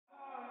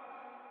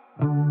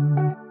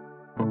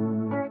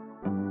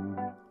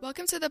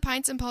Welcome to the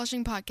Pints and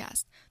Polishing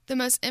Podcast, the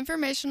most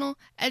informational,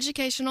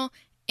 educational,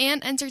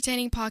 and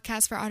entertaining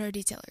podcast for auto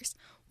detailers.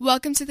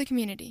 Welcome to the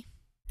community.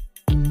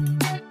 3,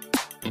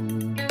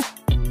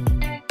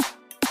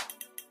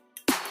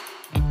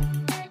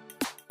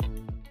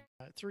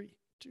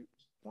 2,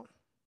 1.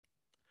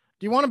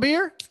 Do you want a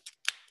beer?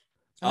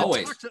 And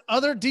Always. talk to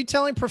other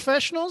detailing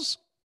professionals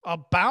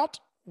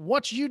about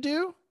what you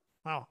do?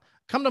 Oh,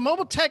 come to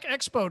Mobile Tech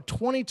Expo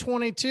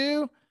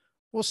 2022.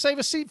 We'll save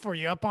a seat for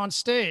you up on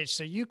stage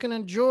so you can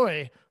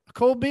enjoy a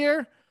cold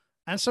beer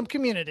and some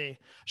community.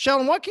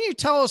 Sheldon, what can you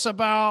tell us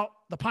about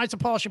the Pints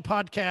and Polishing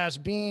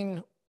Podcast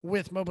being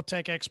with Mobile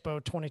Tech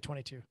Expo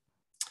 2022?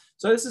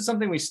 So this is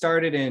something we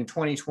started in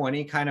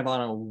 2020, kind of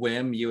on a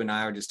whim. You and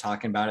I were just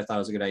talking about it. Thought it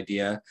was a good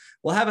idea.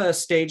 We'll have a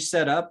stage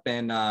set up,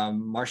 and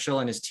Marshall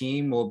and his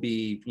team will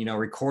be,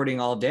 recording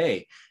all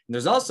day. And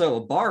there's also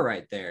a bar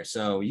right there,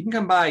 so you can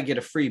come by and get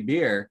a free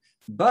beer.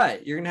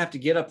 But you're gonna have to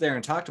get up there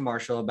and talk to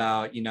Marshall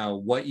about,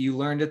 what you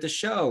learned at the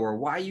show, or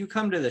why you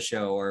come to the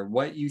show, or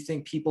what you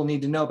think people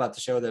need to know about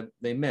the show that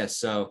they miss.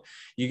 So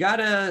you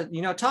gotta,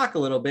 talk a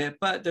little bit,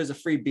 but there's a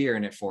free beer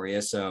in it for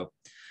you. So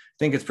I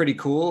think it's pretty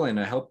cool, and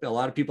I hope a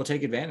lot of people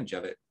take advantage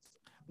of it.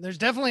 There's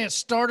definitely, it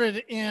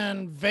started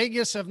in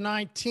Vegas of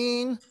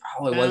 19.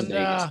 Oh, it was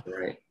Vegas,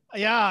 right?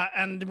 Yeah,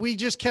 and we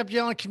just kept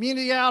yelling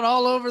community out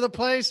all over the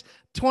place.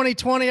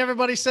 2020,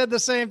 everybody said the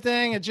same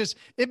thing.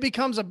 It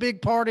becomes a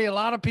big party. A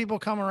lot of people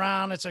come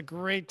around. It's a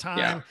great time.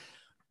 Yeah.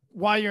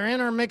 While you're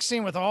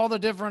intermixing with all the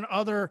different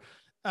other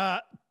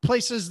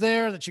places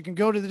there that you can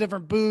go to the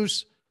different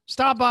booths,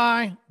 stop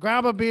by,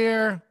 grab a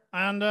beer,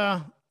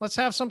 and let's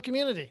have some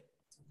community.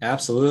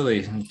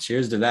 Absolutely.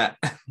 Cheers to that.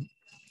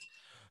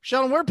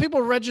 Sheldon, where do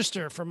people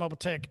register for Mobile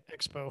Tech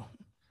Expo?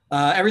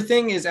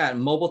 Everything is at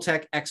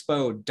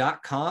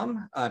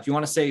mobiletechexpo.com. If you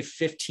want to save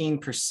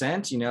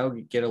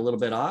 15%, get a little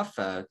bit off,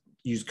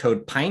 use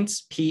code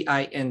PINTS,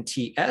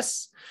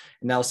 PINTS,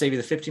 and that'll save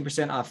you the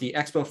 15% off the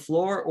expo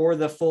floor or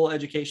the full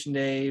Education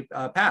Day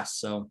pass.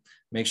 So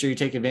make sure you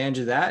take advantage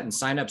of that and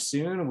sign up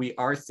soon. We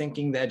are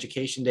thinking the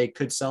Education Day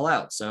could sell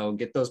out, so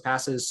get those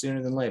passes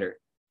sooner than later.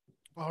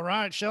 All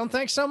right, Sheldon,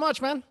 thanks so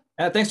much, man.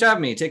 Thanks for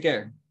having me. Take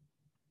care.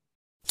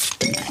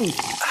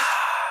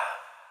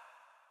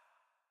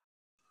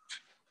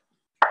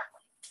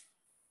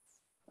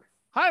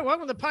 Hi,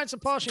 welcome to the Pints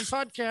and Polishing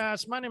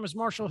Podcast. My name is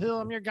Marshall Hill.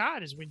 I'm your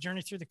guide as we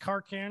journey through the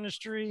car care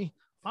industry.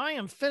 I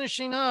am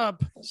finishing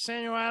up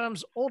Samuel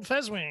Adams Old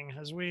Fezwing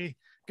as we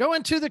go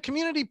into the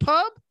community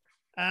pub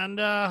and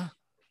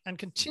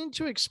continue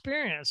to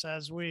experience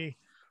as we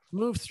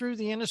move through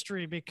the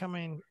industry,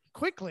 becoming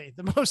quickly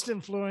the most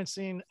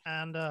influencing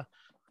and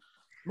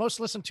most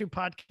listened to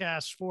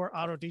podcasts for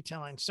auto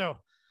detailing. So,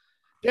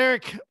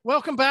 Derek,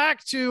 welcome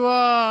back to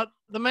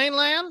the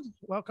mainland.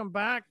 Welcome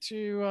back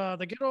to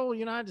the good old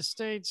United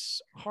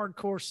States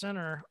Hardcore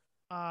Center.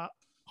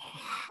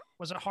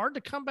 Was it hard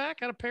to come back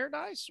out of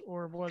Paradise,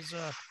 or was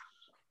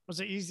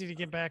it easy to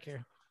get back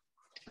here?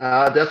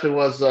 Definitely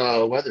was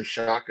a weather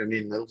shock. I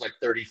mean, it was like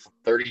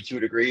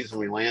 32 degrees when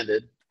we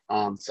landed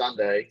on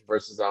Sunday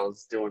versus I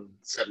was doing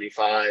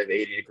 75,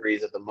 80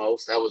 degrees at the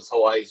most. That was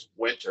Hawaii's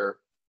winter.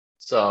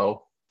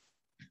 So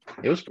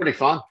it was pretty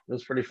fun.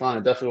 It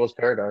definitely was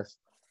paradise.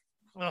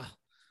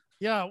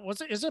 Yeah.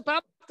 Is it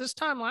about this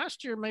time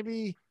last year?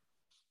 Maybe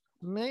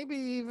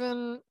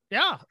even,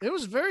 yeah, it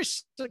was very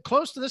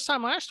close to this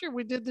time last year.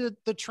 We did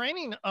the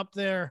training up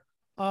there.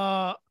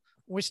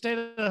 We stayed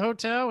at a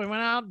hotel. We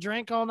went out,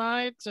 drank all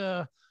night.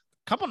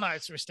 Couple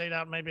nights we stayed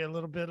out maybe a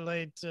little bit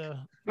late.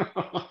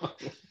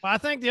 I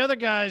think the other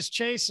guys,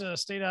 Chase,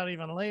 stayed out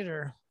even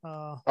later.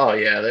 Oh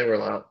yeah, they were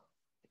loud.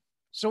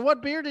 So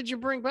what beer did you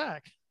bring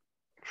back?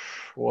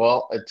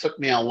 Well, it took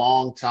me a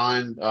long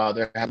time.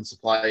 They're having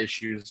supply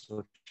issues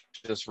with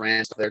just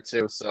ran there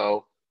too.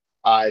 So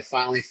I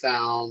finally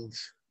found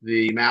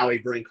the Maui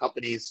Brewing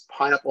Company's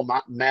Pineapple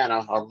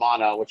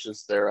Mana, which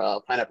is their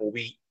pineapple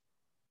wheat.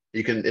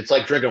 It's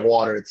like drinking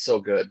water. It's so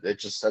good. It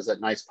just has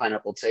that nice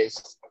pineapple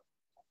taste.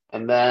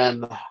 And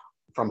then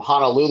from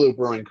Honolulu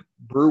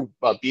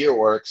Beer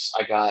Works,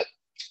 I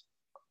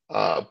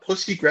got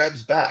Pussy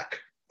Grabs Back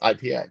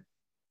IPA.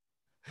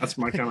 That's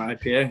my kind of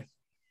IPA.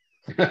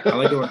 I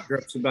like it when it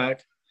grips it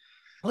back.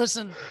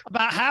 Listen,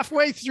 about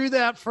halfway through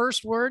that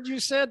first word you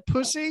said,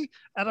 pussy,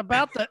 at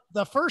about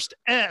the first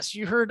S,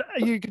 you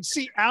could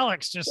see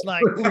Alex just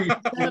like, he's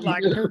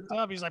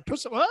like,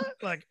 pussy, what?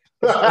 Like,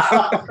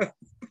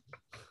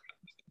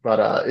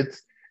 but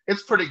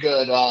it's pretty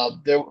good.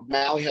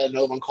 Maui had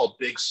another one called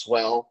Big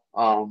Swell,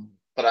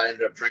 but I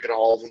ended up drinking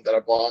all of them that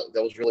I bought.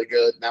 That was really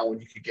good. That one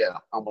you could get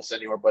almost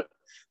anywhere, but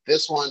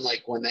this one,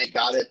 like when they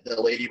got it,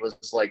 the lady was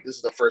like, this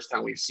is the first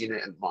time we've seen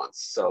it in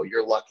months. So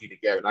you're lucky to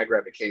get it. And I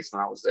grabbed a case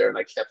when I was there and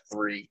I kept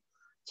 3.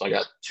 So I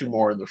got 2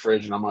 more in the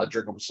fridge and I'm going to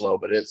drink them slow,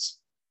 but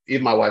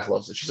even my wife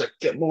loves it. She's like,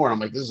 get more. And I'm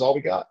like, this is all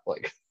we got.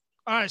 Like,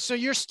 all right. So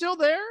you're still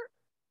there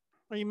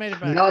or you made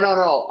it back? No.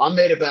 I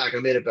made it back.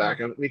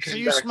 So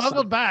you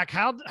smuggled back.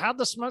 How'd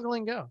the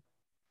smuggling go?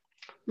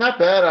 Not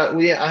bad.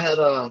 I had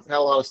a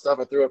lot of stuff.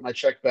 I threw it in my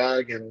check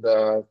bag, and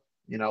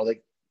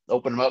they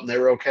opened them up and they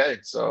were okay.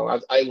 So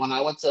I when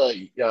I went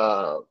to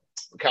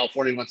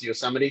California, went to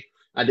Yosemite,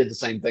 I did the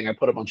same thing. I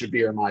put a bunch of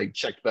beer in my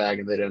checked bag,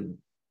 and they didn't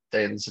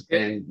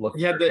look.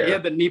 He had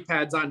the knee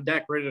pads on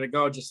deck ready to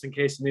go just in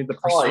case you need to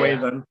Oh, persuade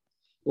yeah. them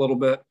a little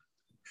bit.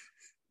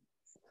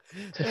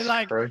 They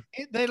like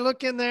they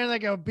look in there and they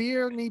go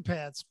beer knee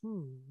pads.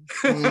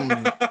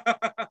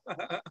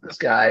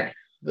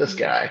 This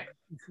guy.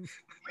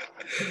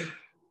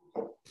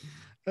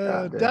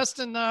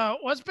 Dustin,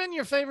 what's been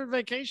your favorite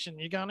vacation?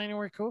 You gone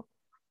anywhere cool?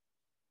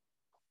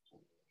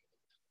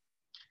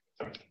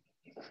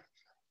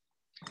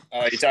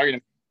 You talking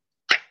to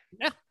me?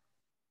 Yeah.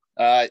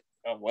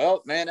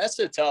 Well, man, that's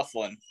a tough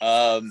one.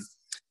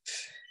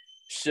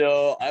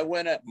 So I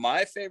went at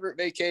my favorite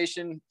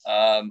vacation.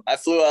 I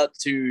flew out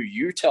to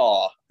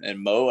Utah and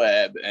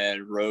Moab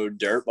and rode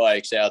dirt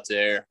bikes out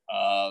there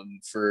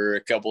for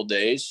a couple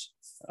days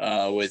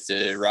with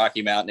the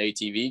Rocky Mountain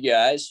ATV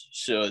guys.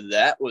 So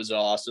that was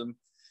awesome.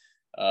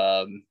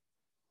 But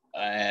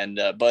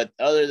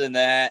other than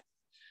that,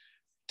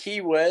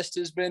 Key West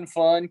has been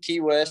fun. Key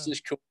West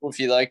is cool if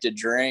you like to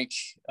drink,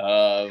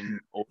 or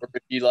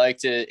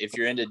if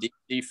you're into deep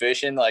sea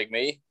fishing like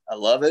me. I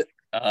love it.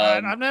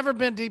 I've never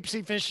been deep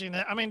sea fishing.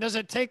 I mean, does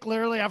it take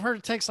literally? I've heard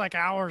it takes like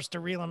hours to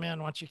reel them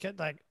in once you get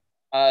like.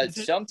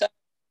 Sometimes,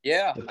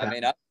 yeah. I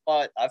mean, I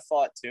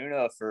fought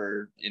tuna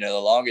for the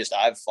longest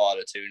I've fought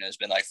a tuna has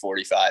been like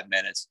 45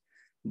 minutes,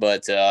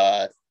 but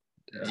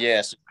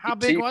yes. How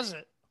big was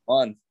it?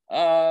 Fun.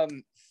 I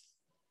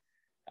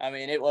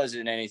mean, it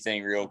wasn't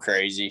anything real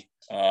crazy.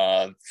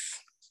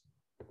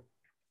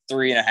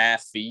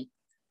 3.5 feet.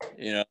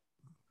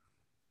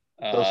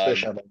 Those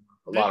fish have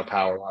a lot of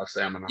power, a lot of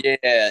stamina.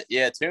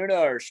 Yeah. Tuna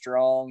are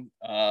strong.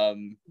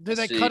 Did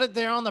they cut it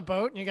there on the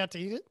boat and you got to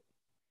eat it?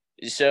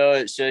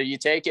 So you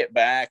take it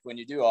back when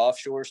you do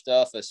offshore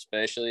stuff,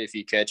 especially if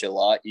you catch a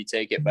lot, you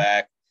take it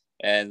back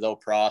and they'll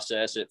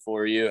process it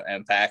for you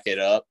and pack it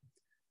up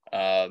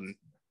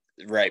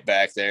right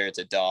back there at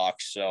the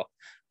docks. So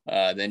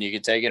then you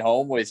can take it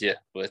home with you.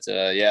 But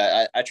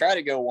I try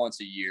to go once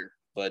a year.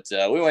 But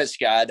we went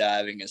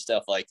skydiving and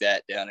stuff like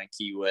that down in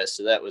Key West,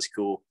 so that was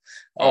cool.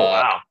 Oh,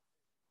 wow.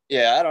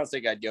 Yeah, I don't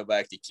think I'd go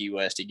back to Key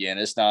West again.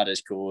 It's not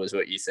as cool as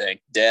what you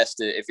think.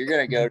 Destin, if you're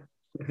going to go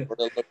for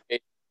the location,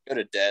 go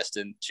to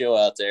Destin, chill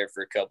out there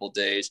for a couple of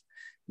days,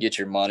 get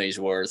your money's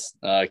worth.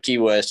 Key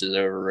West is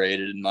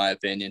overrated, in my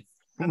opinion.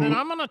 And then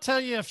I'm going to tell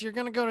you, if you're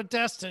going to go to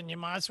Destin, you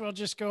might as well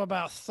just go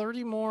about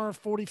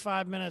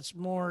 45 minutes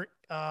more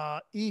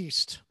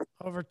east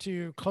over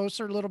to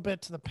closer a little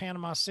bit to the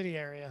Panama City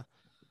area.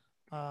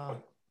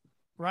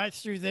 Right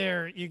through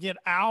there, you get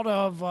out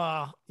of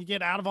all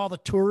the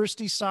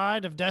touristy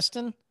side of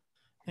Destin, and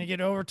you get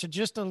over to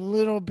just a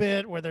little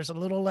bit where there's a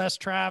little less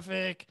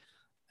traffic,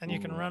 and you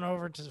can run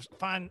over to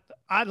find.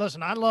 I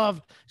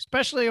love,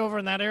 especially over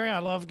in that area. I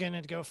love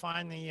getting to go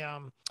find the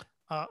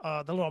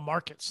little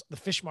markets, the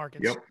fish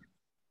markets. Yep.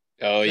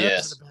 Oh, Those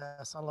yes. are the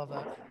best. I love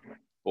that.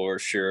 For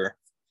sure.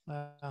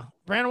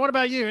 Brandon, what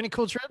about you? Any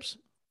cool trips?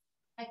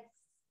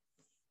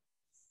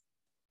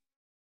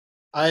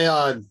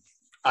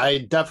 I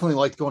definitely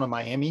liked going to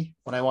Miami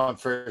when I went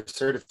for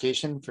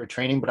certification for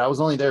training, but I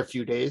was only there a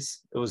few days.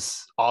 It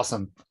was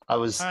awesome. All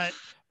right.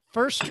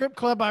 First strip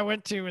club I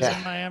went to was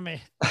in Miami.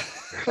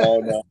 Oh,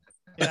 no.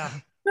 Yeah.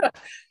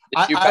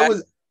 I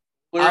was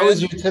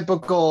your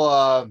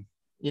typical,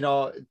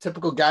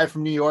 typical guy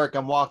from New York.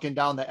 I'm walking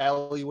down the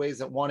alleyways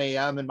at 1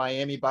 a.m. in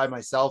Miami by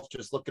myself,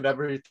 just looking at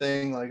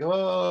everything like,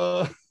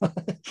 oh.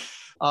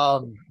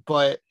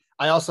 But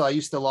I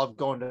used to love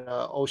going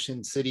to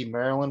Ocean City,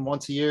 Maryland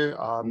once a year.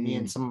 Me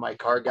and some of my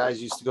car guys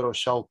used to go to a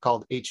show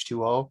called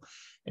H2O,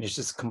 and it's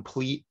just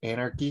complete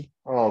anarchy.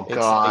 Oh, it's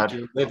God. Like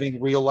you're living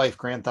real life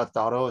Grand Theft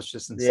Auto. It's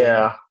just insane.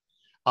 Yeah.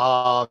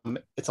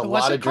 It's a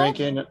lot of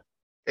drinking.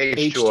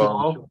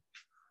 H2O.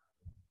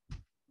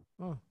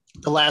 Oh.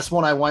 The last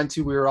one I went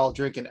to, we were all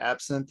drinking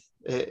absinthe,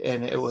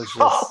 and it was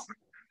just,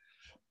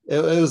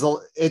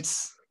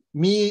 it's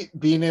me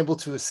being able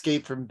to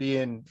escape from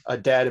being a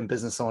dad and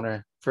business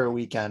owner for a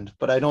weekend,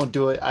 but I don't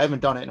do it. I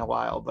haven't done it in a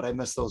while, but I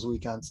miss those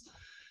weekends.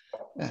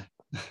 Yeah.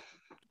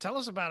 Tell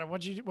us about it.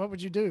 What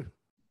would you do?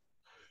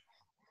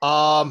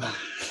 Like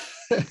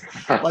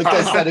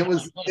I said, it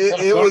was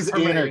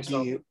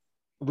anarchy.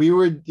 We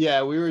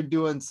were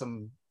doing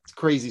some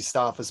crazy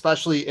stuff,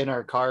 especially in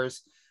our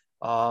cars.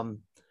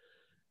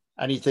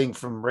 Anything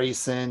from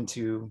racing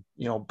to,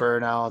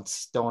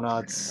 burnouts,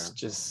 donuts,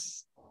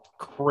 just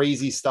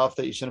crazy stuff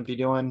that you shouldn't be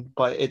doing,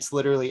 but it's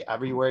literally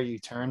everywhere you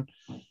turn.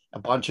 A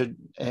bunch of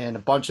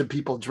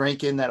people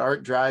drinking that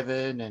aren't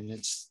driving, and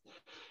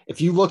if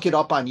you look it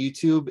up on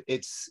YouTube,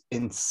 it's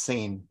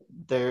insane.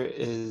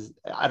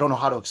 I don't know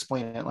how to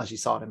explain it unless you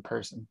saw it in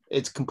person.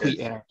 It's complete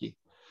anarchy.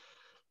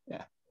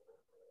 Yeah.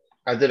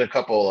 I did a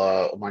couple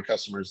of my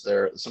customers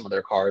there. Some of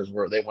their cars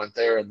where they went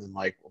there, and then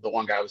like the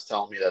one guy was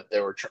telling me that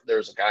there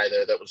was a guy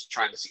there that was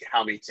trying to see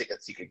how many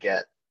tickets he could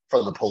get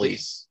from the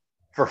police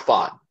for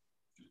fun.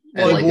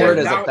 Well, And wore it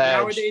as a badge.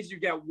 Nowadays, you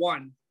get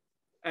one.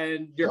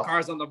 and your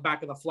car's on the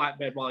back of the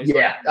flatbed while he's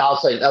yeah. I'll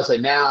say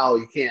now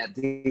you can't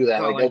do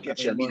that. Like, they'll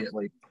get you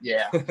immediately.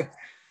 Yeah.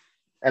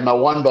 And my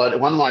one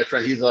of my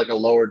friends, he's like a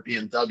lowered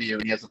BMW,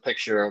 and he has a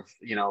picture of,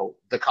 you know,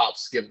 the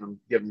cops giving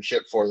him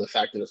shit for the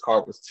fact that his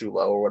car was too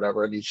low or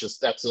whatever, and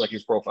that's like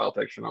his profile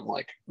picture. And I'm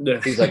like,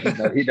 he's like,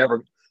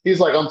 he's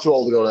like, I'm too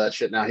old to go to that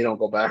shit now. He don't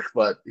go back,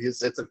 but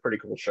it's a pretty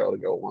cool show to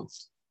go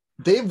once.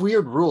 They have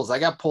weird rules. I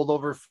got pulled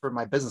over for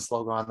my business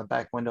logo on the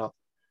back window.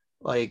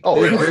 Like,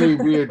 really? Very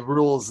weird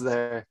rules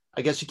there.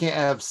 I guess you can't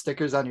have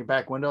stickers on your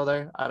back window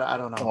there. I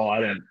don't know. Oh,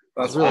 I didn't.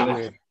 That's really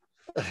weird.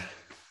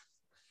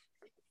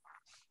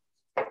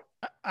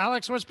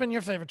 Alex, what's been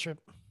your favorite trip?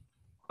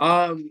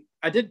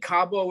 I did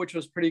Cabo, which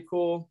was pretty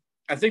cool.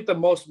 I think the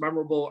most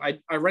memorable,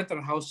 I rented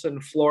a house in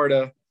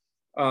Florida,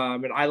 in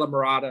Isla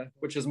Mirada,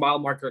 which is mile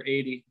marker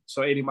 80,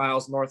 so 80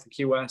 miles north of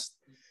Key West.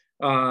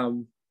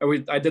 And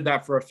I did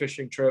that for a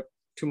fishing trip,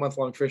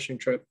 2-month-long fishing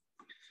trip.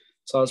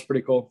 So that was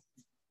pretty cool.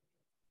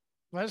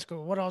 That's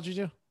cool. What all did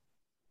you do?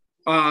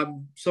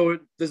 So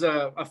there's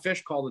a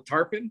fish called the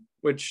tarpon,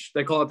 which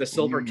they call it the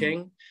Silver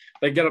King.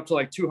 They get up to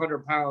like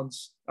 200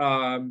 pounds,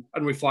 and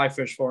we fly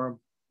fish for them.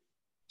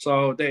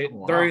 So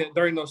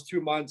during those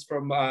 2 months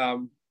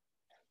from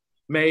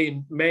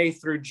May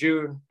through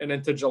June and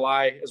into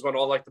July is when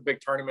all like the big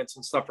tournaments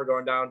and stuff are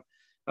going down,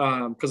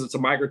 because it's a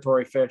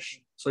migratory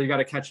fish. So you got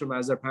to catch them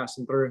as they're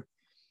passing through.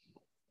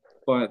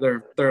 But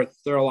they're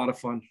a lot of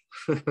fun.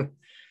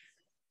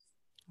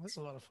 That's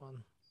a lot of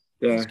fun.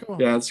 Yeah, cool.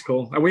 Yeah, it's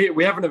cool. And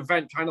we have an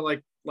event kind of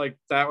like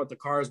that with the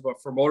cars,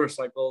 but for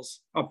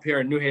motorcycles up here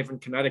in New Haven,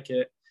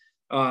 Connecticut.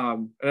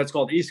 And it's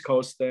called East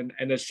Coast, and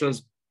it's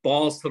just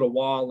balls to the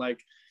wall.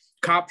 Like,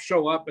 cops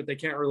show up, but they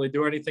can't really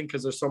do anything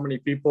because there's so many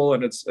people,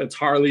 and it's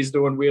Harleys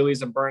doing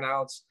wheelies and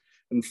burnouts,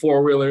 and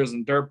 4-wheelers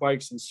and dirt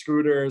bikes and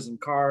scooters and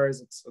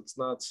cars. It's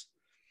nuts.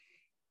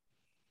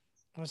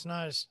 That's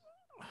nice.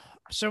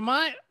 So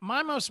my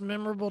most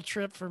memorable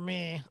trip for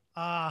me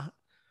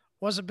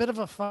was a bit of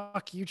a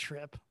fuck you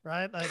trip,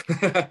 right? Like,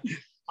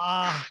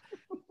 I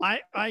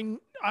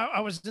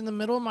was in the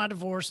middle of my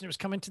divorce, and it was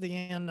coming to the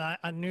end.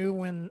 I knew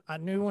when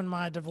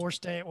my divorce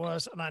date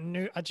was, and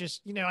I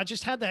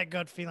just had that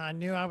gut feeling. I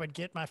knew I would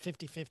get my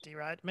 50-50,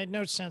 right? It made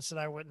no sense that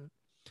I wouldn't.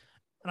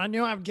 And I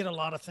knew I would get a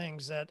lot of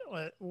things that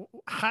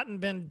hadn't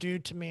been due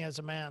to me as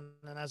a man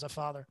and as a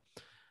father.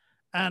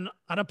 And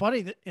I had a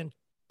buddy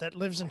that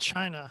lives in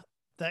China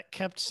that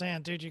kept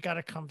saying, dude, you got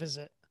to come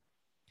visit.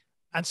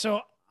 And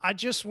so I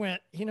just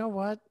went, you know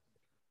what?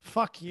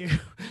 Fuck you.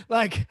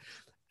 Like,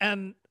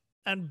 and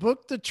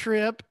booked the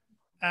trip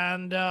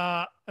and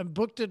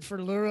booked it for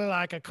literally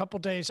like a couple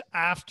days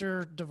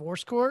after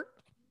divorce court,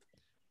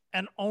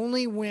 and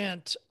only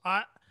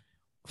I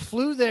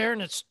flew there,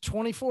 and it's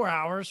 24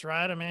 hours,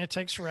 right? I mean, it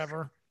takes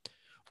forever.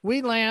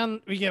 We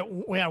land, we had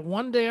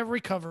 1 day of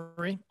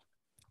recovery,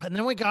 and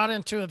then we got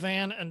into a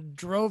van and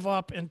drove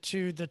up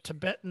into the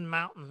Tibetan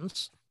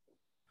mountains,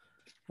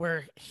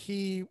 where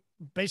he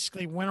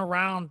basically went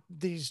around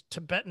these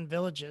Tibetan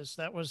villages.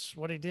 That was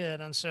what he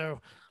did. And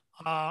so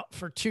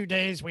for 2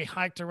 days, we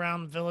hiked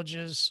around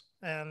villages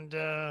and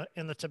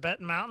in the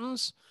Tibetan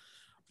mountains.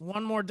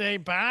 One more day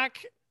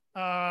back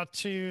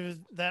to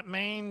that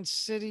main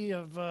city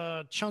of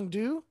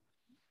Chengdu,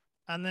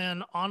 and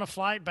then on a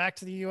flight back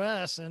to the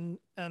U.S. And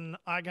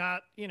I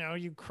got,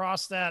 you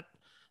cross that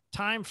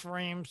time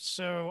frame.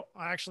 So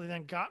I actually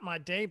then got my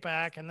day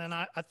back, and then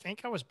I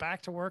think I was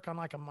back to work on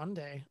like a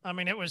Monday. I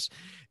mean, it was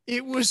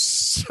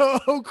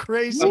so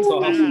crazy. That's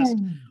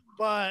awesome.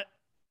 But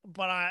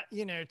I,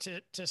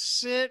 to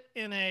sit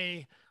in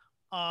a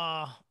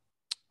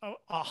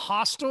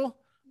hostel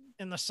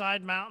in the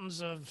side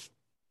mountains of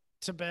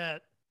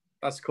Tibet,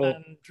 that's cool,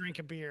 and drink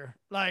a beer.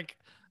 Like,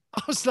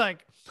 I was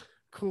like,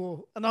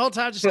 cool. And the whole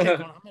time I just kept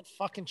going, I'm in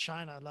fucking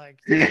China. Like,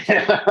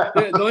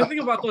 the only thing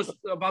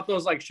about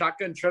those like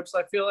shotgun trips,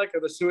 I feel like, or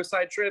the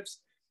suicide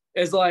trips,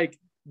 is like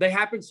they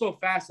happen so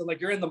fast, and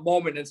like you're in the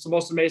moment. It's the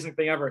most amazing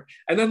thing ever.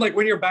 And then like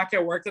when you're back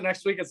at work the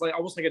next week, it's like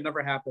almost like it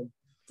never happened.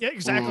 Yeah,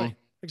 exactly. Mm-hmm.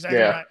 Exactly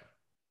yeah. right.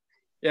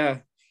 Yeah.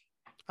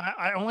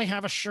 I only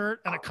have a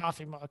shirt and a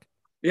coffee mug.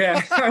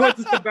 Yeah. I went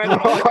to bed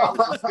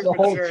the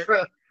whole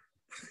trip.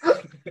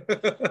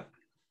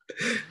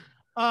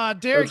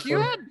 Derek, you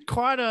had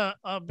quite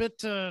a bit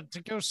to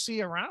go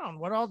see around.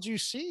 What all did you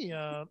see?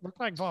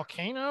 Looked like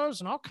volcanoes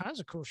and all kinds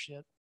of cool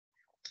shit.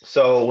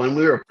 So when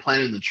we were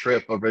planning the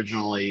trip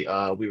originally,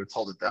 we were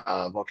told that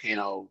the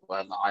volcano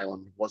on the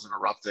island wasn't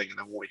erupting. And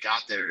then when we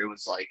got there, it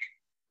was like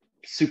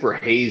super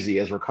hazy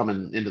as we're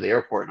coming into the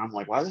airport. And I'm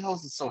like, why the hell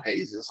is it so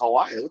hazy? It's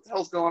Hawaii. What the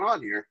hell's going on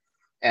here?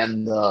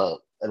 And a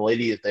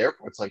lady at the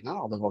airport's like,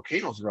 no, the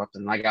volcano's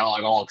erupting. And I got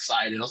like all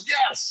excited. I was like,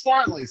 yes,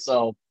 finally.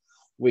 So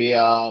we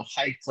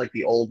hiked like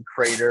the old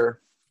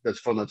crater that's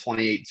from the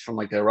 28th, from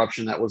like the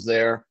eruption that was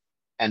there.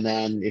 And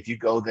then if you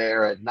go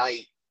there at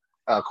night,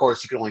 of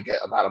course, you can only get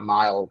about a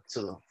mile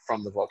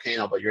from the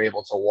volcano, but you're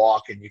able to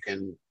walk, and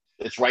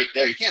it's right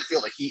there. You can't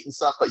feel the heat and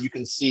stuff, but you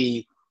can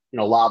see,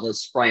 lava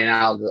spraying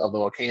out of the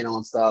volcano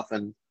and stuff.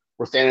 And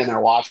we're standing there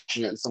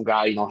watching it, and some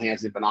guy,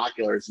 hands me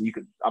binoculars, and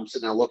I'm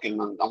sitting there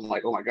looking, and I'm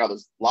like, oh my God,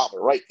 there's lava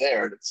right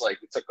there. And it's like,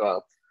 we took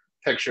a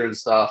picture and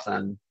stuff,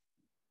 and,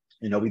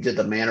 we did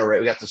the manta ray.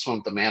 We got to swim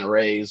with the manta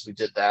rays. We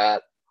did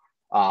that.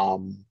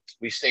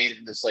 We stayed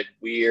in this like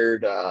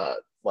weird,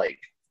 like,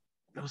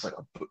 it was like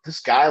this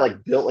guy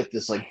like built like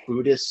this like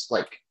Buddhist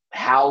like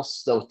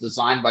house that was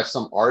designed by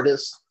some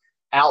artist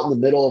out in the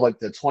middle of like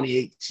the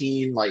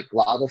 2018 like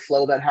lava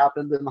flow that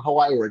happened in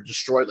Hawaii, where it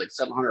destroyed like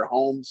 700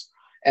 homes.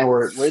 And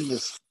we're in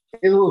this,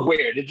 it was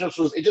weird. It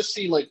just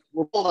seemed like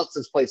we're pulling up to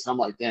this place, and I'm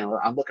like, damn,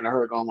 I'm looking at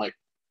her going like,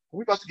 are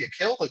we about to get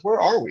killed? Like, where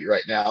are we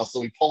right now?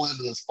 So we pull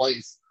into this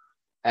place,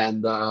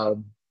 and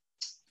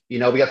we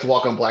got to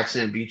walk on black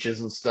sand beaches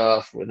and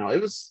stuff.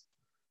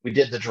 We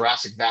did the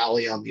Jurassic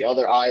Valley on the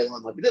other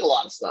island. Like, we did a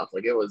lot of stuff.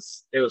 Like, it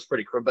was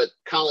pretty cool. But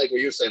kind of like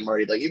what you were saying,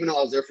 Marty, like, even though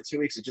I was there for 2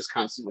 weeks, it just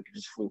kind of seemed like it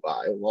just flew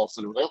by. And all of a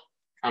sudden it was like,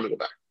 oh, time to go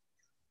back.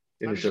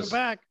 It was just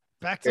back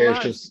to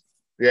life. Just,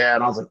 yeah.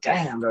 And I was like,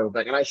 damn, go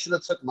back. And I should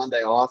have took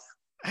Monday off.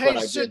 Hey,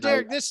 so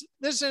Derek, this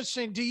is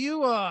interesting. Do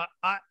you,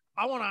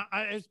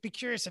 I'd be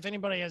curious if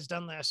anybody has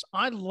done this.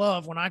 I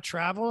love when I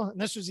travel,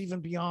 and this was even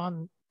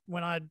beyond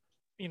when I,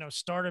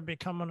 started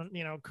becoming,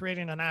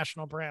 creating a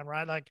national brand,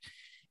 right? Like,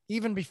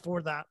 even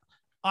before that,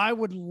 I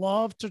would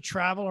love to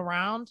travel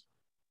around,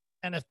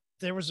 and if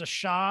there was a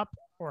shop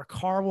or a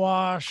car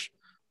wash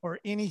or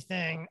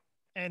anything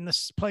in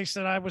this place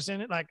that I was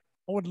in, like,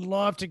 I would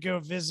love to go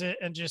visit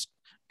and just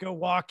go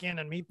walk in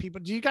and meet people.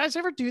 Do you guys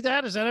ever do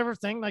that? Is that ever a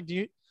thing? Like, do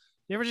you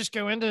ever just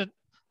go into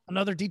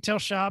another detail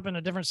shop in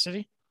a different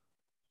city?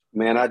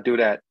 Man, I do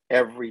that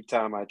every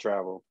time I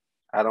travel.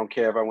 I don't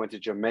care if I went to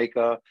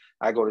Jamaica,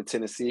 I go to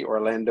Tennessee,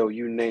 Orlando,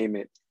 you name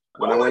it.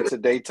 When I went to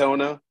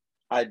Daytona,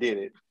 I did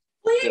it.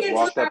 Just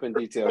walked up in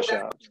detail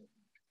shops.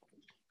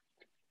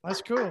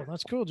 That's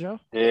cool, Joe.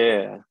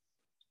 Yeah.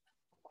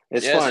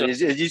 It's fun.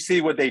 You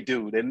see what they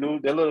do. The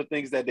little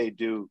things that they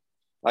do.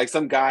 Like,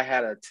 some guy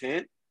had a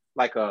tent,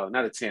 like a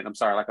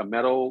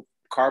metal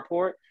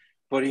carport,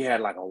 but he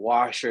had like a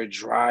washer,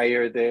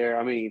 dryer there.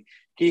 I mean,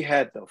 he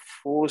had the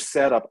full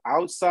setup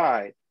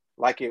outside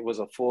like it was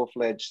a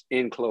full-fledged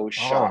enclosed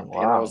shop.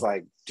 Wow. And I was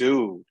like,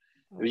 dude,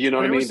 you know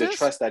what I mean? The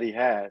trust that he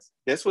has.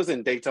 This was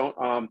in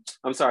Daytona.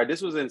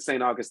 This was in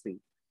St. Augustine.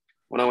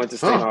 When I went to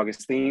St.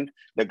 Augustine,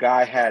 the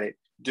guy had it.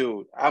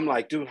 Dude, I'm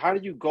like, dude, how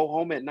do you go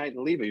home at night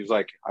and leave it? He was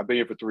like, I've been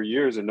here for 3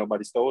 years and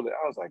nobody stole it.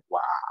 I was like,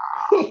 wow.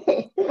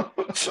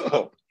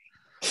 So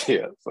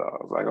I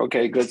was like,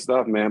 okay, good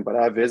stuff, man. But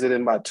I visited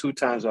him about 2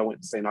 times. I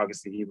went to St.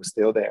 Augustine. He was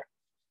still there.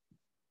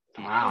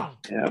 Wow.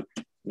 Yeah.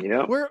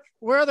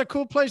 Where are the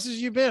cool places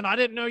you've been? I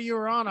didn't know you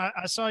were on.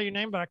 I saw your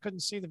name, but I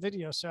couldn't see the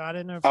video, so I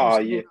didn't know.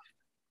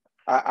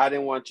 I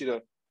didn't want you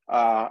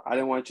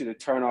to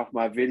turn off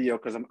my video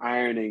because I'm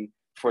ironing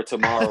for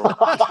tomorrow. On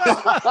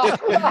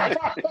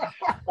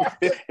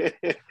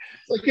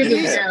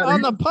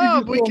the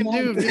pub, we can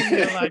do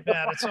video like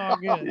that. It's all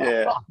good.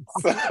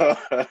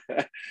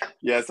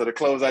 Yeah. So the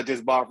clothes I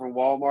just bought from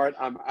Walmart,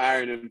 I'm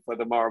ironing for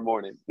tomorrow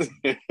morning.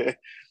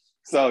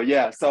 So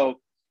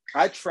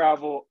I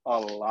travel a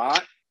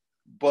lot,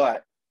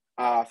 but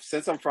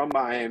since I'm from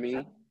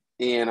Miami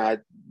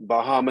and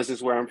Bahamas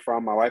is where I'm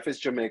from, my wife is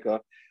Jamaica.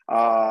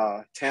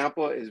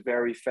 Tampa is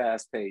very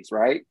fast paced,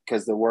 right?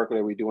 Because the work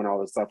that we do and all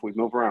the stuff, we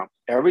move around.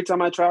 Every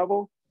time I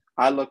travel,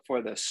 I look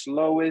for the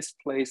slowest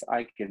place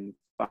I can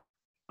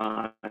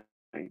find.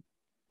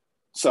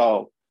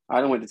 So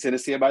I went to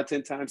Tennessee about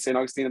 10 times, St.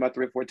 Augustine about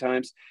 3 or 4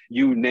 times.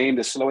 You name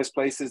the slowest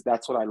places,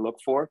 that's what I look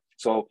for.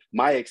 So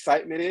my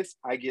excitement is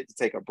I get to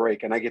take a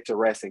break and I get to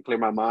rest and clear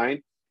my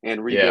mind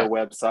and rebuild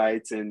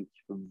websites and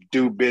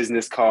do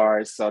business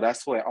cards. So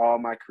that's where all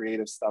my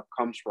creative stuff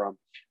comes from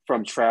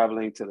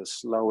traveling to the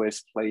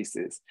slowest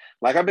places.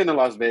 Like, I've been to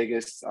Las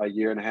Vegas a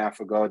year and a half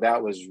ago.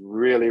 That was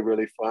really,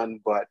 really fun,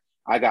 but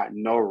I got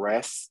no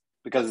rest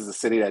because it's a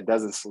city that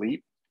doesn't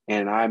sleep.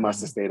 And I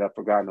must have stayed up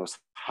for God knows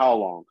how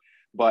long.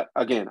 But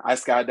again, I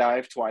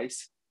skydived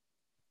twice,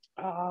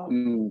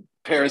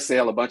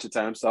 parasail a bunch of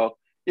times. So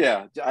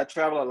yeah, I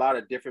travel a lot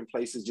of different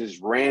places,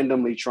 just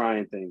randomly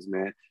trying things,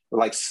 man.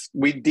 Like,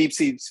 we deep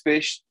sea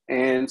fished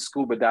and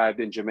scuba dived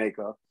in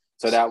Jamaica.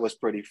 So that was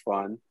pretty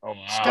fun. Oh,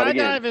 wow.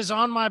 Skydive is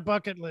on my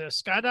bucket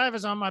list. Skydive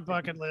is on my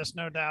bucket list,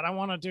 no doubt. I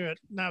want to do it.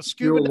 Now,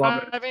 scuba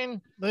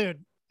diving,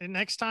 dude,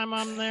 next time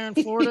I'm there in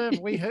Florida, if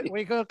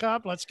we hook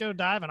up, let's go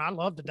diving. I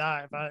love to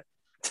dive. I've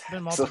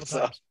been multiple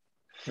times.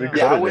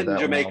 Yeah, I went to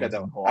Jamaica,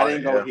 though. I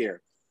didn't go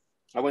here.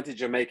 I went to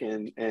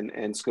Jamaica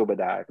and scuba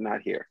dive,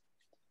 not here.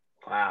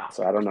 Wow.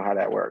 So I don't know how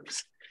that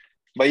works.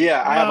 But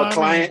yeah, I have a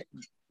client.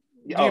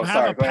 Do you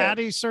have a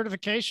PADI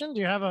certification?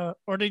 Do you have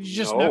or did you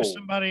just know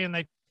somebody and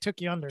they took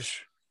you under?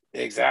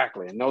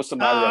 Exactly. Know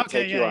somebody that'll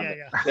take you under.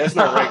 Yeah. There's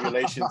no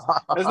regulations.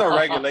 There's no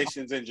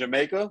regulations in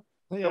Jamaica.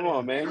 Come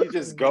on, man. You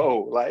just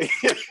go. Like,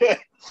 you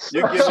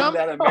give them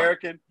that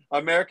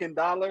American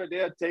dollar,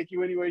 they'll take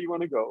you anywhere you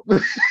want to go.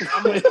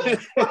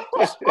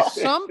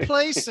 Some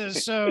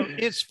places, so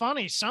it's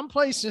funny. Some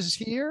places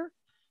here,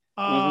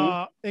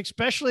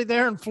 especially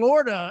there in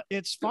Florida,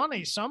 it's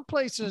funny. Some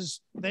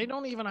places, they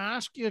don't even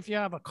ask you if you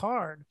have a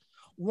card.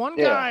 One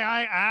Yeah. guy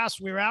I asked,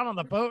 we were out on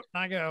the boat,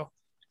 and I go,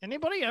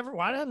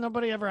 why didn't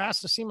nobody ever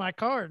ask to see my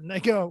card? And they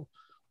go,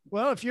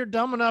 well, if you're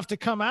dumb enough to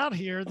come out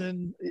here,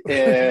 then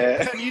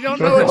Yeah. and you don't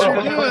know what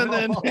you're doing,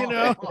 then, you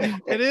know,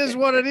 it is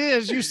what it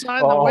is. You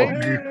signed the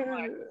waiver. I'm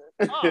like,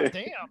 oh,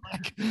 damn.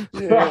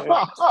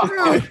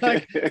 Like,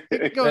 like,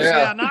 he goes,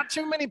 yeah, not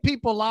too many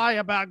people lie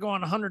about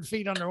going 100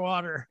 feet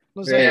underwater.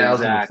 Was that- Yeah, I was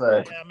gonna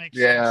exactly. say. Yeah, makes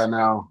Yeah, sense.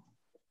 no.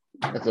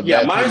 That's a Yeah,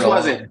 bad mine thing.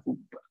 wasn't.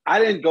 I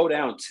didn't go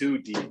down too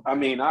deep. I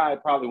mean, I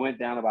probably went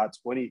down about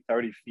 20,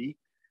 30 feet,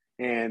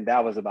 and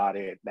that was about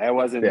it. That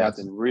wasn't Yeah.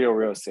 nothing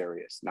real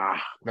serious. Nah.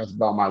 That's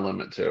about my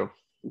limit too.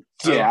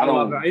 Yeah, I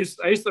love don't. it.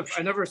 I used to.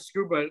 I never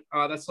scuba.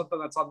 That's something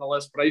that's on the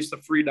list. But I used to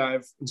free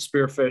dive and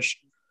spearfish.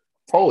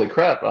 Holy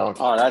crap, Alex.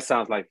 Oh, that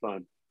sounds like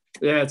fun.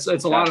 Yeah, it's a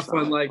lot of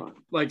sounds fun. fun.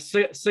 Like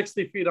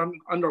 60 feet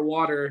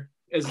underwater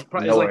is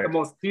probably No like way. the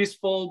most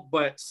peaceful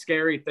but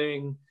scary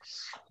thing.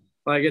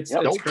 Like it's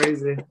Yep. it's Nope.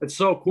 crazy. It's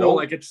so cool. Nope.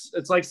 Like it's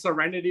like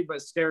serenity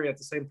but scary at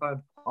the same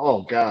time.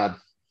 Oh God.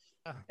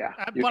 Yeah,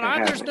 you But can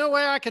have there's it. no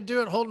way I could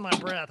do it holding my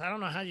breath. I don't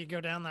know how you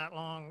go down that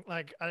long.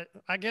 Like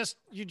I guess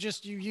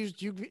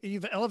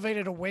you've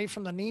elevated away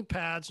from the knee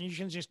pads and you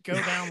can just go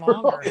down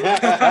longer.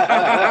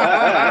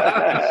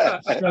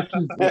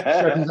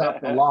 Stretches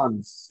out the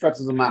lungs,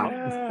 stretches them out.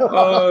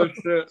 Oh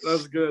shit,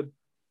 that's good.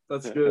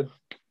 That's good.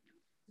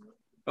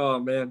 Oh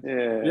man.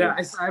 Yeah. Yeah,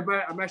 I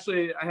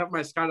have my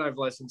skydive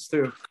license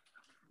too,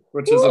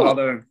 which is Ooh.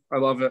 another. I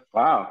love it.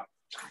 Wow.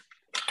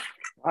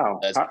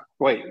 That's-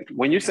 Wait,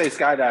 when you say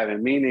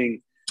skydiving,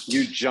 meaning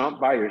you jump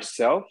by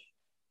yourself?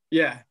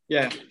 Yeah.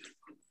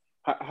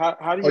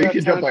 How do you Oh, you have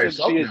can jump time by to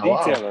yourself be a now,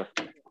 wow. detailer?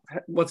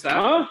 What's that?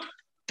 Huh?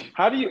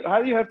 How do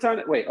you have time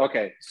to wait?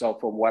 Okay, so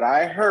from what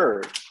I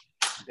heard,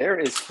 there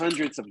is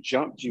hundreds of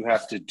jumps you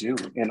have to do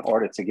in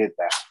order to get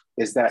that.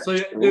 Is that So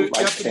you true? Like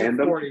have to do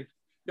tandem? 40. You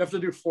have to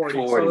do 40.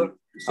 40.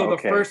 So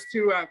Okay. the first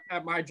two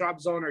at my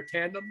drop zone are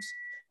tandems,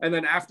 and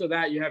then after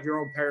that you have your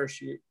own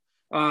parachute.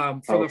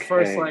 For the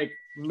first Okay. like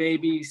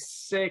maybe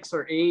 6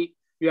 or 8,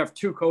 you have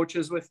 2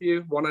 coaches with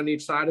you, one on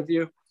each side of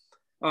you.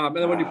 And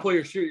then when you Wow. pull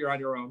your chute, you're on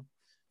your own.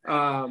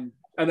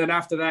 And then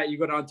after that, you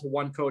go down to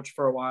one coach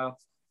for a while.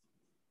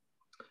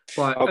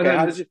 But and Okay,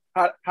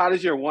 then, how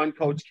does your one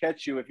coach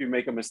catch you if you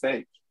make a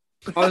mistake?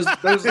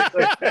 there's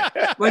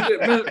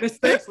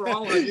mistakes are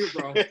all on you,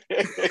 bro.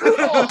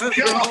 They're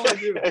all on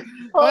you.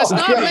 Well, it's Oh,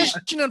 not God.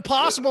 Mission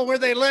Impossible where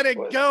they let it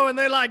go and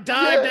they like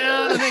dive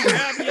down and then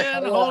grab you in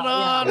and hold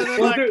on and then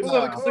Well, like dude, pull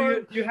the so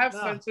cord. you have No.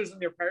 sensors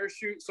in your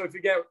parachute. So if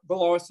you get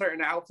below a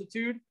certain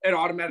altitude, it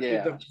automatically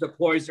Yeah.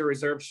 deploys your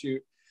reserve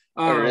chute.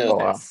 Oh, really? Oh,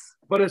 wow.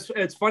 But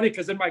it's funny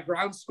because in my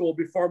ground school,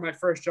 before my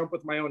first jump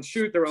with my own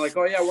chute, they were like,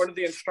 oh yeah, one of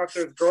the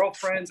instructor's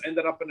girlfriends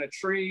ended up in a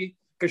tree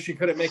because she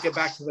couldn't make it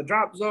back to the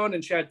drop zone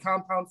and she had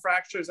compound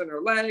fractures in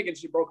her leg and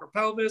she broke her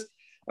pelvis.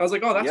 I was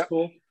like, oh, that's Yep.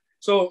 cool.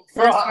 So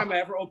first time I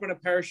ever opened a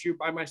parachute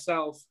by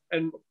myself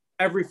and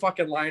every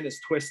fucking line is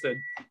twisted.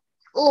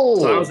 Oh,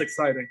 So that was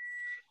exciting.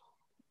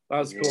 That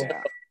was cool.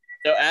 Yeah.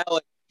 So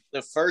Alex,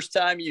 the first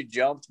time you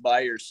jumped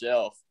by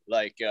yourself,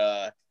 like,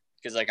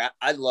 because like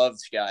I loved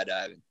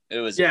skydiving. It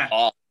was Yeah.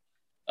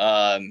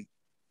 awesome.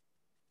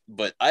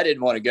 But I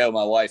didn't want to go.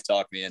 My wife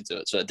talked me into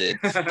it, so I did.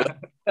 I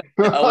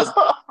was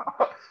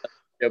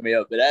showed me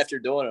up. But after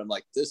doing it, I'm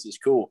like, this is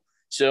cool.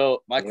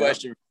 So my Yeah.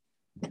 question: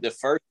 the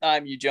first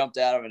time you jumped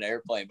out of an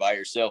airplane by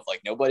yourself,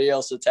 like nobody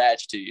else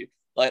attached to you,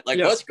 like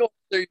Yeah. what's going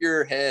through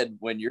your head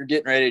when you're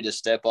getting ready to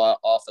step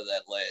off of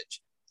that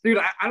ledge? Dude,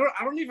 I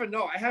don't even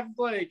know. I have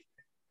like,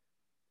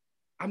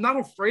 I'm not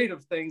afraid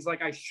of things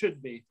like I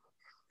should be.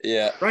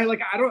 Yeah. Right,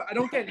 like I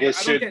don't get It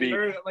should be.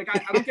 I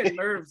don't get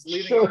nerves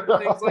leading up to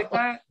things like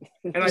that,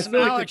 and I Listen,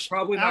 feel like Alex- it's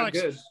probably not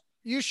Alex, good.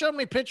 You showed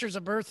me pictures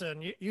of Bertha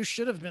and you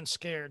should have been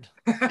scared.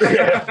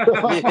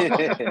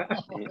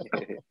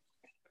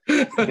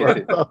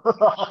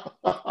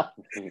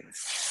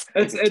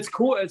 It's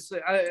cool.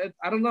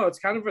 I don't know. It's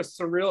kind of a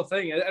surreal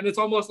thing, and it's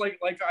almost like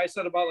I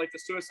said about like the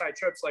suicide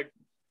trips. Like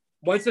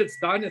once it's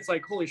done, it's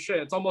like holy shit.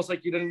 It's almost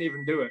like you didn't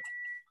even do it.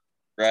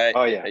 Right.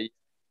 Oh, yeah.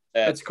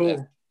 It's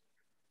cool.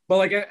 But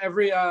like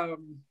every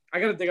I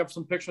gotta dig up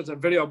some pictures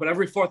and video, but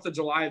every 4th of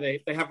July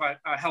they have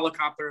a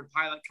helicopter and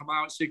pilot come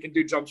out so you can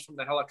do jumps from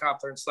the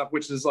helicopter and stuff,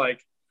 which is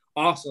like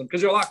awesome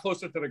because you're a lot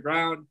closer to the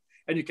ground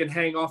and you can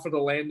hang off of the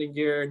landing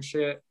gear and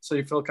shit. So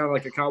you feel kind of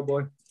like a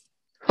cowboy.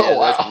 Oh,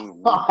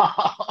 wow.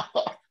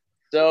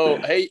 So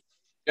hey,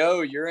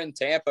 Joe, you're in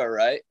Tampa,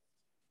 right?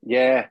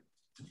 Yeah.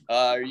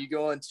 Are you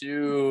going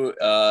to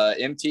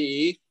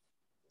MTE?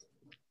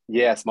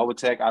 Yes, Mobile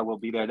Tech, I will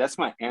be there. That's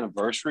my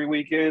anniversary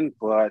weekend,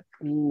 but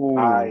Ooh.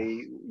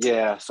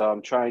 so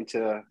I'm trying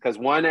to, because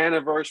one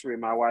anniversary,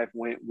 my wife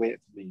went with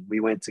me.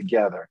 We went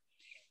together.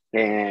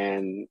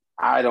 And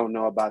I don't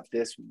know about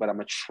this, but I'm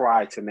going to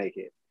try to make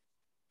it.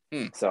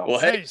 So Well,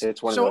 hey,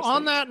 it's one so of those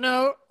on things.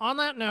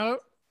 that note,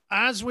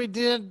 as we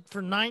did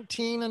for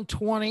 19 and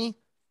 20,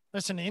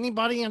 listen,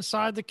 anybody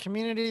inside the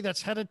community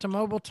that's headed to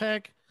Mobile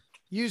Tech,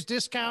 use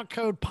discount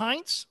code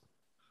PINTS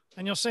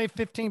and you'll save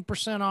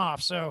 15%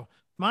 off. So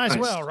might as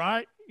Nice. well,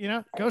 right? You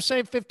know, go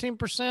save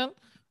 15%.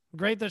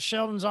 great that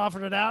Sheldon's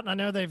offered it out. And I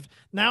know they've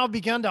now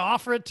begun to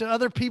offer it to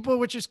other people,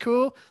 which is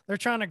cool. They're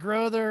trying to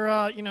grow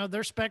their,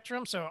 their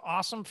spectrum. So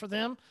awesome for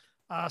them.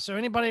 So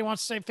anybody who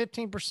wants to save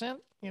 15%,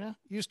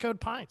 use code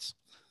PINTS.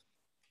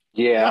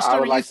 Yeah, Justin, I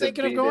would are like you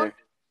thinking to of be going?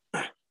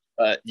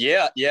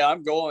 there. Yeah,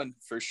 I'm going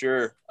for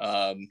sure.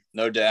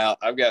 No doubt.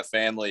 I've got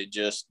family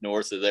just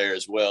north of there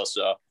as well,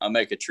 so I'll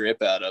make a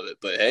trip out of it.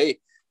 But hey,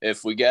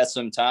 if we got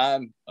some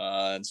time,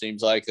 it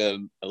seems like a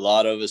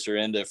lot of us are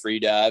into free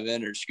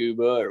diving or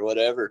scuba or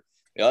whatever.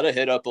 We ought to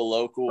hit up a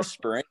local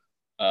spring.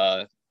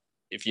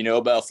 If you know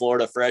about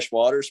Florida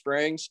Freshwater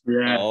Springs,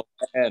 oh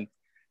man,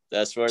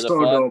 that's where the So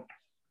fun. dope.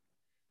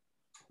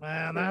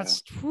 Man,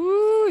 that's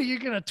you're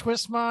gonna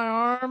twist my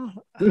arm.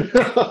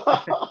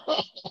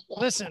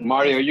 Listen,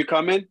 Marty, are you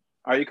coming?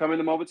 Are you coming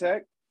to Mobile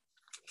Tech?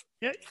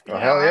 Yeah, Oh,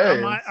 hell yeah,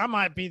 he I is.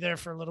 might be there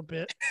for a little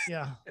bit.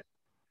 Yeah, I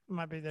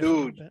might be there for a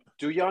little Dude, bit.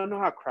 do y'all know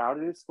how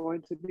crowded it's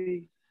going to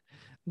be?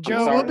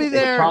 Joe, sorry. we'll be It's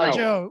there. probably-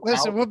 Joe,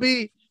 listen, we'll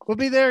be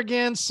there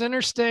again.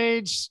 Center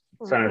stage.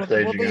 Center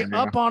stage We'll be again,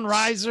 yeah. up on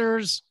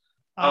risers.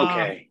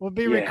 Okay, We'll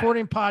be yeah.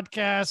 recording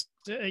podcasts.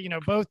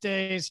 Both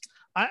days.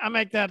 I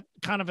make that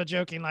kind of a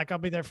joking, like I'll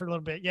be there for a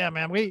little bit. Yeah,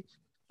 man, we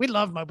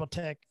love Mobile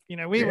Tech.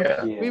 We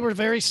were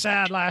very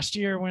sad last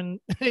year when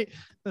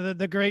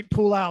the great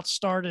pull out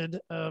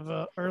started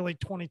of early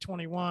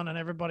 2021 and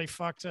everybody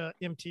fucked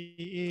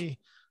MTE.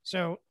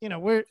 So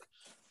we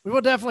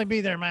will definitely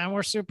be there, man.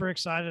 We're super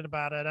excited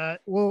about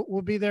it.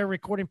 We'll be there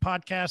recording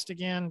podcast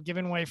again,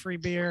 giving away free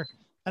beer,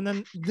 and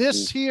then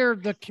this here,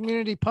 the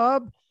community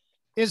pub,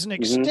 is an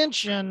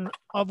extension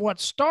of what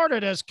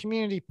started as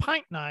Community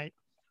Pint Night,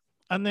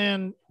 and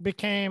then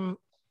became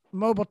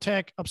Mobile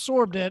Tech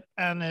absorbed it,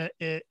 and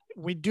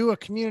we do a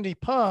community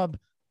pub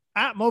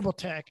at Mobile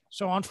Tech.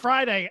 So on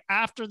Friday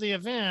after the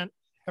event,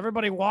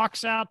 everybody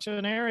walks out to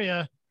an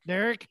area.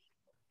 Derek,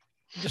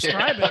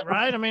 describe it,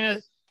 right? I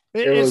mean,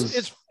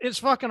 it's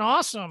fucking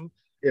awesome.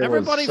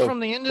 Everybody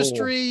from the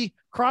industry,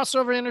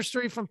 crossover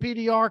industry from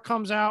PDR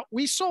comes out.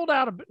 We sold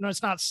out. No,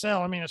 it's not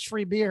sell. I mean, it's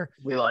free beer.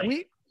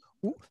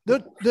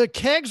 The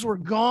kegs were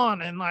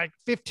gone in like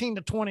 15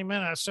 to 20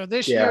 minutes. So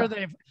this year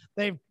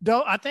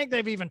I think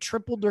they've even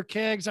tripled their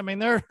kegs. I mean,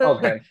 they're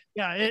Okay.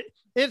 Yeah,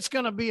 it's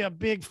going to be a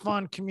big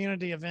fun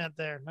community event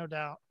there, no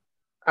doubt.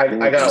 I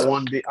got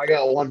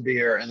one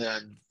beer, and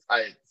then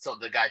so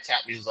the guy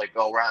tapped me. He was like,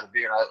 "Oh, we're out of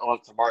beer." And I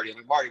went to Marty. I'm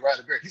like, "Marty, we're out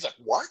of beer." He's like,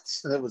 "What?"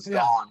 And it was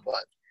gone.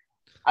 But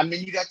I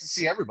mean, you got to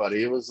see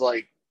everybody. It was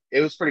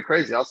pretty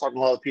crazy. I was talking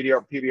to a lot of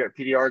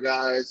PDR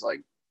guys,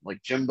 like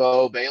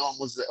Jimbo, Balaam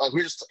was there. Like we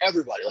were just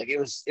everybody. Like it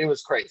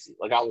was crazy.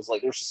 Like I was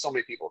like, there's just so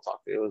many people to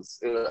talk to.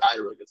 I had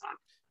a really good time.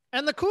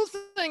 And the cool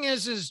thing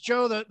is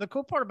Joe, the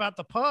cool part about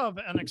the pub,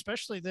 and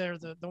especially there,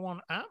 the one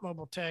at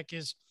Mobile Tech,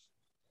 is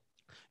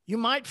you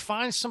might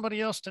find somebody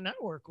else to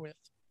network with.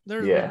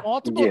 There's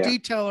multiple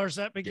detailers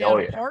that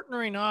began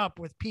partnering up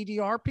with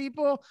PDR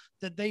people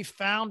that they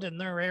found in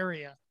their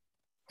area.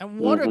 And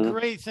what a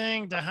great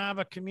thing to have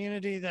a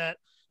community that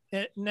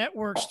it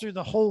networks through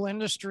the whole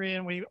industry,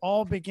 and we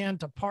all begin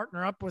to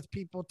partner up with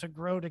people to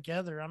grow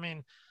together. I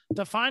mean,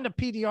 to find a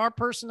PDR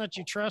person that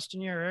you trust in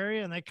your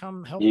area and they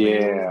come help you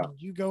and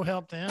you go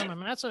help them. I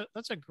mean, that's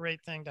a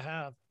great thing to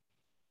have.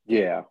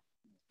 Yeah.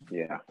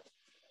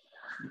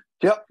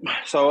 Yep.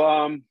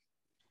 So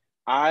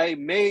I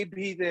may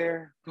be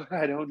there, but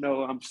I don't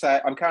know. I'm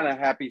sad. I'm kind of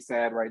happy,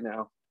 sad right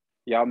now.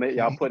 Y'all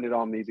putting it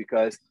on me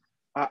because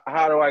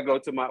how do I go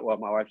to my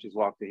wife just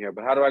walked in here,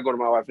 but how do I go to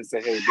my wife and say,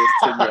 hey, this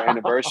 10-year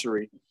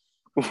anniversary,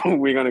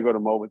 we're going to go to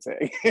Mobile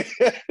Tech.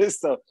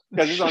 So,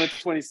 because it's on the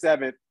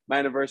 27th, my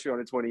anniversary on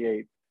the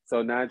 28th.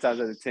 So 9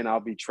 times out of 10, I'll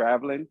be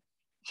traveling.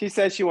 She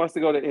said she wants to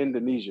go to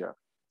Indonesia.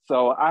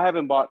 So I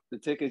haven't bought the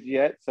tickets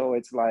yet. So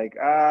it's like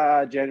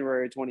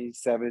January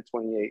 27th,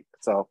 28th.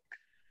 So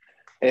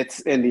it's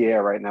in the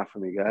air right now for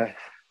me, guys.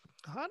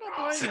 I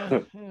don't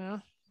blame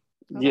you.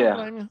 Yeah.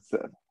 Blame you.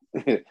 So,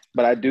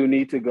 but I do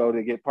need to go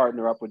to get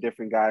partner up with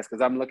different guys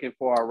because I'm looking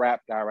for a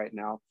rap guy right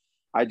now.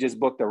 I just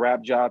booked a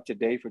rap job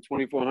today for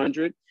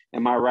 $2,400,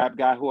 and my rap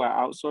guy who I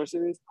outsource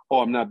is,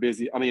 I'm not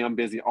busy. I mean, I'm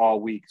busy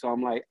all week. So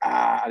I'm like,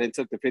 I didn't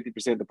took the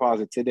 50%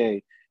 deposit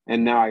today,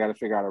 and now I got to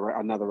figure out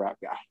another rap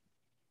guy.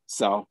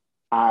 So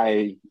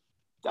it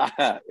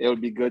would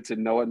be good to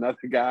know another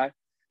guy.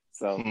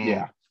 So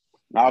yeah,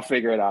 I'll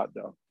figure it out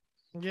though.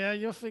 Yeah,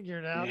 you'll figure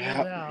it out. Yep,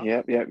 no doubt.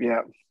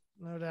 Yep.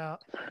 No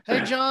doubt.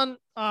 Hey, John,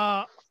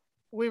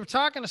 we were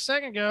talking a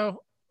second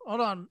ago. Hold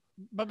on,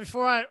 but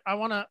before I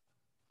want to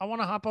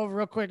hop over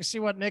real quick and see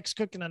what Nick's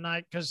cooking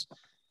tonight because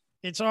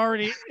it's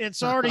already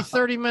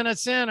 30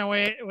 minutes in and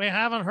we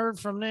haven't heard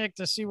from Nick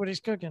to see what he's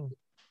cooking.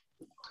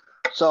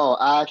 So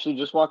I actually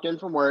just walked in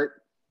from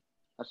work.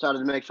 I started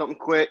to make something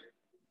quick,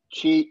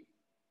 cheap,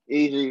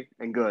 easy,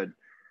 and good.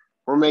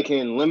 We're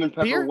making lemon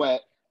pepper Beer?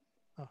 wet.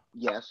 Oh.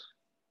 Yes.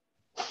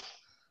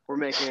 We're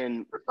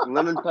making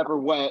lemon pepper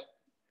wet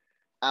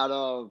out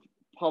of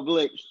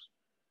Publix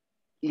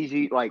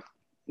easy, like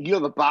you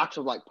have a box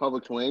of like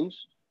Publix wings.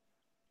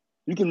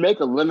 You can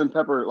make a lemon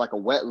pepper, like a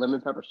wet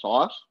lemon pepper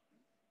sauce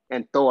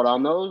and throw it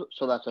on those.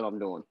 So that's what I'm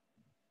doing.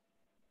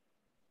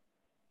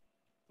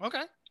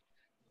 Okay.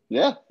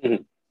 Yeah.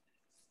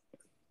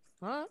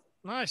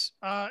 Nice.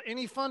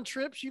 Any fun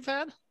trips you've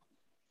had?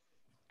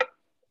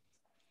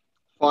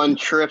 Fun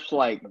trips,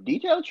 like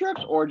detailed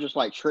trips, or just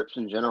like trips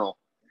in general?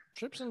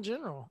 Trips in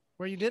general,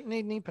 where you didn't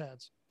need knee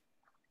pads.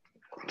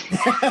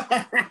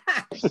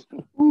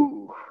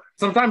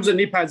 Sometimes the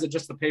knee pads are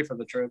just to pay for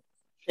the trip.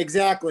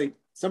 Exactly.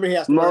 Somebody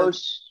has to.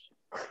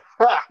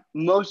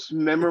 Most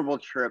memorable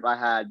trip I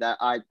had that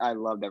I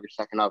loved every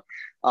second of.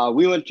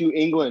 We went to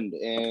England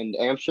and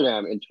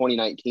Amsterdam in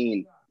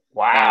 2019.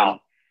 Wow.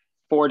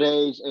 4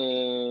 days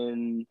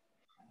in.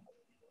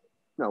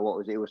 No, what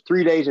was it? It was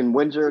 3 days in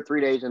Windsor,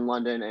 3 days in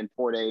London, and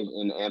 4 days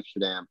in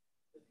Amsterdam,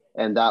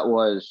 and that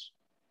was.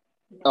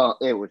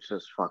 It was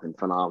just fucking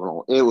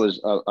phenomenal. It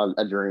was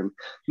a dream,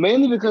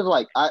 mainly because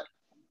like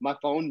my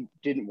phone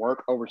didn't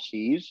work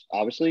overseas,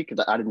 obviously,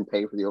 because I didn't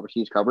pay for the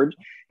overseas coverage.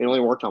 It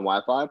only worked on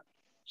Wi-Fi.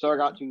 So I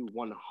got to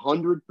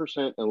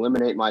 100%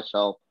 eliminate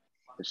myself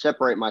and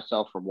separate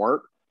myself from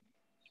work.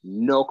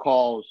 No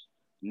calls,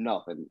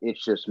 nothing.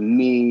 It's just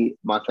me,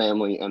 my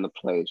family, and the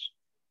place.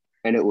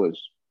 And it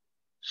was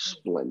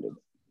splendid.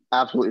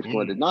 Absolutely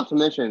splendid. Not to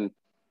mention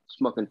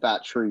smoking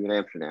fat tree in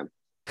Amsterdam.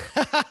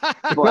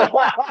 But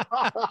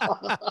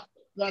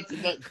that's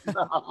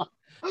all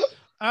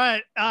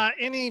right.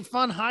 Any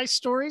fun high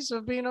stories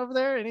of being over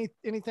there?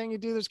 Anything you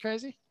do that's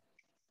crazy?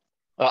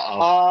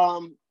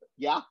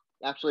 Yeah,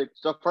 actually.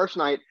 So first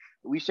night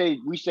we say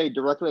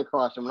directly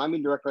across, and when I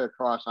mean directly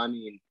across, I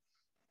mean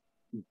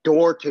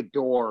door to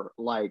door,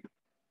 like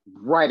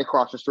right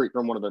across the street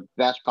from one of the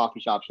best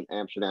coffee shops in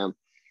Amsterdam,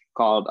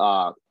 called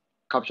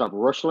coffee shop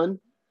Rushlin.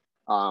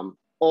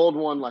 Old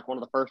one, like one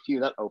of the first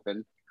few that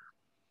opened.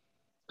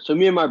 So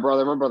me and my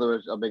brother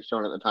was a big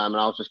stoner at the time, and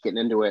I was just getting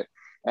into it.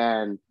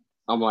 And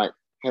I'm like,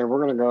 hey, we're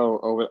going to go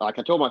over. Like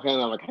I told my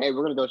family, I'm like, hey,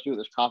 we're going to go see what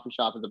this coffee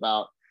shop is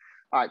about.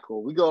 All right,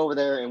 cool. We go over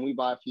there and we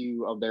buy a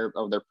few of their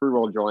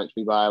pre-roll joints.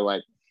 We buy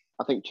like,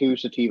 I think 2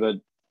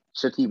 sativa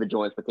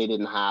joints, but they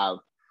didn't have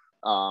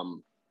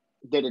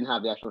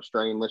the actual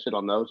strain listed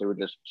on those. They were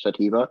just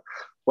sativa,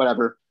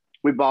 whatever.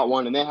 We bought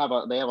one, and they have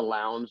a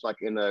lounge like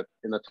in the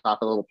top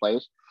of the little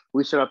place.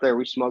 We sit up there,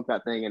 we smoke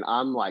that thing, and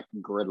I'm like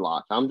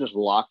gridlocked. I'm just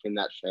locked in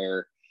that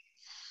chair.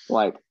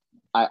 Like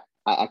I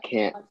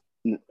can't,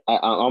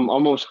 I'm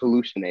almost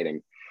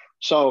hallucinating.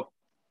 So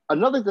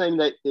another thing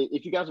that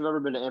if you guys have ever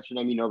been to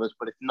Amsterdam, you know this,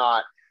 but if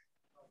not,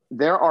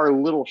 there are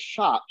little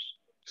shops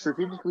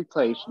strategically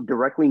placed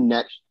directly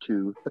next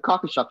to the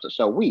coffee shops that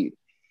sell weed.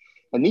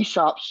 And these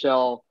shops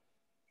sell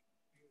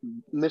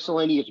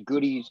miscellaneous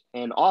goodies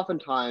and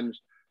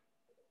oftentimes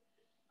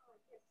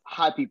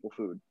high people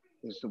food.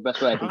 Is the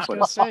best way I can put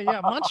it. Say,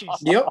 yeah, munchies.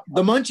 Yep,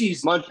 the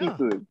munchies. Munchie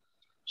food.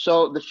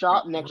 So the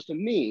shop next to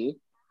me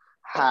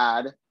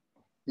had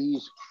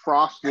these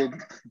frosted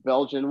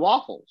Belgian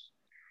waffles.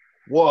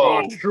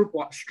 Whoa.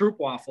 Stroop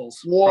waffles.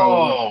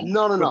 Whoa.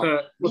 No.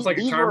 Looks like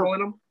a caramel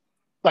in them?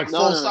 Like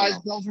full-size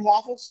Belgian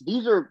waffles?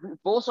 These are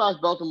full-size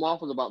Belgian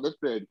waffles about this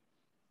big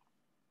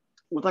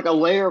with like a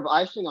layer of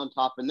icing on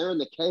top, and they're in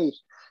the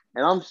case.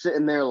 And I'm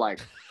sitting there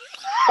like...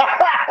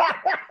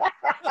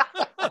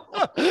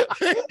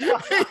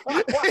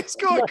 He's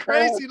going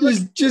crazy.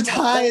 Just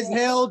high as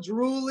hell,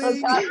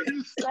 drooling.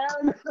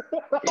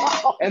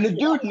 And the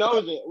dude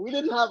knows it. We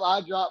didn't have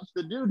eye drops.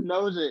 The dude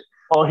knows it.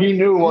 Oh, he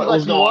knew what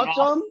was going on.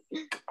 Some?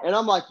 And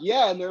I'm like,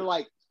 yeah. And they're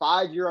like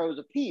 €5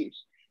 a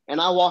piece.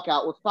 And I walk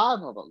out with 5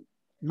 of them.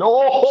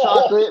 No.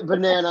 Chocolate,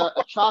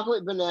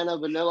 banana,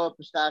 vanilla,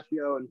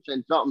 pistachio, and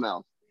something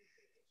else.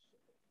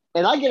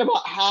 And I get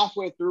about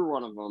halfway through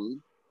one of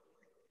them.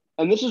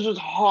 And this is as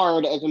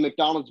hard as a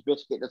McDonald's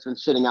biscuit that's been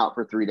sitting out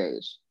for 3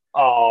 days.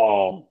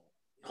 Oh.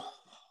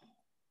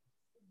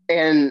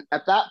 And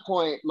at that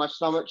point, my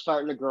stomach's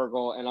starting to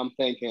gurgle, and I'm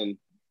thinking,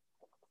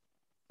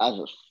 I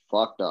just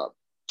fucked up.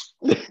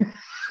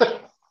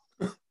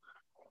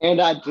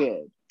 And I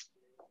did.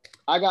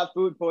 I got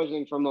food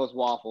poisoning from those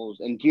waffles,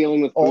 and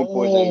dealing with food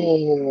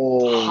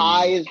poisoning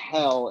high as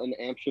hell in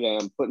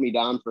Amsterdam put me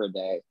down for a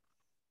day.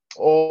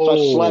 So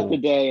I slept a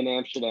day in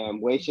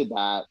Amsterdam, wasted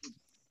that.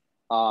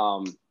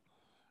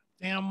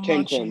 Damn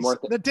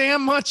munchies. The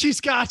damn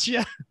munchies got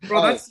you.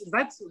 Bro,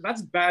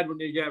 that's bad when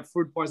you get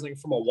food poisoning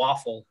from a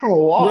waffle. From a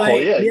waffle,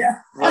 right?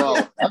 Yeah.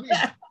 Well,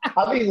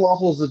 I've eaten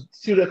waffles a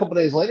couple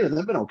days later.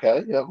 They've been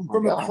okay. Yeah,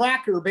 from a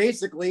cracker,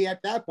 basically,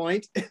 at that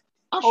point.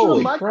 I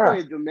should have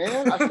microwaved them,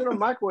 man. I should have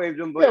microwaved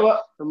them,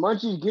 but the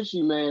munchies get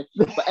you, man.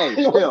 But hey,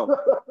 still.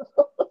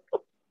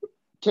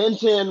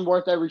 10/10,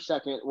 worth every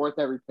second, worth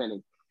every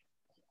penny.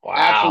 Wow.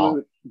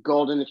 Absolute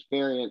golden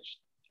experience.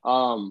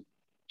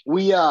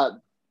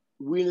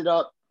 We ended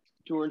up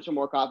touring some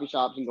more coffee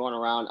shops and going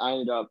around. I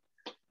ended up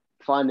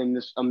finding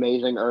this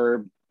amazing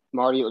herb.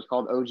 Marty, it was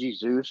called OG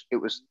Zeus. It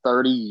was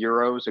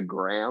 €30 a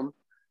gram.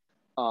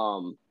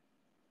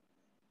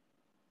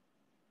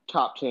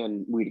 Top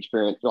 10 weed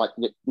experience.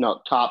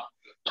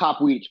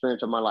 Top weed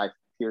experience of my life,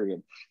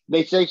 period.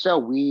 They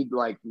sell weed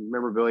like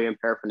memorabilia and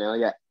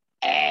paraphernalia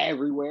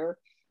everywhere.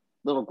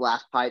 Little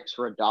glass pipes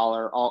for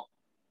 $1.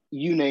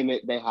 You name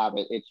it, they have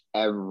it. It's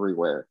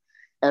everywhere.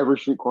 Every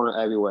street corner,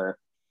 everywhere.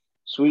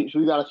 sweet. So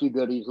we got a few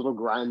goodies, little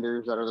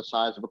grinders that are the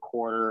size of a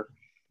quarter,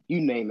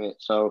 you name it.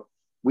 So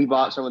we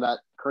bought some of that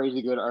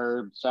crazy good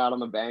herb, sat on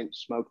the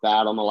bench, smoked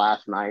that on the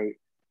last night.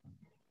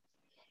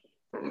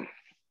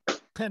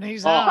 And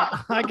he's out.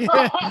 I get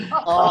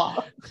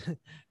it.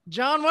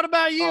 John, what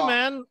about you,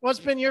 man? What's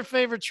been your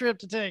favorite trip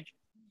to take?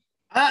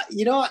 I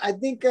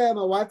think my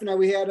wife and I,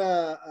 we had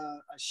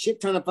a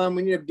shit ton of fun.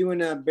 We ended up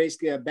doing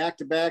basically a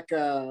back-to-back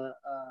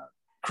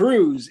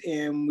cruise,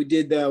 and we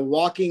did the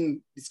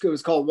walking. It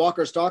was called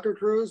Walker Stalker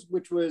Cruise,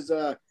 which was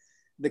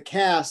the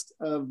cast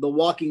of The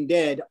Walking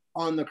Dead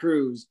on the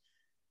cruise,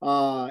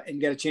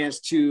 and got a chance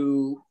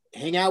to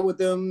hang out with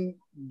them,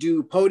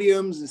 do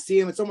podiums, and see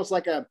them. It's almost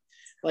like a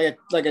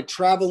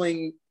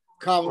traveling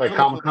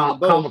Comic-Con.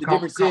 The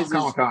difference is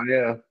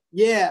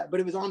yeah, but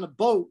it was on the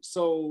boat,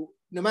 so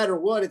no matter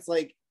what, it's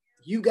like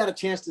you got a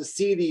chance to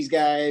see these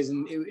guys,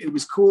 and it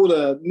was cool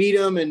to meet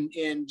them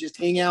and just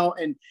hang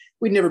out. And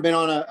we'd never been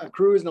on a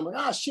cruise, and I'm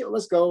like, shit,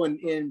 let's go.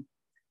 And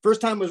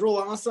first time was real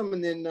awesome,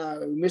 and then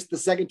we missed the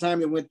second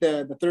time and went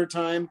the third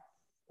time.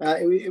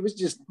 It was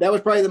just, that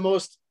was probably the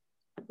most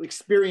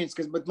experience,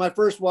 because with my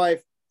first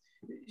wife,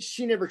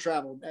 she never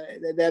traveled.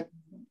 That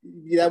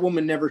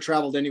woman never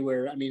traveled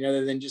anywhere. I mean,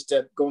 other than just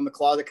to go in the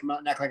closet, come out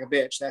and act like a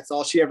bitch. That's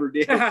all she ever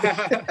did.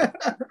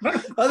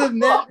 Other than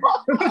that,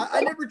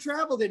 I never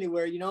traveled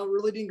anywhere,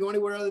 really didn't go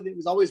anywhere. It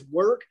was always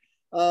work.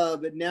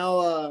 But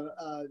now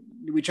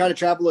we try to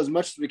travel as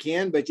much as we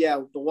can. But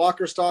yeah, the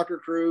Walker Stalker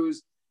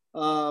cruise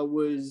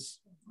was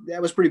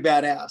pretty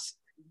badass.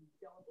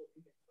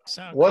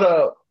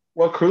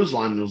 What cruise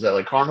line was that?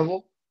 Like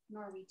Carnival?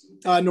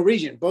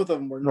 Norwegian. Both of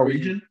them were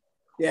Norwegian.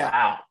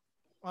 Yeah.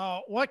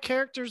 Wow. What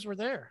characters were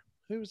there?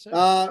 Who was there?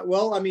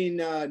 Well, I mean,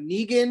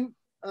 Negan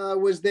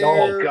was there.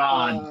 Oh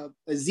God.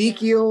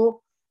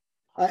 Ezekiel.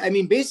 I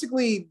mean,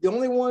 basically, the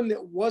only one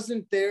that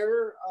wasn't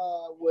there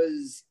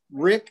was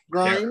Rick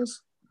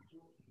Grimes.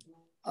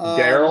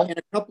 Daryl. And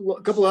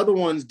a couple other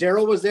ones.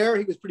 Daryl was there.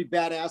 He was pretty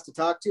badass to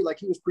talk to. Like,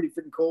 he was pretty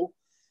freaking cool.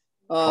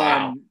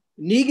 Wow.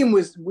 Negan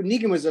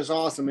was just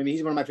awesome. I mean,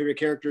 he's one of my favorite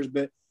characters.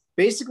 But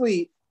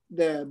basically,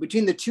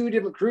 between the two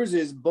different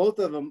cruises, both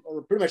of them,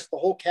 or pretty much the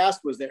whole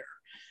cast was there,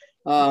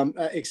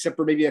 except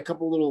for maybe a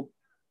couple little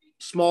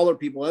smaller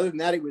people. Other than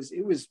that, it was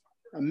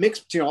a mix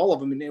between all of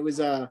them, and it was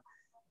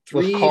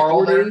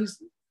 3-4 days.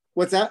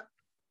 What's that?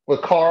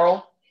 With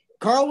Carl?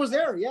 Carl was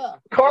there. Yeah.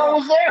 Carl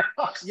was there.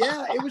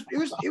 Yeah,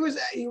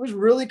 it was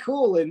really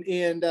cool, and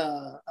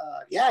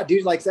yeah,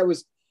 dude, like that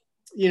was,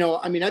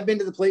 I mean, I've been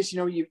to the place,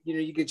 you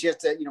get a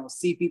chance to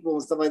see people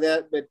and stuff like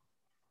that, but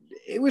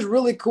it was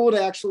really cool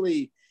to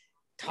actually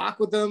talk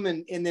with them,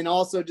 and then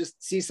also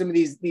just see some of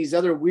these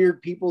other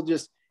weird people,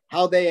 just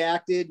how they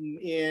acted,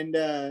 and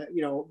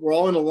we're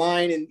all in a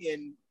line,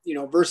 and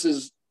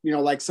versus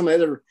like some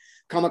other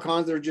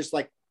Comic-Cons that are just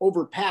like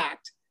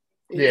overpacked.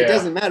 It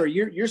doesn't matter.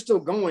 You're still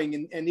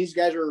going, and these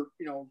guys are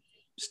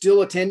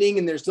still attending,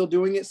 and they're still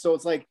doing it. So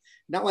it's like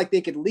not like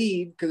they could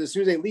leave, because as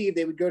soon as they leave,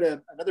 they would go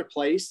to another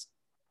place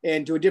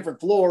and to a different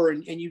floor,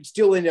 and you'd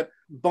still end up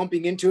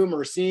bumping into them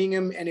or seeing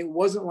them. And it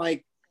wasn't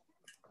like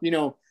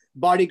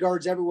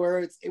bodyguards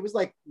everywhere. It was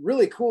like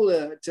really cool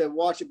to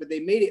watch it, but they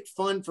made it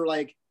fun for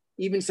like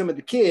even some of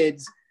the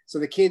kids. So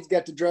the kids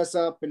got to dress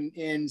up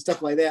and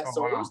stuff like that.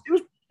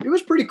 It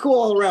was pretty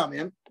cool all around,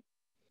 man.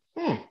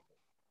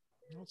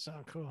 That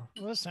sound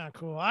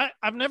cool.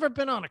 I've never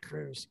been on a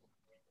cruise.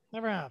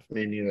 Never have.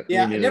 Me neither.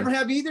 Yeah, I never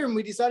have either. And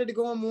we decided to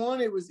go on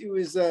one. It was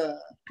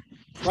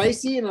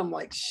pricey, and I'm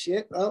like,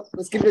 shit, well,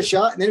 let's give it a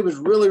shot. And then it was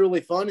really,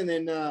 really fun. And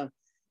then the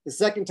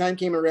second time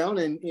came around,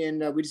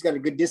 and we just got a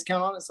good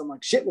discount on it. So I'm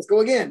like, shit, let's go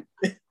again.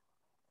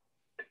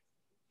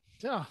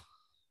 Yeah,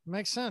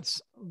 makes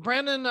sense.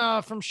 Brandon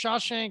from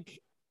Shawshank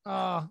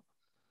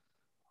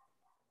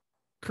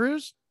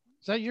Cruise,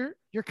 is that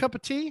your cup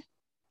of tea?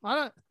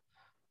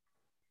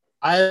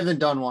 I haven't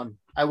done one.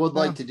 I would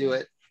like to do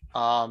it.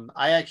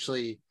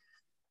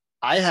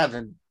 I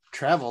haven't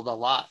traveled a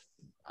lot.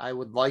 I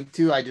would like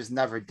to. I just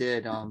never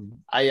did.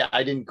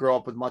 I didn't grow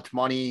up with much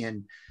money,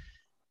 and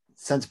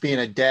since being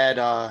a dad,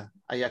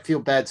 I feel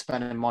bad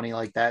spending money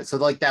like that. So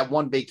like that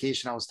one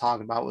vacation I was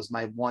talking about was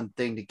my one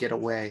thing to get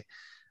away.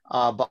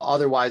 But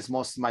otherwise,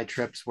 most of my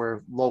trips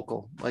were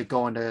local, like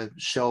going to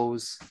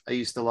shows. I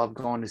used to love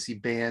going to see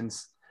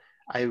bands.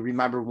 I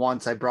remember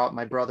once I brought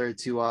my brother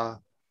to a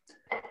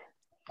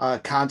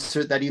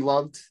concert that he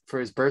loved for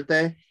his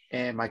birthday,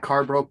 and my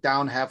car broke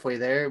down halfway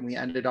there, and we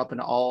ended up in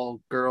an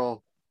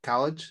all-girl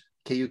college,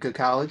 Cayuga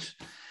College,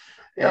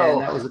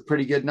 and that was a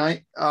pretty good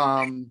night.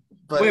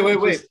 But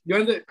wait!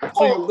 You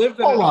lived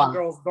in an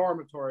all-girls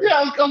dormitory.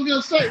 Yeah, I'm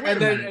gonna say,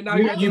 and now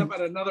you ended up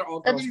at another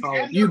all-girls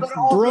college. You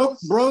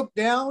broke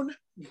down.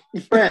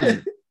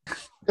 Brandon,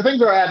 the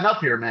things are adding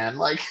up here, man.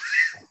 Like,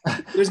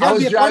 there's got to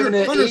be a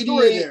funner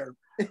story there.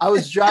 I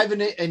was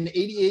driving an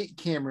 '88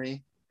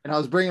 Camry, and I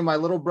was bringing my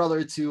little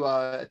brother to,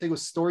 I think it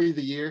was Story of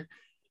the Year.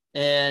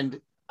 And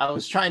I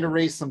was trying to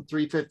race some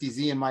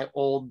 350Z in my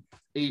old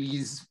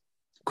 80s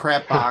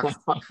crap box.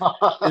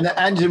 And the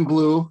engine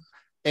blew.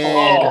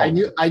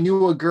 And I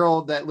knew a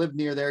girl that lived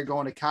near there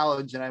going to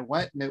college, and I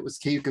went, and it was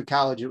Cayuga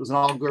College. It was an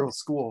all-girls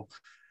school.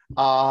 It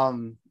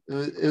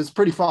was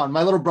pretty fun.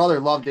 My little brother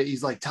loved it.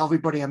 He's like, "Tell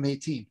everybody I'm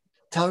 18.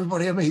 Tell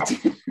everybody I'm 18."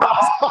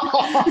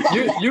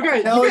 you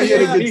guys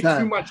give me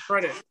too much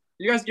credit.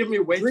 You guys give me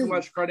way too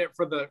much credit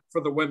for the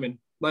women.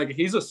 Like,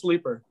 he's a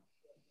sleeper.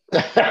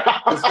 This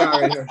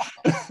guy right here.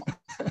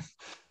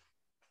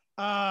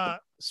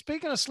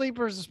 Speaking of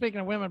sleepers and speaking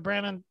of women,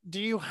 Brandon,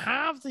 do you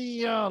have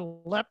the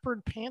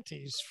leopard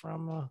panties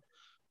from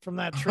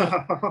that trip?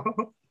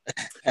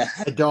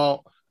 I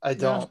don't.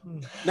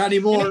 Not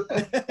anymore.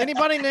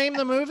 Anybody name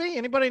the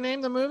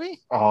movie?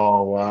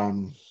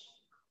 Oh,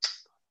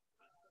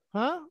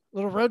 huh?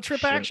 Little road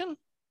trip action?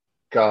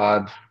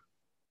 God.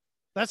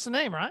 That's the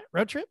name, right?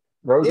 Road trip?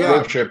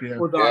 Road trip, yeah.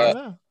 With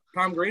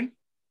Tom Green?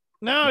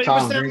 No, it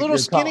was that little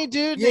skinny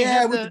dude.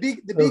 Yeah, with the big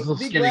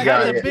skinny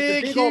guy. The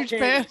big huge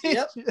panties.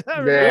 Yep. Yeah,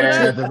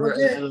 at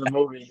the end of the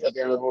movie.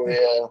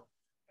 Yeah.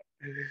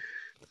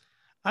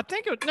 I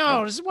think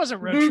this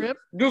wasn't Road Trip.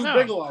 Deuce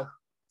Bigelow.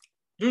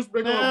 Deuce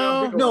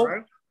Bigelow. No.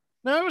 Right?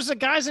 No, it was the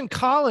guys in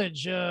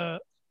college. There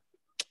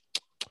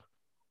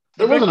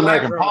wasn't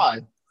American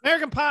Pie.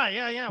 American Pie,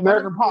 yeah.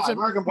 American Pie.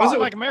 Was it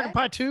like American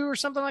Pie 2 or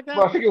something like that?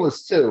 Well, I think it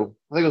was 2.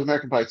 I think it was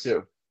American Pie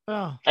 2.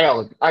 Oh. I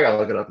gotta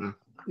look it up now.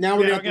 Now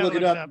we're gonna have to look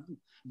it up.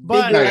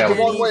 But the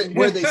one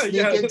where they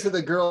sneak into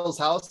the girl's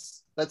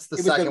house, that's the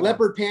second one.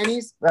 Leopard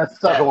panties. That's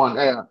the second one.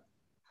 Yeah.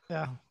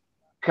 Yeah.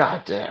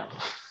 God damn.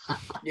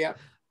 Yeah.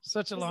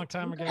 Such a long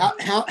time ago.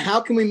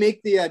 How can we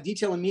make the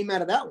detail and meme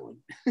out of that one?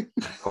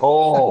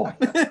 Oh.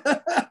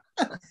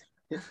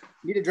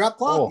 Need a drop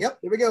cloth? Yep.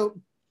 There we go.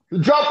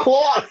 Drop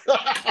cloth.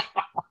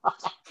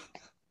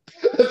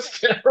 That's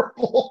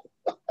terrible.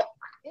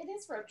 It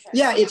is Road Trip.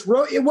 Yeah, it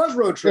was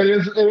Road Trip.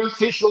 It was.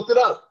 Fish looked it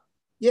up.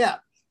 Yeah,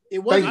 it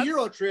wasn't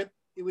Euro Trip.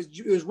 It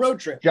was Road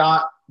Trip.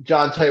 John,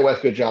 tell you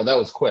what, good job. That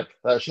was quick.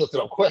 She looked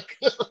it up quick.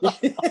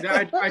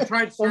 Yeah, I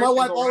tried searching. My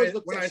wife always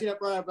looks that shit up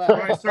right about.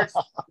 When I search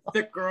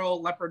thick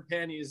girl leopard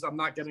panties, I'm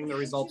not getting the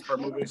results for a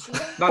movie.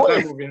 Not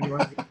that movie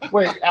anyway.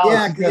 Wait, Alex.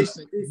 Yeah, because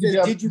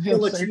did you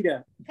kill a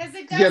cheetah? Because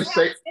it does have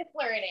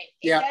Stifler in it.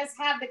 It does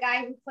have the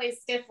guy who plays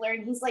Stifler,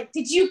 and he's like,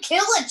 "Did you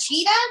kill a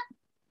cheetah?"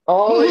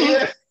 Oh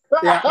yeah.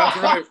 Yeah, that's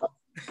right.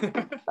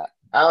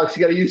 Alex,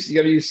 you gotta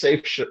use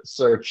safe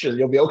search, and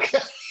you'll be okay.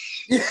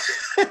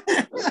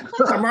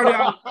 I'm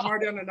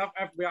already on enough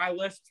FBI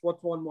lists.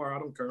 What's one more? I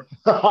don't care.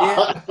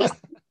 Yeah.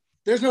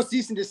 There's no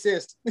cease and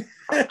desist. Get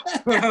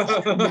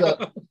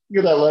that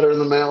letter in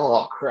the mail.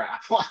 Oh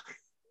crap!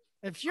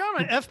 If you're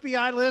on an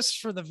FBI list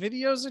for the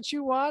videos that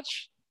you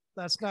watch,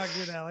 that's not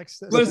good, Alex.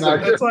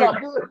 Listen, it's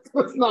like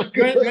that's not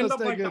good. You end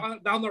up like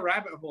down the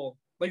rabbit hole.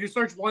 Like you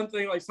search one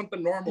thing, like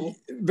something normal,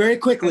 very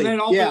quickly, and then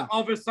all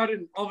of a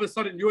sudden,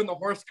 you and the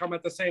horse come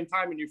at the same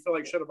time, and you feel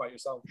like shit about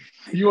yourself.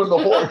 You and the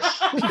horse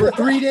for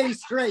 3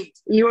 days straight.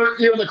 You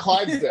and the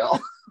Clydesdale.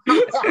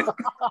 Better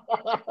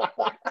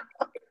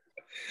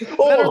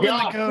than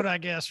the goat, I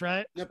guess,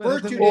 right? The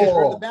first 2 days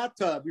were in the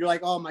bathtub. You're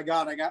like, oh my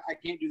god, I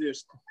can't do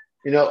this.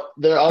 You know,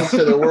 there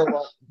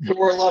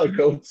were a lot of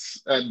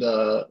goats and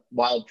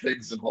wild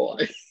pigs in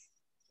Hawaii.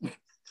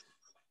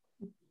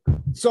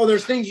 So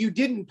there's things you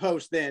didn't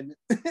post then.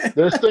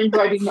 There's things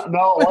I didn't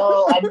know.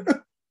 Well,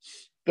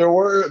 there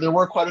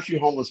were quite a few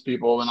homeless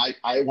people, and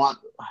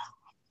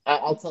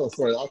I'll tell a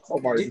story. I'll tell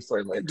Marty's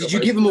story later. Did you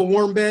give him a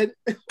warm bed?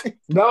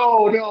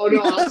 No.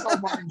 I'll tell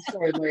Marty's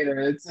story later.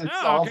 It's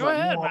go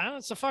ahead, man.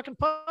 It's a fucking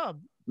pub.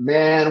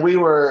 Man, we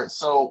were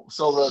so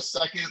the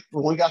second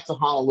when we got to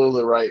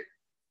Honolulu, right?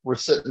 We're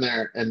sitting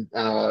there, and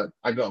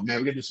I go, man,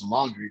 we gotta do some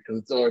laundry because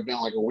it's already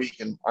been like a week,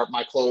 and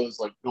my clothes,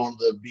 like going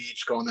to the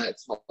beach, it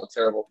smells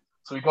terrible.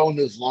 So we go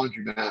into this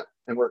laundromat,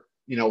 and we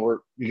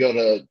go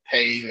to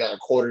pay, we got our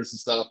quarters and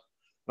stuff.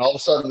 And all of a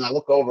sudden, I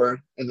look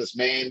over, and this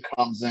man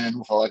comes in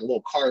with like a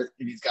little cart,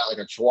 and he's got like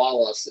a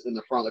chihuahua sitting in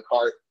the front of the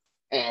cart,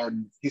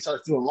 and he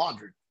starts doing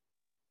laundry.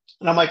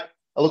 And I'm like,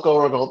 I look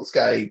over and go, this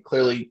guy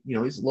clearly,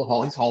 he's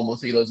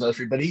homeless, he lives in the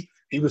street, but he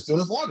was doing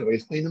his laundry,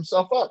 he's cleaning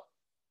himself up.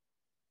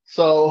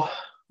 So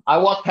I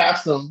walk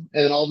past him,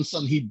 and all of a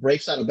sudden he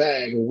breaks out a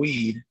bag of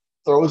weed,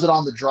 throws it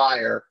on the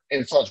dryer,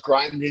 and starts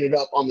grinding it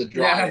up on the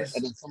dryer. Yes.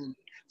 And then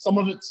some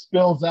of it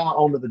spills out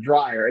onto the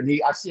dryer. And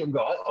I see him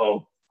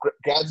go,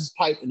 grabs his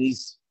pipe, and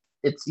he's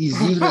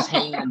using his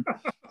hand,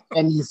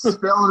 and he's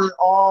spilling it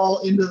all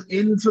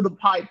into the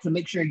pipe to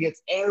make sure he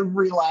gets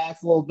every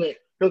last little bit.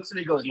 Looks at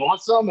me, goes, "You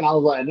want some?" And I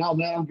was like, "No,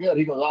 man, I'm good."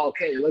 He goes, "Oh,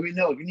 okay, let me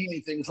know. If you need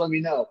anything, just let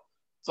me know."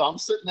 So I'm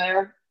sitting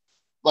there.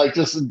 Like,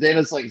 just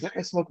Dana's like, "Is that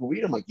guy smoking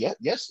weed?" I'm like, "Yeah,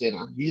 yes,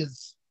 Dana. He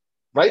is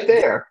right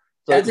there."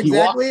 So that's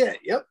exactly it.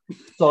 Yep.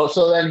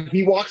 So then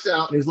he walks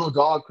out, and his little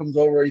dog comes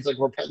over. He's like,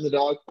 we're petting the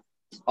dog.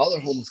 Other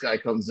homeless guy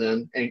comes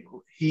in, and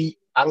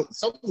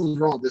something was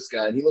wrong with this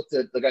guy. And he looked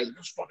at the guy, like,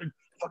 "This fucking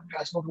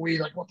guy smoking weed.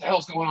 Like, what the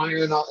hell's going on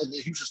here?" And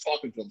he was just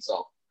talking to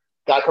himself.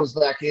 Guy comes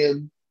back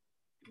in,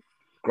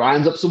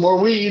 grinds up some more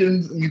weed,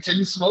 and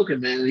continues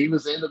smoking. Man, and he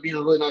ended up being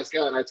a really nice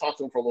guy. And I talked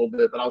to him for a little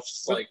bit, but I was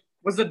just like,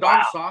 was the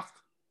dog soft?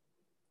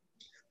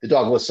 The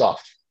dog was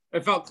soft.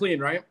 It felt clean,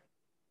 right?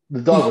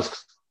 The dog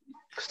was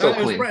Still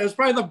It clean. was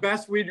probably the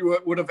best weed you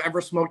would have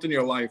ever smoked in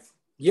your life.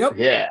 Yep.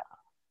 Yeah.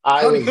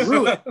 I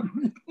was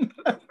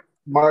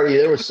Marty,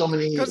 there were so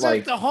many Because like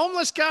if the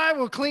homeless guy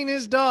will clean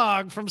his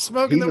dog from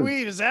smoking He the was-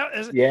 weed, is that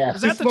yeah.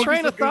 is He's that the smoking train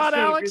some of good thought, shit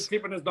if Alex? He's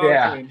keeping his dog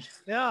Yeah. clean.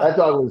 Yeah. That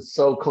dog was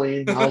so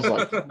clean. I was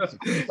like,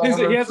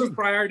 He has his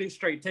priorities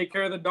straight. Take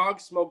care of the dog,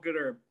 smoke good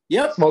herb.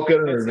 Yep. smoke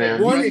it, That's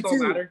man. it. One The or rest don't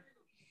two. matter.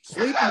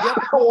 Sleep and get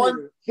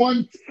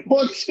one,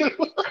 two.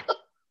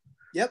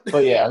 Yep.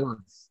 But yeah, it was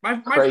My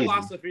crazy.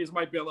 philosophies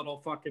might be a little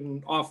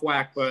fucking off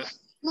whack, but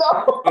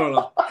No. I don't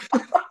know.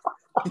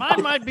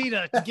 Mine might be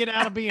to get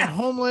out of being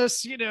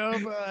homeless,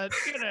 but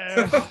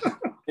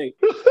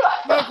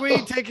smoke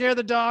weed, take care of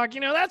the dog.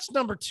 That's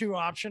number 2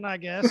 option, I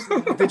guess.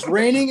 If it's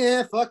raining,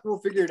 fuck, we'll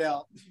figure it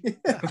out.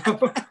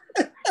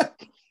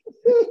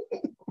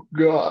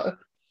 God.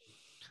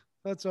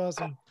 That's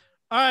awesome.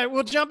 All right,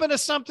 we'll jump into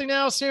something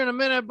else here in a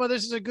minute, but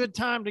this is a good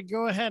time to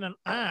go ahead and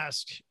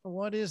ask,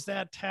 what is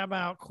that tab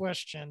out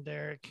question,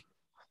 Derek?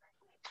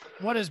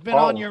 What has been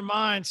on your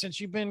mind since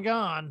you've been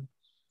gone?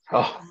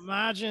 Oh.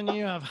 Imagine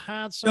you have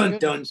had some Dun,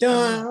 dun,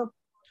 dun.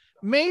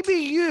 Maybe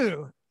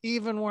you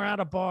even were at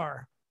a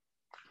bar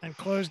and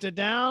closed it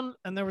down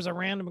and there was a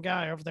random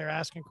guy over there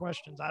asking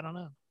questions. I don't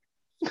know.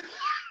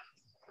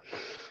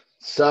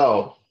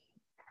 So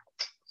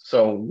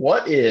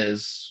what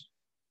is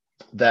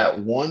that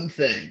one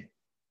thing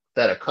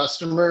that a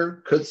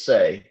customer could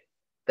say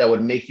that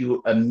would make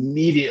you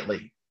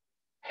immediately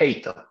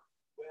hate them?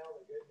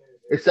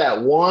 It's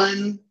that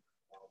one,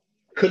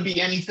 could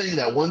be anything,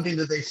 that one thing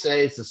that they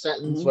say, it's a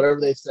sentence, whatever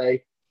they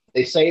say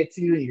it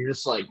to you, and you're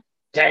just like,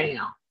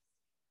 damn,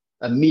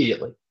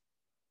 immediately.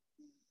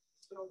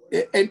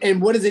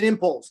 And what is an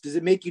impulse? Does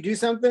it make you do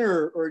something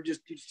or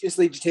just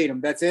hate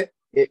them? That's it?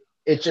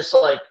 It's just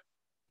like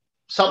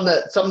something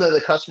that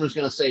the customer's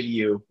going to say to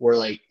you, where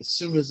like as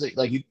soon as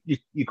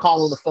you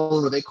call on the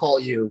phone or they call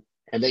you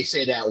and they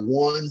say that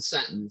one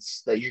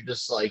sentence that you're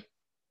just like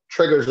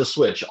triggers a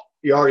switch,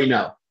 you already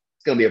know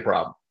it's going to be a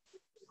problem.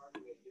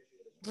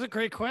 That's a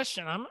great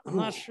question. I'm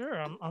not sure.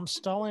 I'm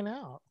stalling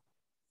out.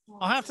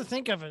 I'll have to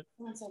think of it.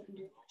 All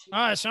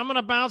right, so I'm going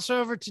to bounce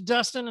over to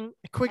Dustin and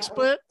a quick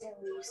split.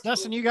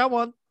 Dustin, you got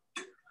one.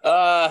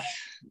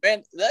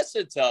 Man, that's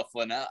a tough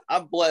one.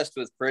 I'm blessed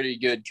with pretty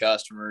good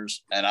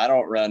customers, and I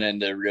don't run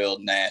into real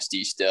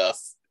nasty stuff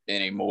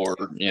anymore.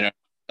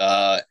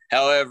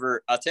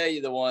 However, I'll tell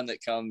you the one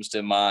that comes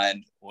to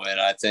mind when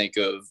I think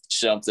of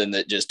something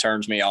that just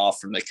turns me off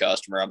from the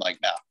customer. I'm like,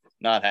 no,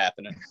 not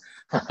happening.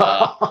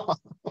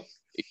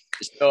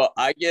 So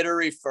I get a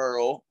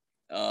referral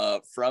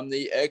from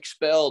the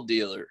Expel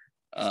dealer.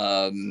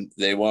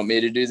 They want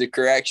me to do the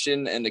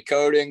correction and the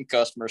coding.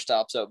 Customer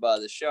stops up by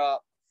the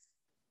shop,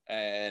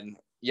 and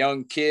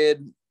young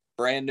kid,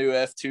 brand new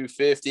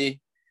F-250,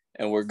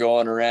 and we're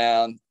going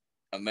around.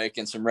 I'm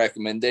making some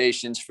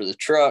recommendations for the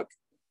truck,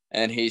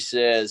 and he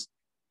says,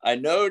 I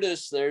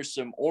noticed there's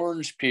some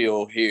orange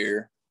peel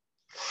here.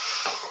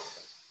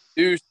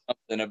 Do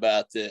something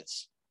about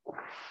this.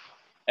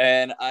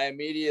 And I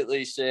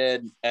immediately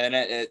said,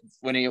 and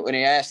when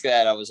he asked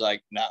that, I was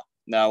like, no,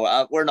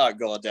 we're not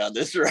going down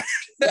this road.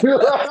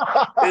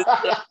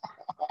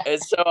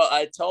 and so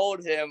I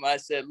told him, I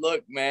said,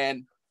 look,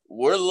 man,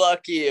 we're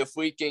lucky if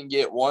we can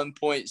get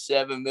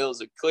 1.7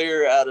 mils of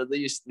clear out of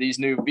these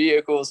new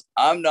vehicles.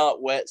 I'm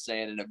not wet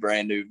sanding a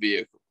brand new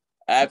vehicle.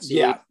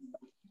 Absolutely.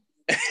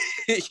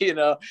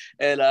 Yeah.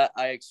 And I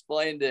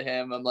explained to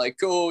him, I'm like,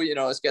 cool,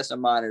 it's got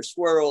some minor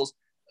swirls.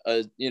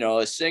 A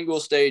single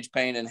stage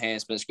paint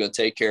enhancement is going to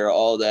take care of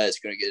all that. It's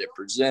going to get it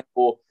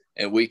presentable,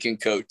 and we can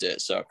coat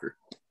that sucker.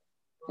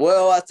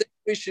 Well, I think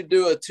we should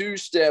do a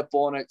 2-step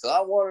on it because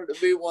I want it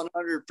to be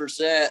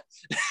 100%.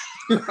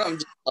 I'm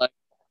just like,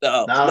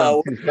 no,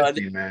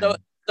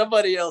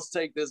 somebody else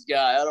take this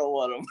guy. I don't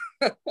want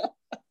him.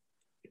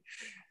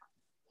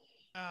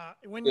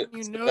 When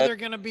you know they're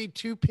going to be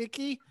too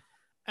picky,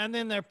 and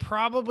then they're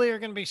probably are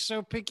going to be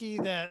so picky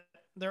that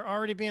they're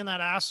already being that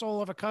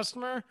asshole of a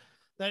customer,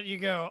 that you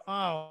go,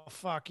 oh,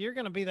 fuck, you're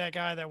going to be that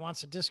guy that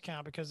wants a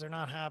discount because they're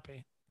not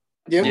happy.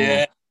 Yep.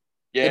 Yeah.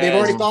 And they've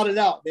already thought it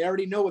out. They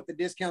already know what the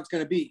discount's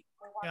going to be.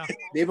 Yeah.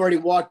 They've already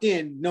walked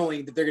in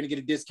knowing that they're going to get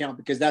a discount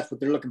because that's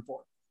what they're looking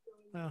for.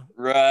 Yeah.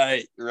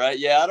 Right.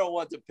 Yeah, I don't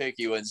want the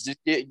picky ones. Just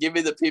give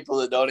me the people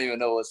that don't even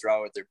know what's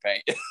wrong with their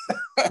paint.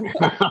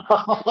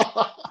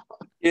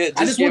 Yeah,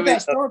 I just want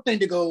that store thing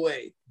to go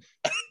away.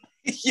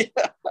 Yeah.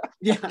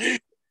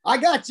 I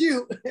got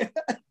you.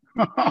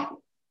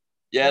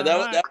 Yeah, that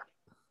was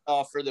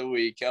off for the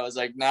week. I was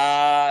like, nah,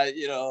 I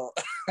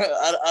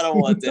don't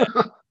want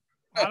that.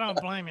 I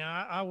don't blame you.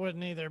 I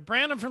wouldn't either.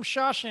 Brandon from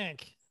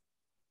Shawshank.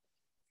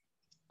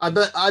 I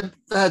bet I've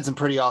had some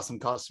pretty awesome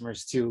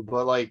customers too,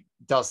 but like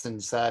Dustin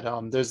said,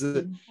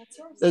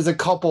 there's a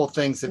couple of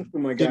things that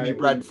give me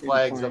red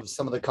flags of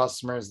some of the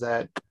customers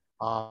that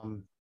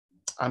I'm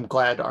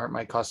glad aren't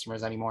my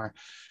customers anymore.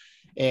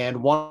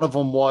 And one of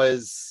them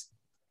was,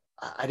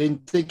 I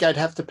didn't think I'd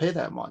have to pay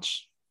that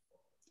much.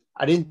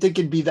 I didn't think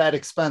it'd be that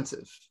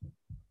expensive,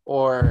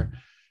 or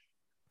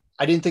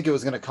I didn't think it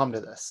was going to come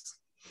to this.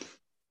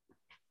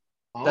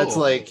 That's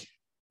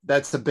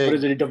that's the big. What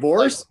is it, a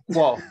divorce?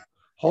 Whoa,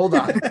 hold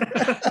on.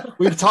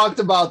 We've talked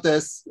about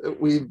this.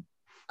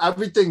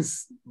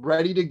 Everything's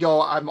ready to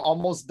go. I'm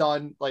almost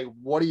done. Like,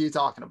 what are you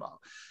talking about?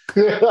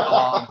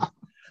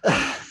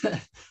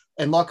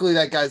 And luckily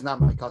that guy's not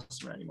my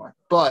customer anymore.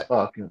 But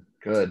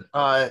good.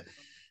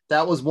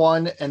 That was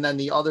one, and then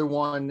the other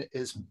one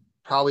is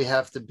probably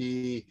have to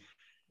be.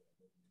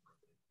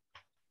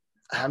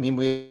 I mean,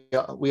 we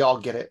all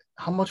get it.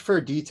 How much for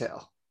a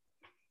detail?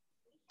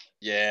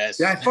 Yes.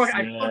 Yeah, I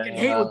fucking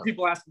hate when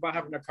people ask about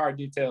having a car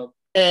detailed.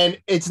 And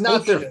it's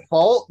not their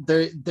fault.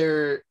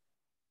 They're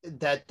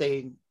that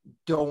they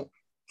don't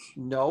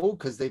know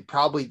because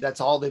that's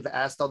all they've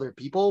asked other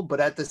people. But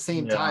at the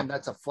same time,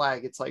 that's a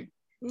flag. It's like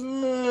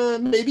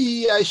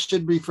maybe I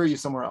should refer you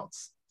somewhere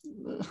else.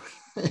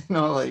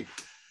 Like.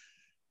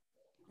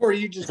 Or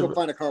you just go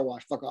find a car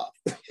wash. Fuck off.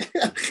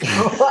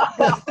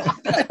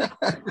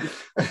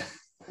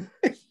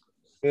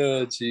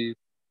 Oh, geez.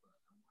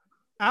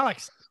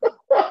 Alex.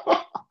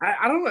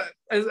 I don't know.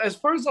 As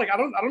far as like, I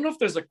don't know if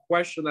there's a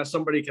question that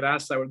somebody could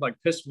ask that would like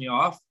piss me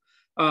off.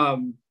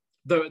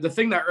 The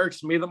thing that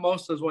irks me the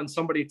most is when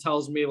somebody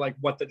tells me like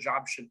what the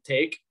job should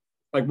take,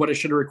 like what it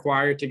should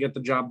require to get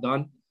the job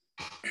done.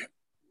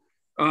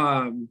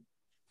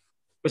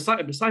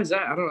 Besides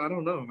that, I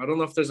don't know. I don't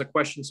know if there's a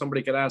question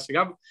somebody could ask.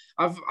 Like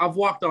I've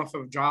walked off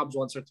of jobs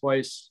once or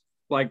twice,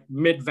 like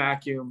mid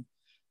vacuum,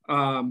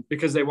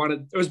 because they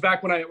wanted. It was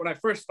back when I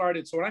first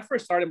started. So when I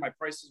first started, my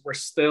prices were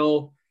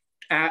still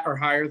at or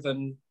higher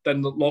than the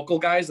local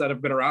guys that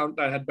had been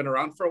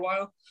around for a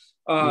while.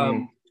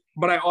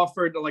 But I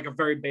offered like a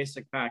very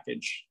basic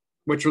package,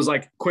 which was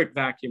like quick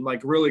vacuum,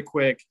 like really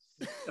quick,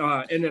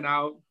 in and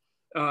out.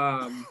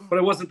 But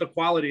it wasn't the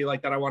quality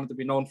like that I wanted to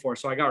be known for.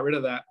 So I got rid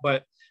of that.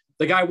 But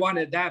the guy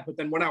wanted that. But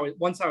then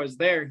once I was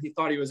there, he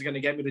thought he was going to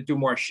get me to do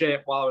more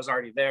shit while I was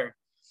already there.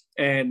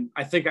 And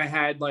I think I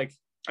had I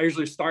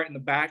usually start in the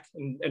back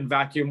and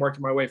vacuum,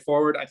 working my way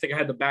forward. I think I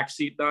had the back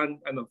seat done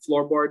and the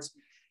floorboards.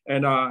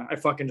 And I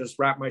fucking just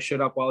wrapped my shit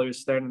up while he was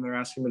standing there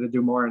asking me to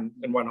do more and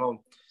went home.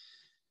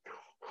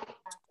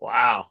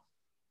 Wow.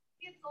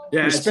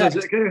 Yeah.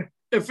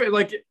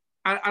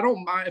 I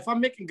don't mind if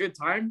I'm making good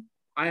time.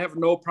 I have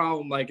no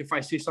problem. Like if I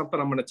see something,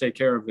 I'm going to take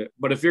care of it.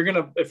 But if you're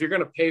going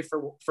to pay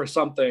for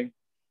something,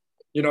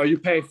 you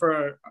pay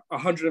for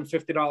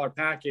 $150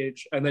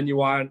 package and then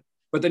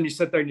but then you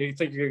sit there and you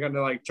think you're going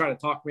to like try to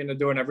talk me into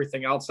doing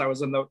everything else that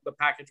was in the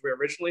package we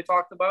originally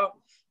talked about.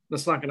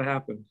 That's not going to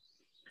happen.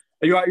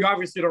 You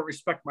obviously don't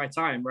respect my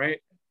time, right?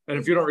 And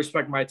if you don't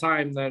respect my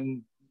time,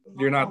 then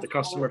you're not the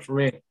customer for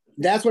me.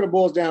 That's what it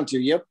boils down to.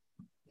 Yep.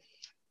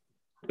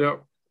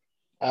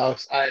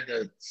 Alex, I had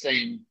the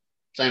same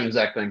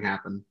exact thing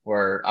happen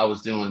where I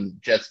was doing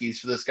jet skis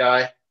for this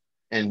guy,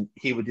 and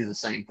he would do the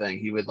same thing.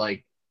 He would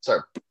like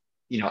start,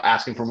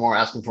 asking for more,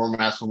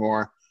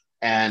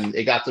 and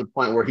it got to the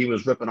point where he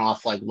was ripping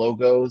off like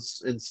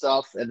logos and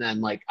stuff, and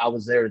then like I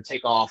was there to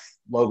take off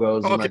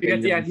logos. Oh, and, to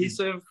get the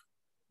adhesive.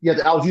 Yeah,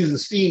 I was using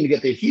steam to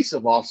get the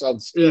adhesive off, so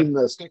I'd steam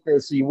the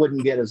stickers so you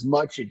wouldn't get as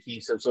much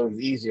adhesive, so it was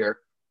easier.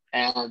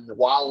 And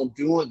while I'm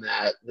doing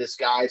that, this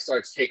guy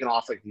starts taking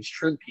off like these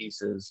trim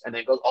pieces, and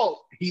then goes,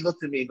 "Oh," he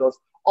looked at me and goes,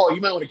 "Oh,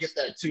 you might want to get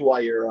that too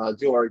while you're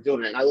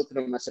doing it." And I looked at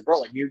him and I said, "Bro,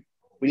 like we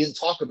didn't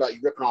talk about you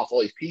ripping off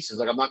all these pieces.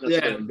 Like I'm not going to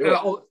sit there and do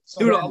it."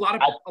 Dude, a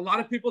lot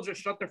of people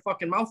just shut their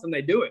fucking mouth and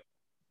they do it.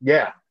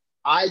 Yeah,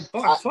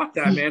 fuck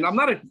that, man. I'm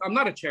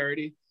not a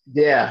charity.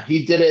 Yeah,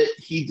 he did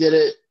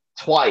it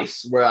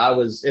twice where I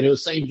was, and it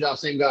was same job,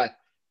 same guy.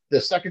 The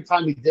second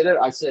time he did it,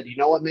 I said, "You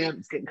know what, man?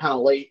 It's getting kind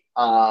of late.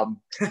 I'm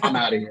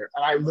out of here."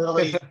 And I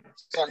literally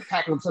started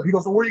packing himself. He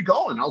goes, "Well, where are you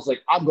going?" I was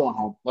like, "I'm going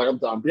home. Like I'm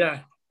done." Yeah.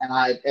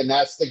 And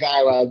that's the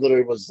guy where I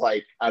literally was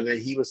like,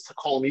 he was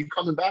calling me, "You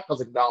coming back?" I was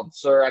like, "No,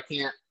 sir, I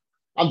can't.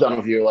 I'm done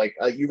with you. Like,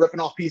 you ripping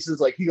off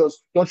pieces." Like he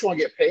goes, "Don't you want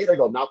to get paid?" I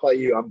go, "Not by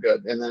you. I'm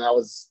good." And then that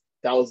was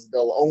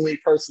the only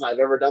person I've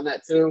ever done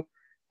that to.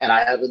 And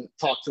I haven't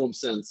talked to him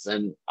since.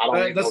 And I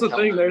don't. That's the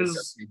thing.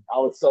 I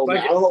was so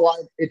mad. I don't know why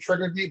it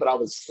triggered me, but I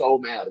was so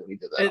mad when he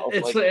did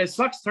that. It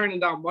sucks turning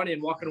down money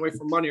and walking away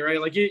from money, right?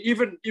 Like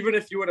even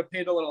if you would have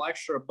paid a little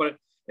extra, but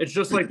it's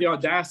just like the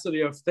audacity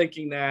of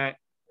thinking that.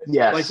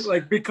 Yes.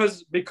 Like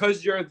because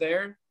you're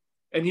there,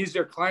 and he's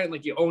your client,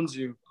 like he owns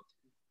you.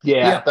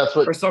 Yeah, that's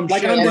what. Or some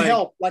like shit, I'm the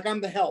help. Like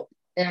I'm the help.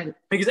 And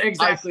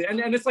exactly, and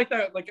it's like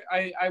that. Like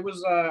I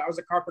was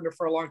a carpenter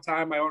for a long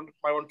time. I owned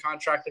my own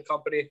contracting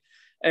company.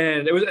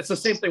 And it's the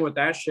same thing with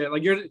that shit.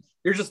 Like you're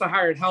just a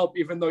hired help,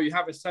 even though you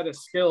have a set of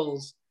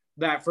skills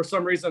that for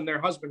some reason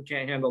their husband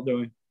can't handle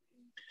doing.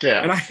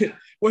 Yeah. And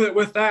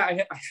with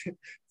that,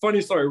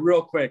 funny story,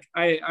 real quick.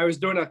 I was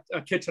doing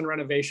a kitchen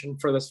renovation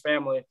for this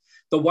family.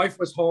 The wife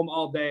was home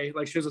all day,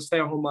 like she was a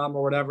stay-at-home mom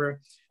or whatever.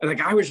 And the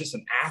guy was just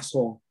an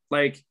asshole.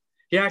 Like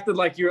he acted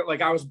like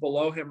I was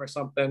below him or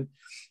something.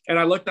 And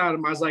I looked at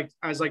him. I was like,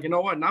 you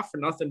know what? Not for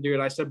nothing, dude.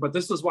 I said, but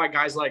this is why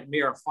guys like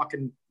me are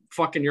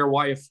fucking your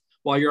wife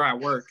while you're at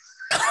work.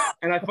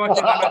 And I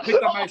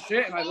picked up my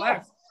shit and I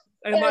left.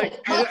 And like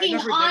I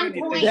never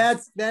did anything.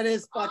 That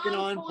is fucking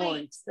on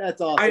point.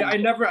 That's awesome. I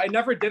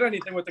never did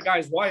anything with the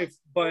guy's wife,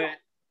 but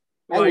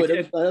like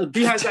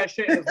he has that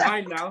shit in his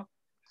mind now.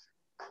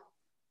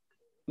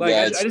 Like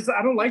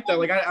I don't like that.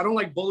 Like I don't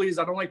like bullies.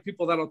 I don't like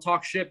people that'll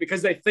talk shit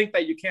because they think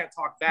that you can't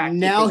talk back.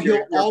 Now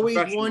he'll always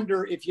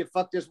wonder if you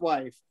fucked his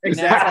wife.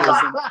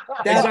 Exactly.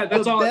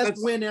 That's the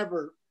best win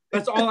ever.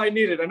 That's all I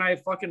needed, and I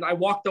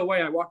walked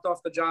away. I walked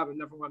off the job and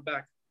never went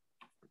back.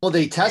 Well,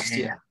 they test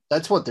you.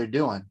 That's what they're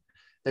doing.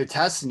 They're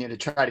testing you to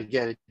try to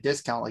get a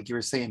discount, like you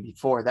were saying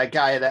before. That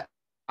guy that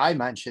I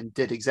mentioned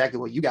did exactly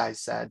what you guys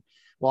said.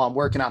 While I'm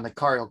working on the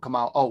car, he'll come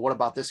out. Oh, what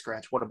about this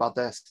scratch? What about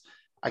this?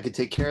 I could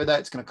take care of that.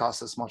 It's going to cost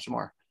this much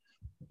more.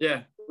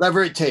 Yeah.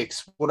 Whatever it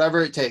takes.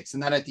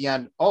 And then at the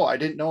end, oh, I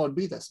didn't know it'd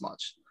be this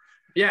much.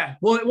 Yeah.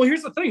 Well,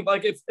 here's the thing.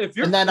 Like if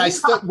you're, and then I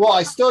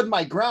stood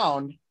my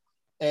ground,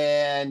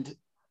 and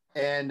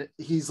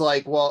he's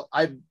like, well,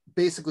 I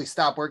basically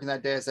stopped working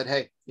that day. I said,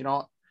 hey,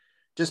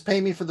 just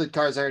pay me for the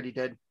cars I already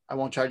did. I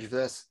won't charge you for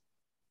this.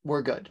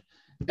 We're good.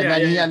 And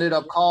then he ended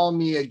up calling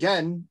me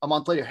again a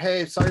month later.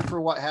 Hey, sorry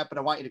for what happened.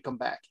 I want you to come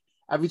back.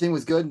 Everything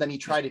was good. And then he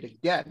tried it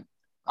again.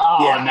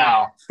 Oh,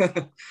 no.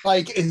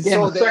 Like, and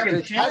so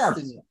they're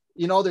testing you.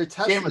 They're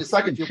testing to see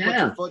if you put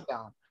your foot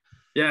down.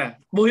 Yeah.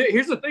 Well,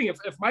 here's the thing.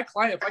 If I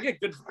get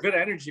good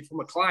energy from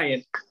a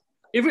client,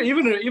 even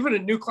a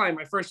new client,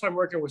 my first time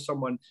working with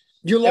someone,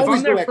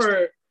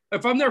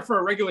 if I'm there for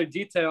a regular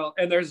detail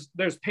and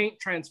there's paint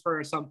transfer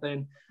or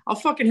something, I'll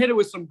fucking hit it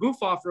with some goof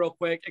off real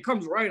quick. It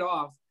comes right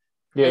off.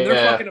 Yeah, and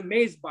they're fucking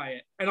amazed by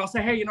it. And I'll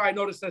say, hey, I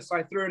noticed this, so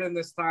I threw it in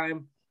this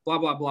time, blah,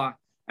 blah, blah.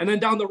 And then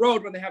down the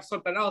road, when they have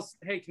something else,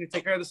 hey, can you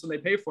take care of this? And they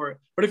pay for it.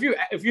 But if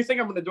you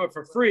think I'm going to do it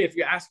for free, if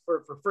you ask for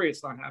it for free,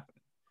 it's not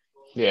happening.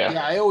 Yeah.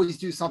 I always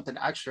do something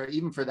extra,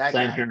 even for that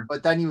guy.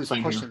 But then he was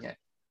pushing it.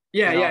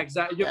 Yeah,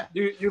 exactly.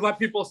 You let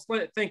people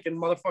slip, thinking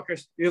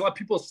motherfuckers. You let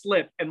people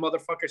slip, and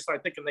motherfuckers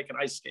start thinking they can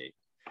ice skate.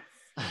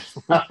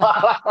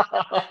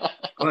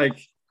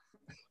 Like,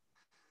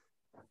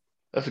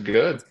 that's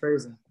good. That's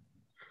crazy.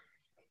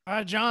 All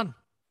right, John.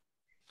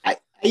 I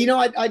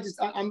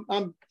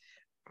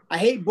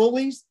hate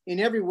bullies in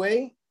every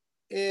way,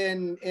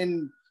 and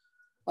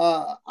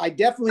I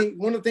definitely,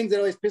 one of the things that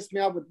always pisses me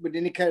off with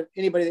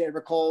anybody that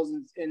ever calls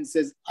and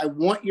says, I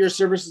want your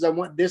services, I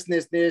want this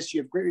and this,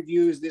 you have great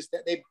reviews, this,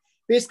 that. They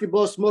basically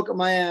blow smoke up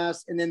my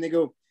ass, and then they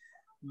go,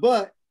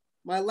 but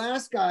my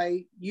last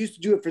guy used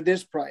to do it for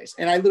this price.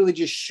 And I literally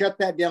just shut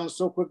that down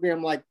so quickly.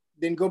 I'm like,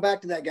 then go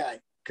back to that guy,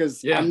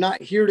 because I'm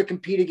not here to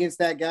compete against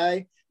that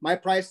guy. My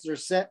prices are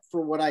set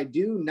for what I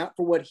do, not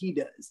for what he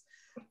does.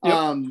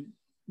 Yep.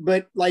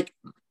 But like,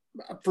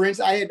 for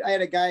instance, I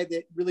had a guy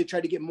that really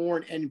tried to get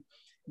more, and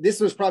this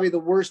was probably the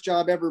worst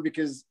job ever,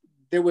 because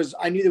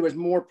I knew there was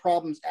more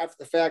problems after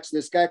the fact. So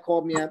this guy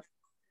called me up,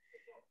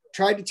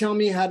 tried to tell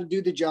me how to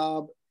do the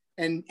job,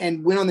 and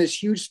went on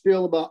this huge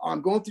spiel about,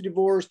 I'm going through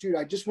divorce, dude.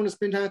 I just want to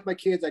spend time with my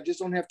kids. I just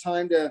don't have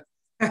time to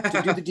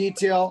do the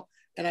detail.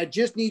 And I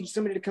just need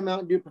somebody to come out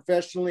and do it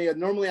professionally. And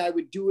normally I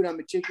would do it. I'm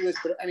meticulous,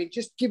 but I mean,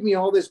 just give me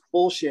all this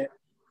bullshit.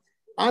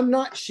 I'm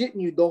not shitting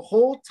you. The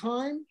whole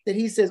time that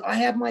he says, I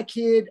have my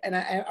kid and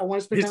I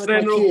want to spend time with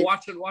my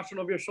kid. Watching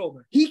over your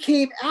shoulder. He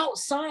came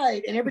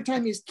outside, and every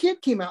time his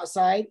kid came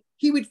outside,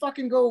 he would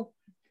fucking go,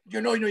 you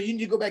need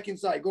to go back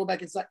inside. Go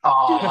back inside.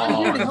 Oh, dude, I'm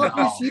here to help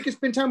you so you can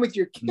spend time with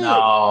your kid.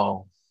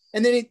 No.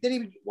 And then he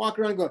would walk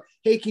around and go,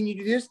 hey, can you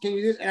do this? Can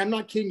you do this? And I'm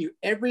not kidding you.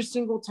 Every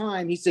single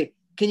time he'd say,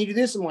 can you do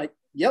this? I'm like,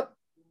 yep.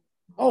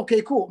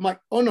 Okay, cool. I'm like,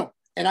 oh no.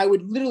 And I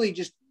would literally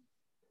just,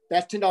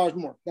 that's $10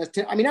 more. That's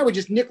 10. I mean, I would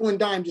just nickel and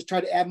dime, just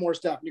try to add more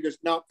stuff. And he goes,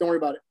 no, don't worry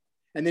about it.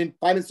 And then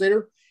 5 minutes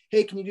later,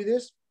 hey, can you do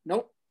this?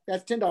 Nope.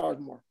 That's $10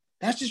 more.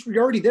 That's just,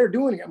 you're already there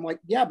doing it. I'm like,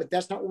 yeah, but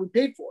that's not what we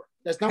paid for.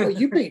 That's not what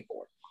you paid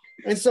for.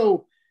 And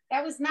so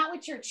that was not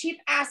what your cheap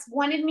ass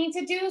wanted me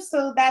to do.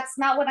 So that's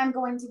not what I'm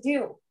going to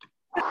do.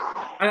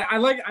 I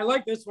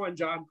like this one,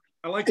 John.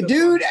 I like this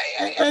dude,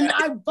 and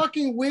I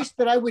fucking wish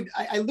that I would.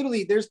 I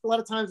literally, there's a lot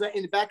of times that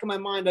in the back of my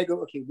mind, I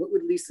go, okay, what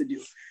would Lisa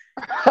do?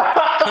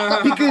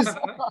 Because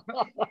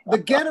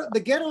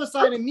the ghetto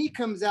side of me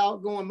comes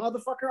out going,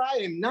 motherfucker, I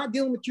am not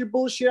dealing with your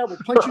bullshit. I will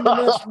punch you in the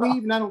nose,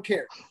 leave, and I don't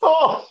care.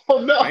 Oh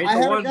no! I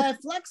had a guy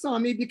flex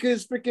on me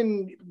because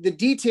freaking the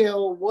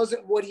detail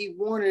wasn't what he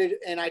wanted,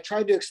 and I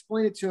tried to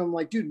explain it to him,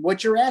 like, dude,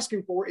 what you're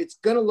asking for, it's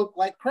gonna look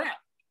like crap.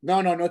 No,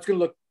 it's gonna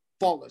look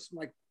flawless. I'm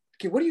like,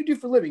 okay, what do you do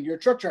for a living? You're a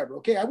truck driver.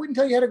 Okay, I wouldn't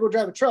tell you how to go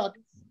drive a truck.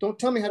 Don't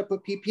tell me how to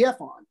put PPF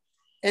on.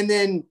 And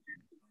then,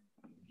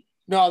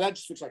 no, that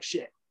just looks like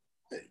shit.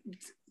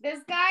 This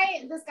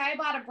guy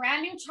bought a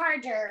brand new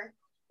Charger,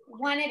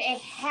 wanted a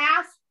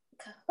half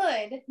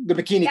hood. The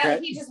bikini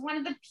cut. He just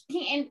wanted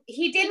and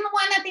he didn't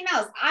want nothing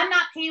else. I'm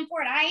not paying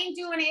for it. I ain't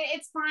doing it.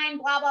 It's fine,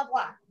 blah, blah,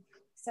 blah.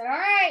 Said, all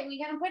right,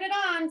 we gotta put it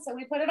on. So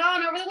we put it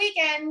on over the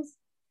weekend.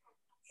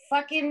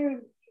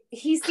 Fucking,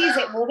 he sees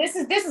it. Well, this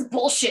is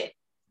bullshit.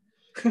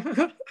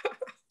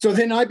 So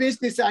then I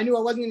basically said, I knew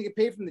I wasn't going to get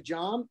paid from the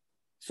job.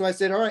 So I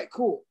said, all right,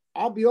 cool.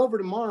 I'll be over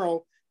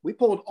tomorrow. We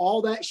pulled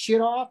all that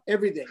shit off,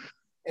 everything.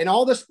 And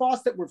all the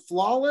spots that were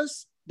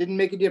flawless didn't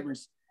make a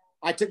difference.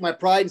 I took my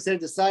pride and set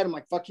it aside. I'm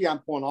like, fuck you, I'm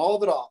pulling all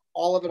of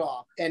it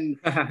off. And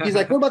he's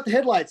like, what about the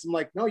headlights? I'm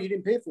like, no, you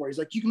didn't pay for it. He's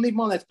like, you can leave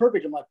them on, that's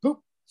perfect. I'm like, poop.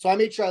 So I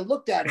made sure I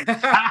looked at him.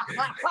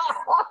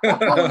 I'm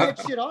pulling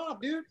that shit off,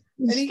 dude.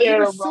 And he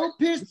was so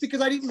pissed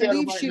because I didn't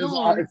leave shit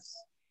on.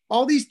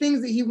 All these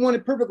things that he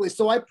wanted perfectly.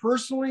 So I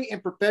personally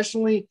and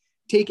professionally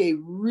take a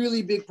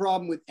really big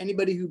problem with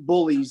anybody who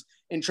bullies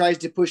and tries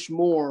to push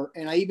more.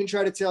 And I even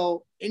try to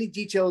tell any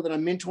detail that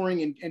I'm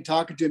mentoring and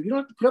talking to him, you don't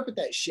have to put up with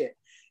that shit.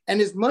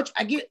 And as much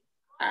I get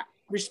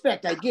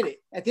respect, I get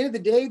it. At the end of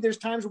the day, there's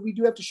times where we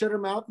do have to shut our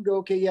mouth and go,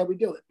 okay, yeah, we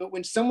do it. But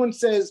when someone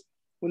says,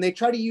 when they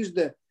try to use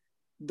the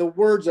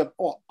words of,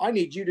 oh, I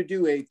need you to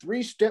do a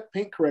 3-step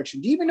paint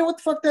correction. Do you even know what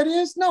the fuck that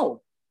is?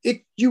 No.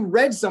 You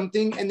read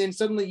something and then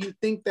suddenly you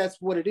think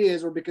that's what it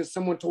is, or because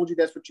someone told you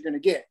that's what you're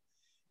going to get.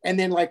 And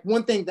then like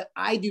one thing that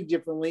I do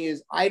differently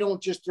is I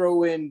don't just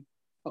throw in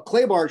a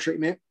clay bar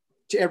treatment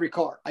to every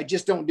car. I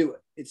just don't do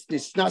it.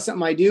 It's not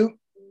something I do.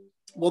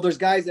 Well, there's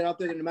guys that out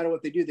there that no matter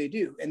what they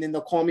do. And then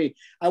they'll call me,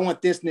 I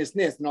want this, and this,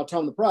 and this. And I'll tell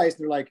them the price.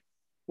 And they're like,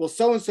 well,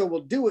 so-and-so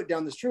will do it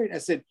down the street. I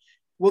said,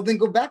 well, then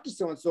go back to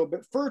so-and-so.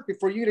 But first,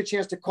 before you get a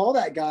chance to call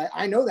that guy,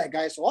 I know that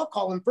guy. So I'll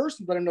call him first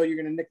and let him know you're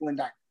going to nickel and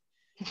dime.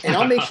 And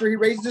I'll make sure he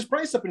raises his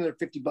price up another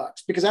 $50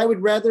 because I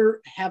would rather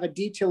have a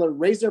detailer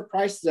raise their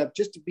prices up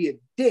just to be a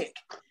dick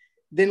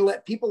than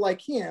let people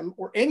like him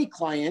or any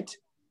client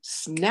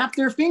snap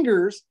their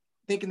fingers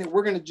thinking that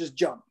we're going to just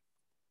jump.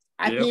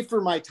 I pay for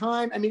my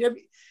time. I mean,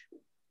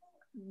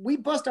 we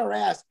bust our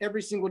ass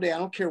every single day. I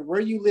don't care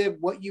where you live,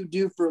 what you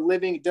do for a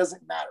living. It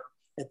doesn't matter.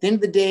 At the end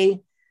of the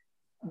day,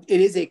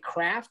 it is a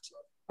craft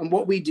and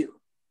what we do.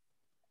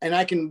 And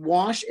I can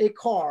wash a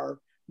car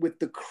with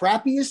the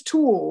crappiest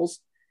tools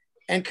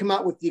and come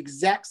out with the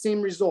exact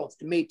same results.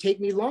 It may take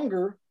me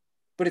longer,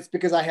 but it's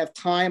because I have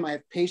time, I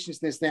have patience,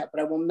 and this, and that,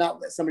 but I will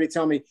not let somebody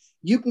tell me,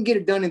 you can get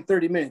it done in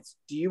 30 minutes.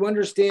 Do you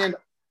understand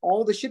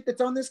all the shit that's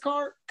on this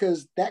car?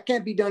 Because that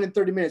can't be done in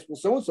 30 minutes. Well,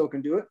 so-and-so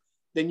can do it.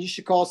 Then you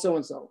should call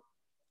so-and-so.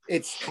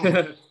 It's,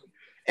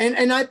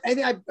 and I think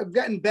I've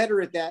gotten better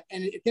at that.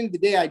 And at the end of the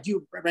day, I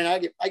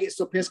get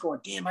so pissed going,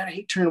 damn, I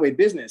hate turning away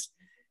business.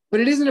 But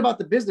it isn't about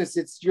the business.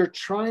 It's you're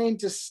trying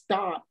to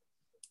stop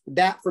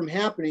that from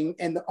happening.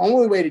 And the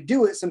only way to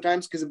do it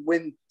sometimes, because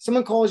when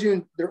someone calls you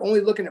and they're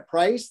only looking at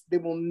price, they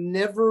will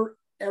never,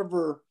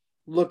 ever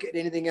look at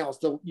anything else.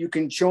 So you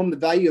can show them the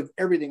value of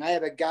everything. I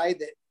have a guy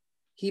that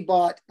he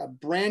bought a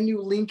brand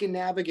new Lincoln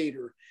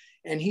Navigator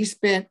and he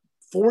spent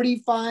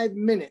 45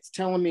 minutes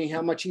telling me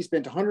how much he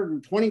spent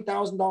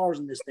 $120,000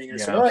 in this thing. And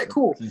I said, all right,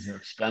 cool.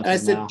 And I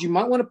said, you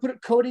might want to put a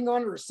coating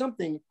on it or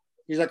something.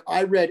 He's like,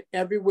 I read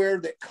everywhere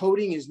that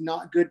coating is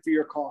not good for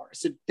your car. I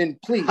said, then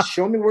please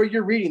show me where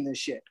you're reading this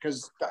shit,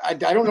 because I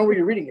don't know where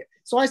you're reading it.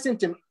 So I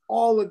sent him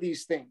all of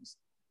these things.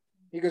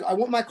 He goes, I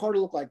want my car to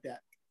look like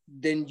that.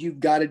 Then you've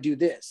got to do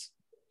this.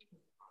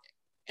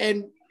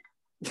 And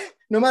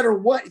no matter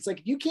what, it's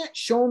like, you can't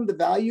show them the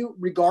value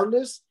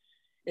regardless.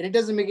 And it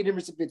doesn't make a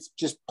difference if it's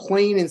just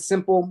plain and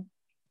simple.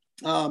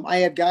 I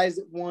have guys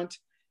that want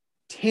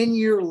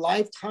 10-year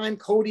lifetime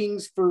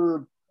coatings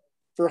for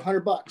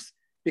 $100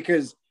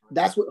 because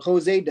that's what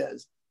Jose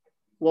does.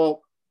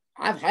 Well,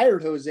 I've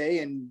hired Jose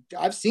and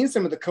I've seen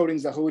some of the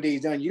coatings that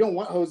Jose's done. You don't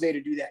want Jose to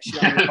do that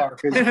shit on your car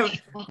because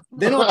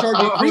then I'll charge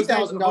you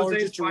 $3,000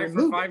 just to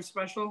remove it.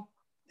 Special.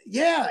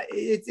 Yeah,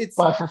 it's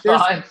 5 for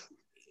 5.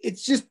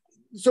 It's just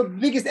so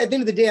biggest at the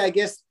end of the day, I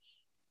guess,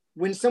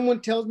 when someone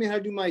tells me how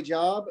to do my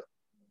job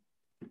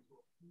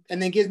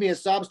and then gives me a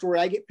sob story,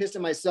 I get pissed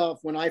at myself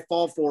when I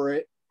fall for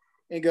it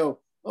and go,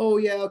 oh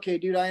yeah, okay,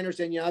 dude, I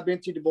understand. I've been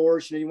through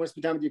divorce, you want to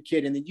spend time with your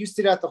kid. And then you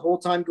sit out the whole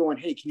time going,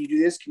 hey, can you do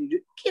this? Can you do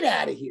it? Get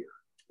out of here.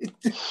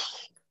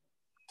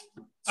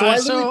 So I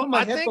literally put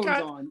my headphones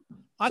on.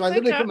 I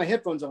literally put my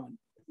headphones on.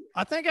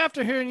 I think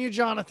after hearing you,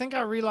 John, I think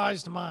I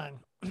realized mine.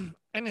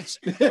 And it's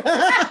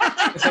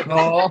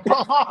Oh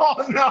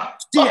no.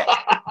 Shit.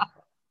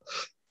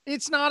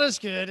 It's not as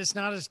good. It's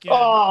not as good.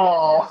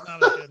 Oh. It's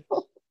not as good.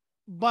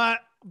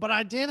 But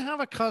I did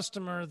have a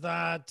customer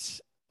that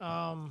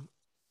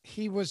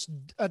he was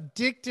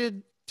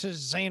addicted to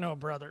Zano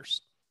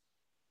Brothers.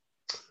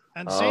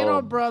 And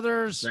Zano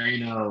Brothers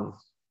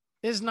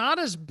is not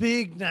as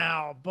big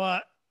now,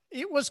 but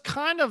it was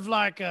kind of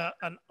like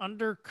an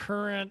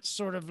undercurrent,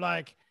 sort of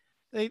like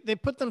they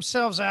put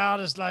themselves out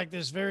as like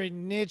this very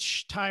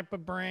niche type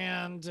of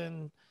brand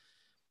and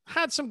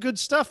had some good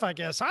stuff, I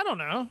guess. I don't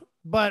know.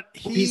 But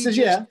he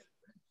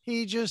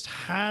just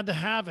had to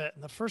have it.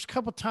 And the first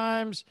couple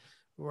times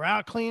we were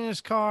out cleaning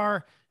his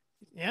car,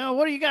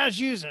 what are you guys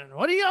using?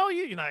 What do y'all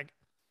use? Like,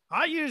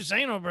 I use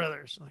Zano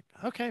Brothers. I'm like,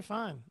 okay,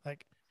 fine.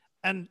 Like,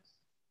 and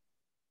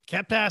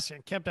kept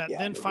asking.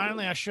 Then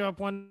finally I show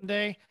up one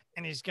day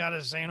and he's got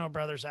his Zano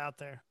Brothers out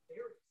there.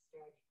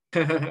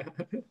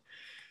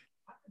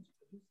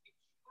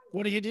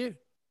 What do you do?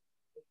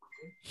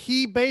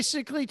 He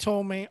basically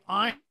told me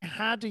I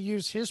had to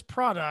use his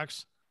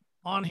products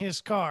on his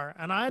car,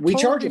 and I we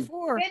told charge him him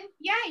before. Then,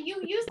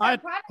 you use the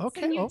products.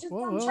 Okay. And you just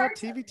don't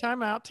charge them.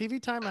 TV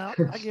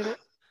timeout. I get it.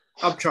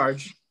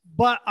 Upcharge.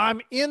 But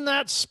I'm in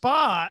that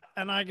spot,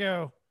 and I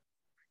go,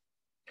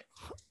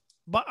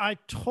 but I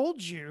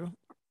told you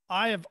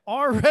I have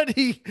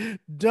already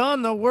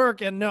done the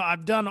work, and no,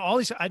 I've done all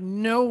these. I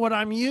know what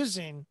I'm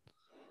using.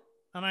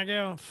 And I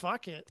go,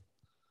 fuck it.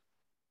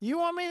 You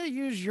want me to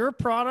use your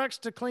products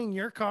to clean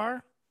your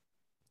car?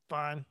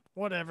 Fine,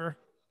 whatever.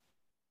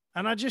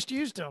 And I just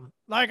used them.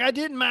 Like, it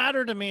didn't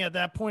matter to me at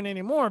that point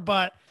anymore,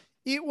 but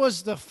it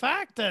was the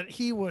fact that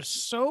he was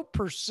so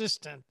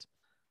persistent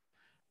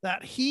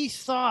that he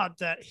thought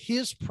that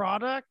his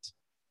product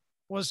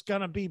was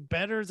going to be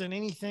better than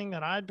anything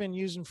that I'd been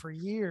using for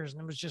years.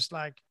 And it was just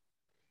like,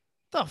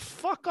 the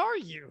fuck are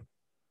you?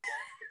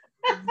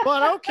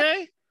 But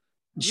okay.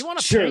 You want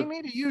to pay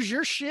me to use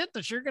your shit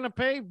that you're going to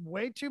pay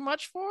way too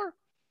much for?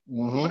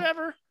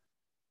 Whatever.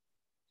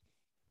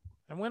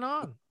 And went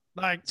on.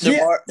 Like,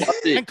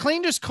 and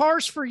cleaned his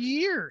cars for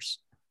years.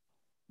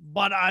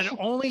 But I'd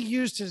only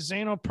used his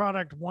Zano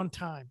product one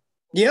time.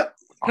 Yep.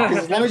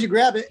 As long as you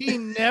grab it. He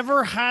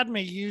never had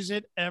me use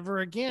it ever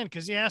again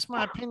because he asked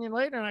my opinion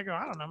later, and I go,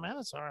 I don't know, man,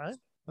 it's all right.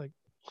 Like,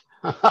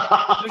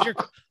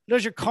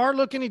 does your car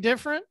look any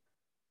different?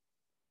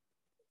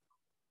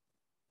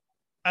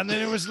 And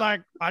then it was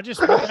like, I just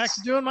went back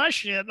to doing my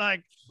shit.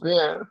 Like,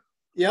 yeah.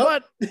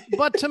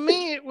 But to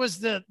me, it was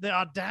the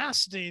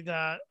audacity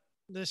that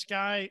this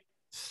guy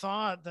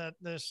thought that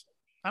this,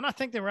 and I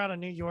think they were out of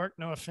New York,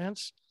 no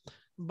offense,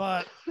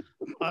 but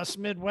us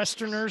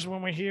Midwesterners,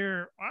 when we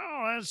hear,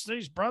 oh, that's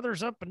these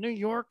brothers up in New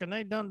York and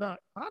they done, I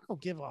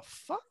don't give a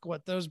fuck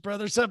what those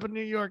brothers up in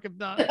New York have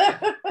done.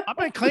 I've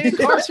been cleaning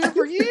cars here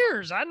for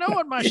years. I know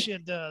what my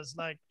shit does.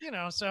 Like, you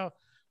know, so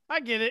I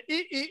get it.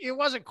 It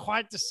wasn't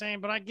quite the same,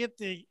 but I get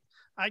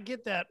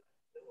that.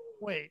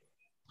 Wait,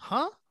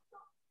 huh?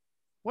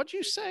 What'd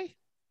you say?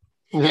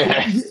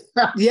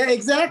 Yeah,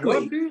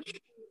 exactly.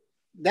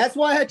 That's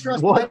why I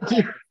trust.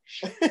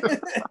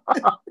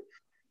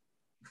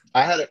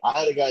 I had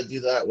a guy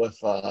do that with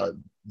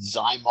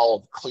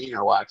Zymol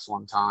cleaner wax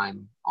one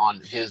time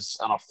on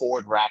a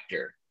Ford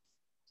Raptor,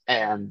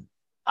 and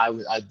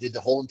I did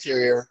the whole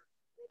interior.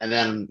 And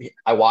then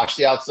I watched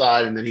the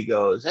outside, and then he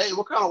goes, "Hey,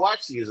 what kind of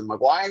wax do you use?" I'm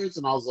McGuire's,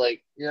 and I was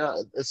like, "Yeah."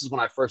 This is when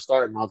I first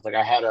started, and I was like,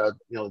 I had a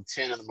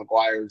tin of the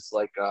McGuire's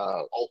like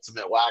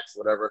ultimate wax,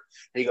 whatever.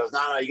 And he goes,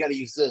 "No, you got to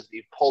use this."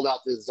 He pulled out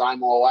this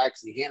Zymol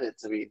wax and he handed it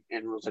to me,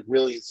 and was like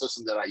really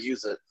insistent that I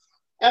use it,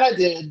 and I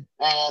did.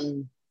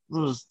 And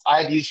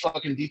I had to use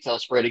fucking detail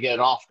spray to get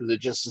it off because it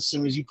just, as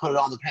soon as you put it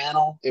on the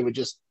panel, it would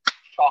just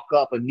chalk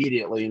up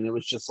immediately, and it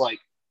was just like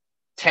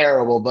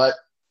terrible, but.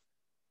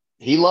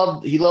 He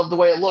loved the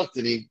way it looked,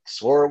 and he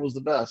swore it was the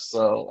best.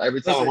 So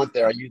every time I went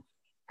there,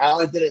 I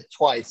only did it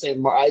twice. I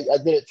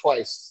did it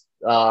twice,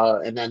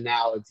 and then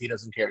now he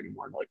doesn't care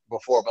anymore like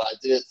before. But I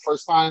did it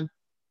first time,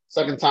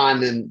 second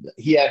time, and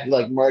he had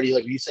like Marty,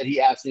 like you said, he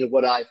asked me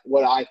what I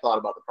thought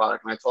about the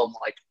product, and I told him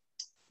like,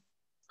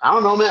 I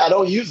don't know, man, I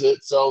don't use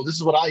it, so this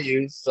is what I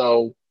use.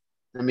 So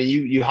I mean,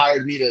 you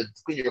hired me to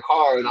clean your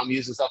car, and I'm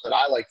using stuff that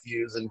I like to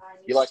use, and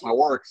you like my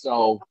work,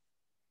 so.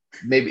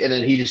 Maybe, and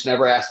then he just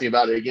never asked me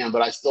about it again.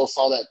 But I still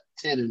saw that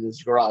tin in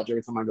his garage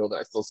every time I go there.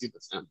 I still see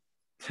the tin.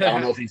 I don't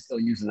know if he's still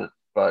using it,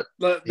 but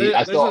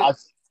I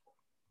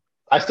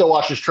still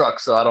wash his truck,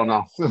 so I don't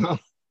know.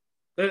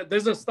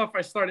 There's a stuff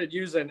I started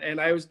using, and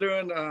I was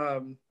doing.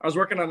 I was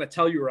working on a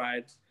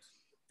Telluride,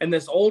 and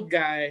this old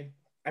guy.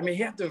 I mean,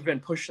 he had to have been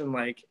pushing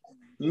like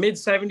mid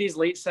 70s,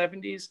 late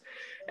 70s,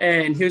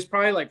 and he was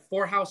probably like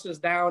 4 houses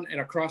down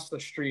and across the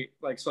street,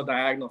 like so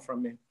diagonal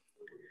from me.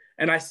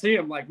 And I see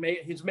him like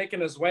he's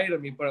making his way to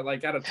me, but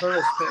like at a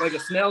turtle's like a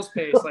snail's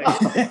pace, like.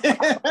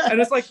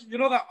 And it's like, you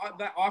know,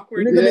 that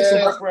awkward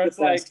where it's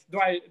like, do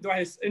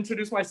I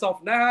introduce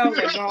myself now?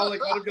 Like, no,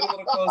 like let him get a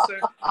little closer.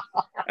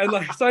 And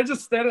like, so I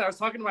just standing. I was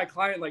talking to my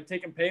client, like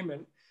taking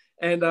payment,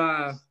 and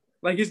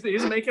like he's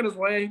making his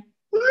way,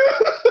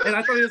 and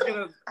I thought he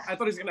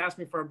was gonna ask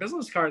me for a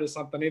business card or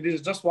something. And he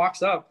just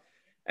walks up,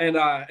 and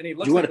he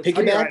looks. Do you want to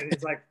piggyback? And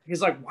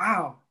he's like,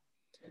 wow,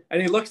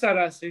 and he looks at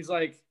us. He's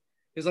like,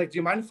 do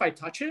you mind if I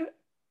touch it?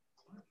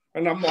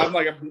 And I'm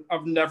like,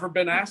 I've never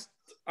been asked.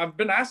 I've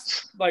been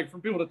asked like for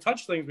people to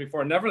touch things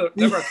before. Never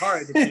a car.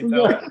 I can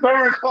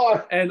never a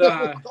car. And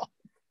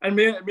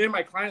me and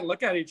my client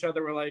look at each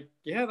other. We're like,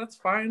 yeah, that's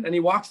fine. And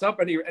he walks up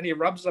and he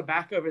rubs the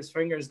back of his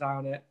fingers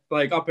down it,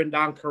 like up and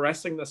down,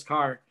 caressing this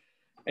car.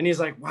 And he's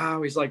like,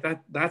 wow. He's like,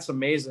 that's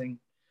amazing.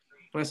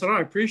 And I said, oh,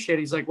 I appreciate it.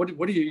 He's like, what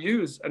do you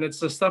use? And it's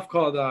this stuff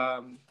called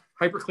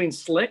HyperClean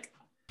Slick.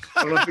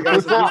 I don't know if you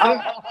guys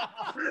have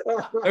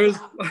used it. It was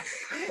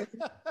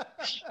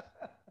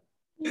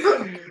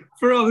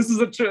for real. This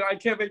is I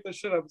can't make this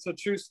shit up. It's a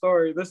true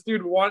story. This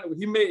dude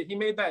he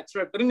made that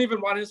trip. Didn't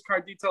even want his car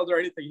detailed or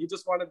anything. He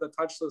just wanted to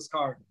touch this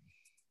car.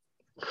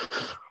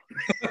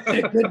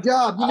 Good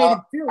job. You made it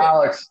feel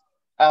it.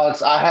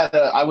 Alex,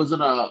 I was in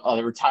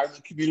a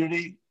retirement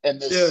community,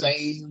 and the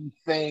same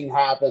thing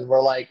happened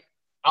where like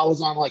I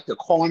was on like the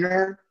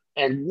corner.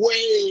 And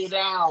way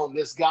down,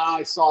 this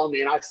guy saw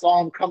me, and I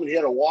saw him coming. He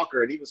had a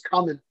walker, and he was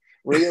coming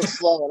real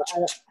slow.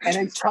 And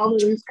he's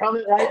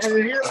coming, right?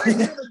 And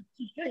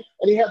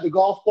he had the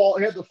golf ball,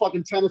 he had the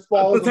fucking tennis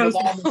balls, and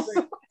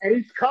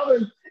he's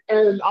coming.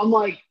 And I'm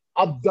like,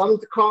 I'm done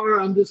with the car.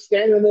 I'm just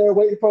standing there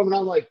waiting for him, and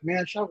I'm like,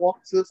 man, should I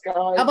walk to this guy?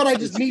 How about I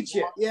just meet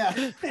you? Yeah.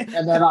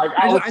 And then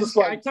I was just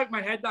like, I tuck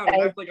my head down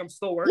and act like I'm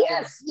still working.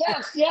 yes.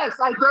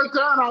 I broke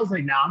down. I was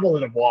like, nah, I'm gonna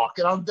let him walk,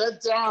 and I'm dead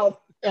down,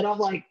 and I'm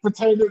like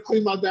pretending to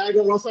clean my bag,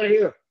 and I was like,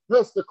 here,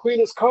 this the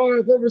cleanest car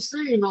I've ever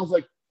seen. And I was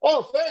like,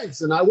 oh,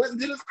 thanks. And I went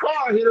and did his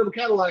car. He had a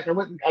Cadillac.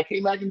 I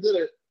came back and did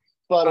it.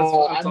 But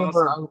I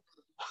remember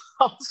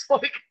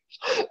awesome.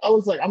 I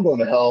was like, I'm going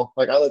to hell.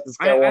 Like I let this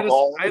guy walk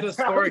all. I had a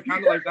story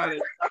kind of like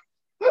that.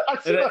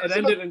 It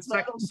ended in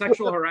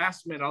sexual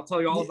harassment. I'll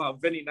tell you all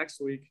about Vinny next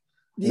week.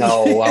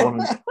 No, I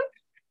want to.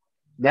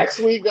 Next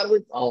week,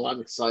 oh, I'm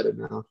excited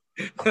now.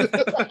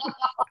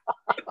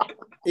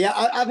 Yeah,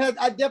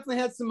 I've definitely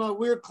had some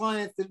weird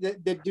clients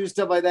that do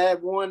stuff like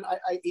that. One,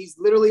 he's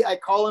literally, I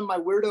call him my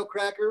weirdo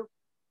cracker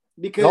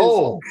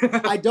because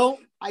I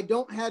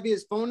don't have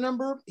his phone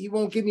number. He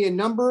won't give me a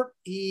number.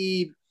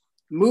 He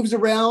moves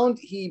around.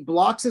 He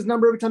blocks his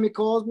number every time he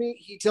calls me.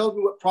 He tells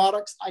me what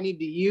products I need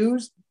to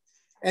use.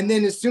 And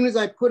then as soon as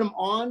I put him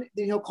on,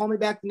 then he'll call me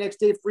back the next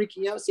day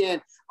freaking out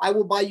saying, I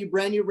will buy you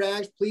brand new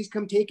rags. Please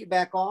come take it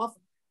back off.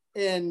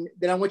 And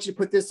then I want you to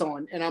put this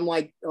on. And I'm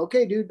like,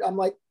 okay, dude. I'm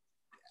like,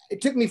 it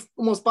took me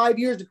almost 5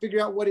 years to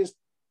figure out what his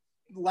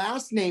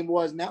last name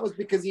was. And that was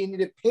because he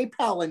ended up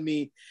PayPaling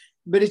me.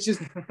 But it's just,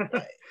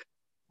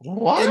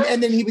 what?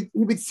 And then he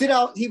would sit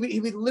out. He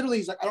would literally,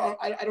 he's like,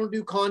 I don't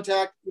do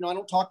contact. I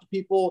don't talk to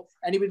people.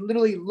 And he would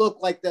literally look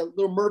like the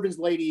little Mervin's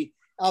lady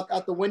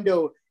out the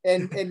window.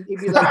 And he'd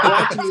be like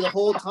watching me the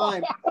whole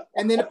time.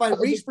 And then if I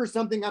reached for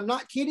something, I'm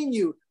not kidding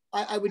you,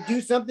 I would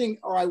do something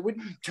or I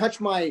wouldn't touch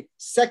my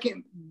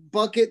second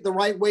bucket the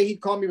right way.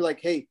 He'd call me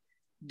like, hey,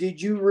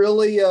 did you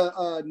really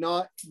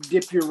not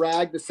dip your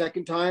rag the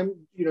second time?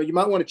 You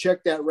might want to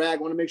check that rag.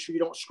 I want to make sure you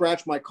don't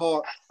scratch my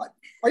car.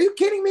 Are you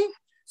kidding me?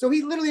 So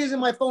he literally is in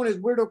my phone as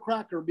Weirdo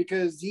Cracker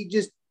because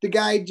he's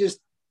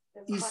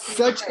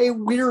such a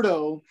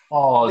weirdo.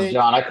 Oh,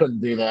 John, I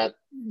couldn't do that.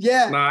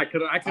 Yeah. No, I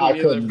couldn't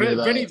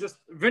either.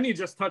 Vinny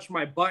just touched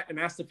my butt and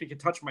asked if he could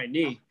touch my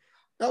knee.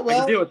 Oh, well, I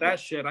could deal with that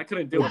shit. I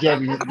couldn't deal with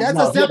That's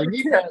a separate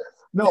if you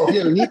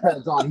have knee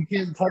pads on, you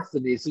can't touch the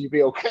knee, so you'd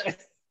be okay.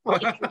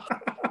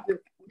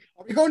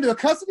 Are we going to a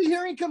custody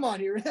hearing? Come on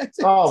here.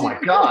 Oh my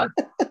god.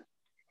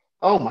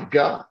 Oh my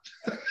god.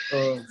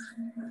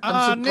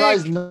 I'm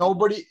surprised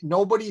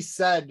nobody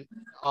said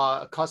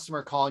a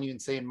customer calling you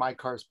and saying my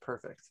car's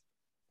perfect.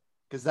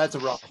 Because that's a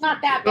rough.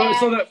 Not that bad.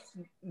 So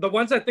the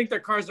ones that think their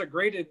cars are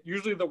great,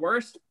 usually the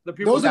worst. The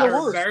people Those that are the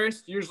are worst.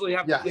 embarrassed usually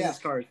have the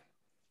cleanest cars.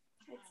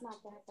 It's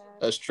not that bad.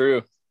 That's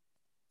true.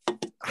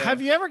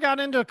 Have you ever got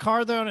into a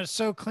car though and it's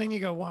so clean you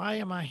go, why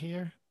am I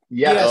here?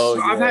 Yes. Oh,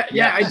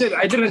 I did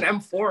an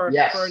M4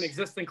 Yes. for an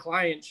existing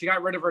client. She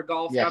got rid of her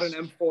Golf, Yes. got an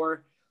M4,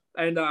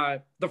 and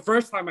the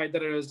first time I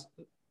did it was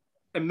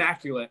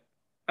immaculate,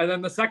 and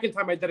then the second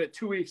time I did it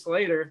 2 weeks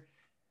later,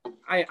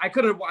 I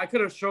could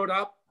have showed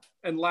up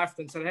and left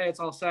and said, hey, it's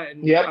all set,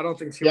 and I don't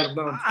think she would have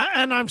known.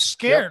 And I'm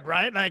scared,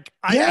 right? Like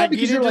I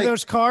get into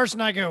those cars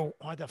and I go,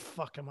 why the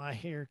fuck am I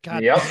here?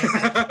 God damn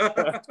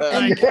it.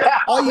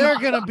 Like, they're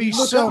gonna be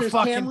so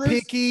fucking cameras.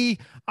 picky.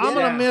 I'm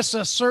gonna miss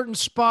a certain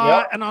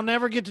spot and I'll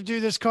never get to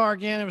do this car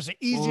again. It was the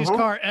easiest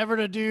car ever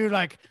to do.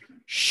 Like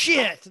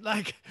shit.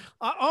 Like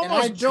I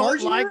almost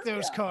don't like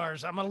those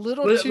cars. I'm a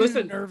little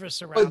too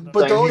nervous around them.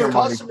 But those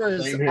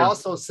customers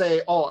also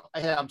say, "Oh,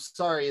 hey, I'm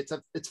sorry,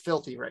 it's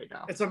filthy right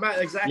now." It's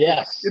exactly.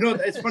 Yes.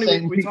 It's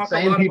funny. We talk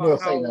a lot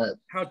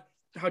about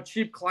how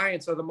cheap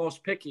clients are the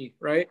most picky,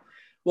 right?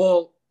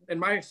 Well, in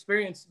my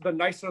experience, the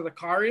nicer the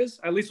car is,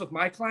 at least with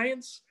my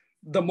clients,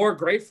 the more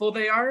grateful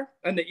they are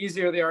and the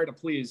easier they are to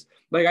please.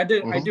 Like I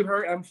do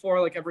her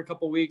M4 like every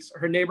couple of weeks.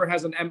 Her neighbor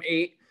has an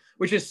M8,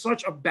 which is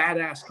such a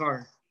badass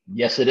car.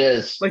 Yes, it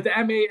is. Like the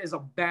M8 is a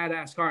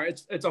badass car.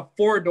 It's a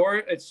 4-door.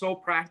 It's so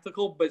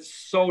practical, but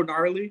so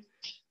gnarly.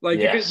 Like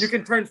you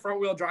can turn front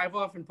wheel drive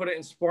off and put it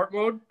in sport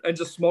mode and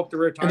just smoke the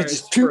rear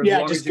tires for as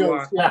long as you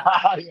want.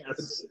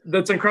 Yes.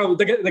 That's incredible.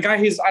 The guy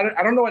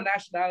I don't know what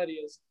nationality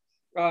is.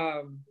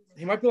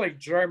 He might be like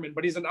German,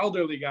 but he's an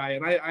elderly guy.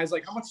 And I was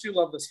like, how much do you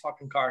love this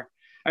fucking car?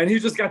 And he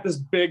just got this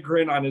big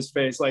grin on his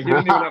face. Like he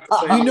didn't even have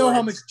to say you know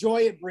how much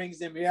joy it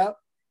brings him. Yep.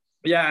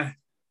 Yeah.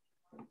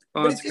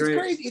 Oh, but it's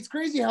crazy. It's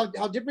crazy how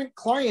different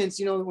clients,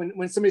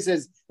 when somebody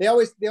says, they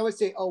always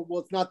say, oh,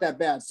 well, it's not that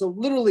bad. So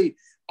literally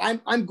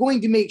I'm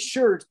going to make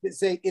shirts that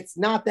say it's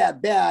not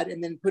that bad.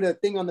 And then put a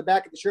thing on the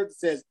back of the shirt that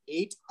says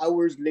 8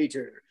 hours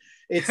later.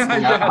 It's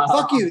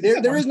fuck you.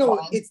 There is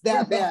no, it's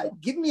that bad.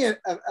 Give me a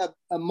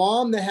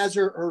mom that has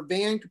her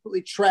van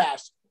completely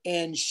trashed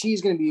and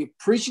she's going to be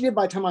appreciative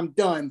by the time I'm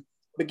done.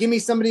 But give me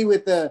somebody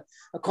with a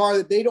car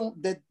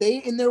that they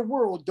in their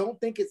world don't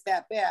think it's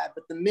that bad.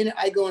 But the minute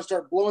I go and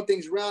start blowing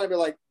things around, I'll be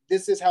like,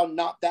 this is how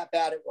not that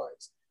bad it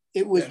was.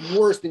 It was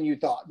worse than you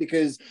thought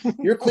because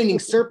you're cleaning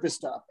surface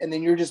stuff and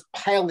then you're just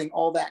piling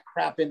all that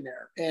crap in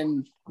there.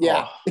 And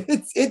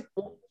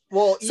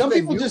well, some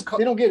people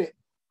they don't get it.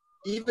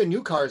 Even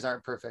new cars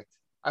aren't perfect.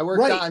 I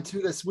worked on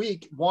 2 this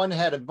week. One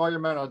had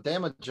environmental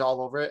damage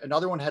all over it.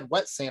 Another one had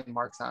wet sand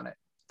marks on it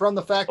from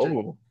the factory.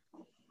 Oh.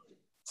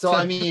 So,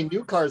 I mean,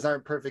 new cars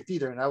aren't perfect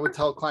either. And I would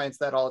tell clients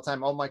that all the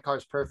time. Oh, my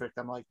car's perfect.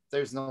 I'm like,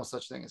 there's no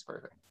such thing as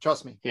perfect.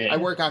 Trust me. Yeah. I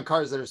work on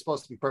cars that are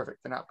supposed to be perfect.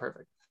 They're not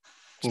perfect.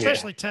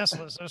 Especially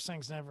Teslas. Those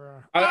things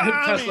never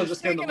are. Tesla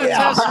just came to Speaking of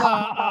mind.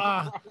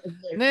 Tesla,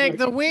 Nick,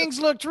 the wings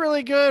looked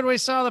really good. We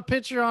saw the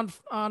picture on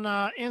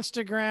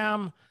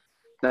Instagram.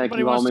 Thank Anybody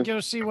you, wants to homie. go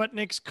see what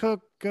Nick's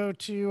cooked, go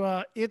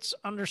to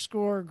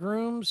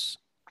its_grooms.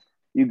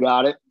 You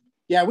got it.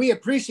 Yeah, we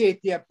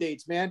appreciate the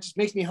updates, man. It just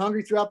makes me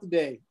hungry throughout the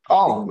day.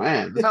 Oh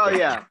man. Hell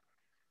yeah.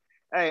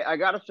 Hey, I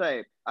gotta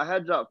say, a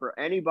heads up for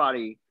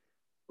anybody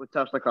with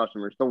Tesla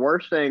customers. The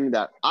worst thing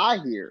that I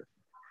hear,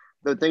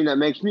 the thing that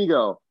makes me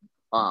go,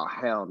 oh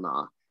hell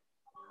nah.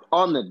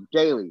 On the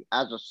daily,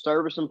 as a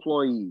service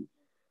employee,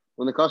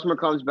 when the customer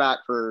comes back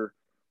for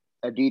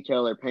a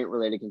detail or paint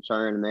related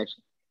concern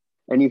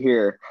and you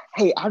hear,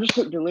 hey, I just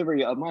took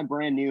delivery of my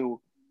brand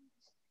new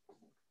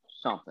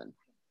something.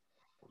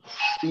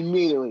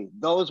 Immediately,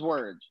 those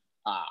words,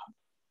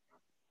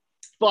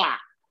 fuck.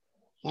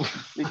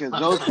 Because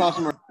those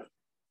customers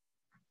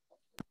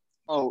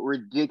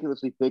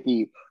ridiculously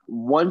picky.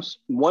 Once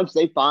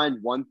they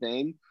find one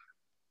thing,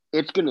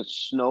 it's gonna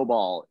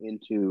snowball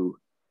into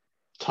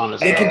Ton of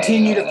They stuff.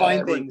 continue to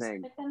find things.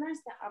 everything. But then there's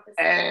the opposite.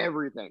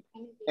 Everything.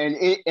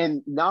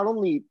 And not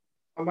only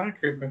I'm not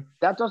creeping.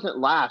 that doesn't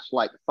last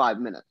like 5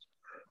 minutes.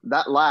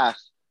 That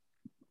lasts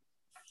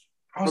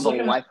I for was the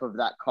looking at life of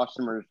that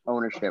customer's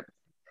ownership.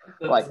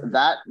 Like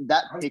that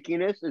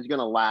pickiness is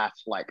gonna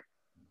last like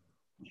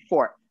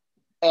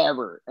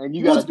forever. And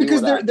you Well, gotta it's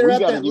because deal with they're that. at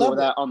You gotta that deal with level.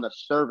 that on the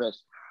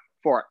service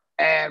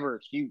forever.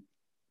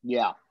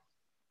 Yeah.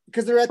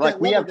 Because they're at Like,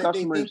 that we level have that they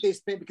customers- think they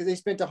spent because they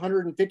spent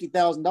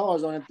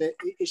 $150,000 on it. That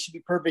it should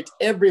be perfect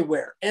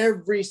everywhere.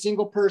 Every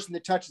single person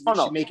that touches it Oh,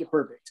 no. should make it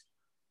perfect.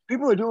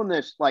 People are doing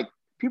this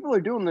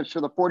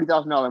for the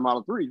 $40,000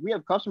 Model 3s. We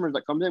have customers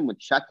that come in with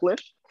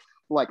checklists,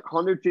 like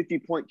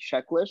 150-point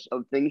checklists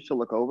of things to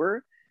look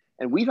over.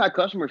 And we've had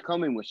customers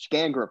come in with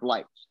scan grip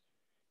lights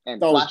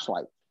and Oh.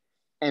 flashlights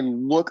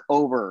and look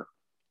over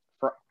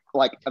for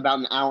like about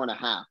an hour and a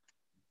half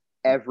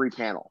every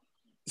panel.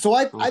 So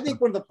I think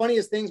one of the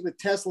funniest things with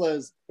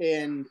Teslas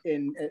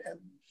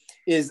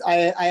is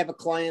I have a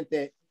client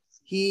that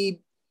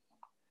he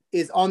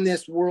is on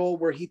this world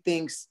where he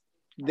thinks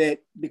that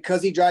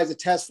because he drives a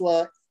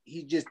Tesla,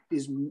 his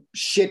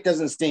shit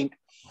doesn't stink.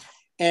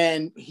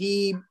 And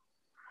he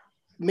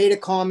made a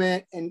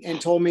comment and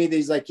told me that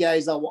he's like,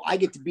 well, I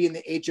get to be in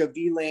the HOV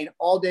lane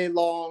all day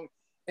long,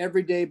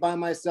 every day by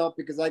myself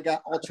because I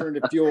got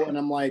alternative fuel. And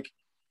I'm like,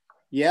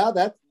 yeah,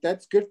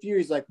 that's good for you.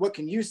 He's like, what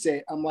can you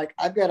say? I'm like,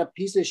 I've got a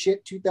piece of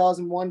shit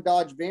 2001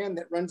 Dodge van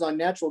that runs on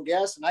natural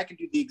gas, and I can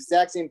do the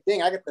exact same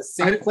thing. I got the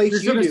same place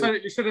you do.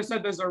 You should have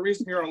said there's a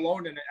reason you're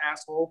alone in it,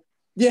 asshole.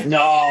 Yeah.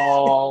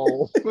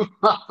 No.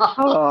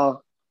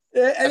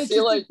 And I it's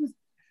feel like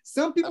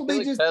some people I feel they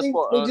like just Tesla think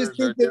owners are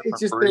that different it's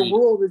just breed. their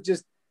world is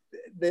just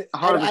that I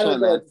 100%,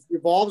 don't know, man. it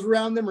revolves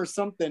around them or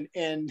something,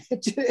 and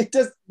it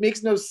just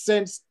makes no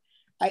sense.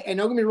 And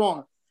don't get me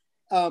wrong,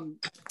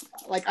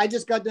 like I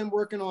just got done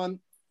working on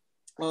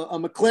a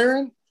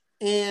McLaren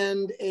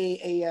and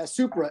a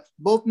Supra,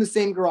 both in the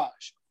same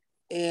garage,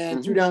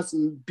 and threw down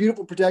some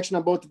beautiful protection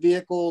on both the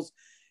vehicles.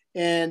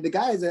 And the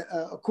guy is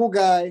a cool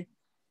guy.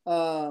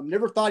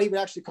 Never thought he would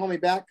actually call me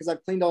back because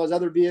I've cleaned all his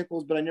other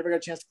vehicles, but I never got a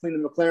chance to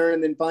clean the McLaren.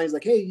 And then finally he's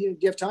like, hey, do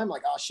you have time? I'm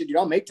like, oh shit, dude,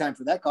 I'll make time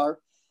for that car.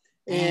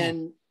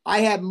 And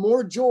I had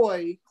more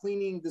joy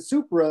cleaning the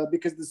Supra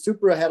because the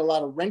Supra had a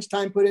lot of wrench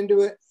time put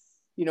into it.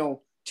 You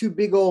know, 2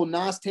 big old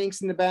NOS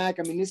tanks in the back.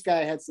 I mean, this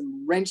guy had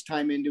some wrench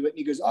time into it. And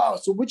he goes, oh,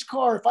 so which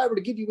car, if I were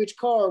to give you which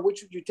car,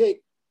 which would you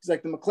take? He's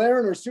like, the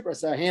McLaren or Supra? I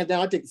said, hands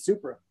down, I'd take the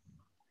Supra.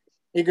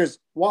 He goes,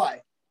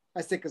 why?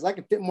 I said, because I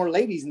can fit more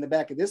ladies in the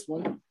back of this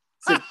one.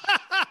 I said,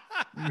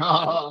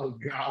 Oh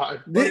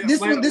God. this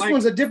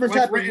one's a different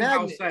like type of Rittenhouse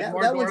magnet. said, That,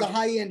 more that one's a doors.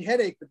 high-end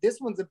headache, but this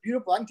one's a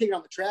beautiful. I can take it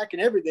on the track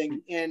and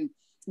everything.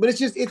 But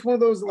it's one of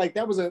those, like,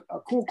 that was a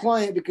cool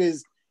client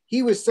because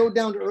he was so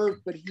down to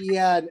earth, but he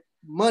had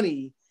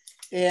money,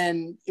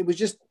 and it was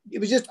just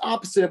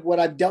opposite of what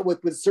I've dealt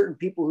with certain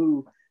people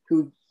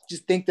who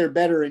just think they're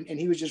better. And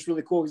he was just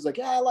really cool. He's like,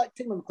 yeah, I like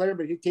taking my McLaren,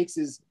 but he takes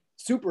his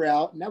Super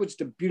out, and that was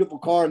just a beautiful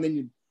car. And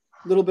then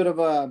a little bit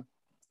of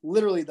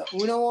literally the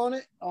Uno on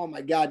it. Oh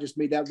my God, just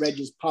made that red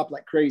just pop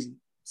like crazy.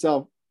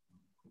 So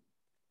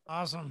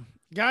Awesome.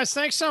 Guys,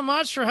 thanks so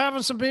much for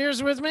having some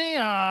beers with me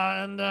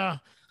and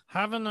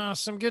having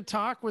some good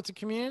talk with the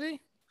community.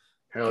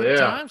 Hell Good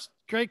yeah. times.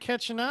 Great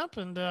catching up.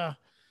 And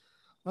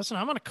listen,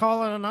 I'm going to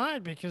call it a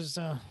night because,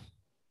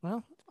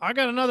 I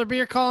got another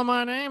beer calling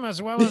my name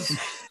as well as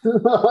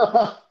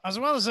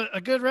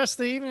a good rest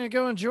of the evening to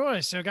go enjoy.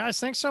 So, guys,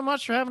 thanks so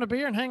much for having a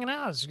beer and hanging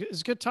out.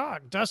 It's good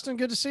talk. Dustin,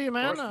 good to see you,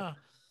 man.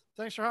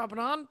 Thanks for hopping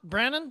on.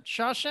 Brandon,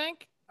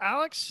 Shawshank,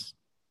 Alex,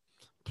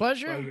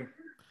 pleasure.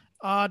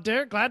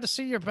 Derek, glad to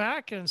see you're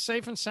back and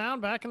safe and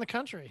sound back in the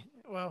country.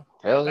 Well,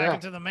 Hell back yeah.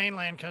 into the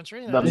mainland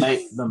country. The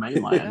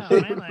mainland. Yeah,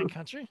 mainland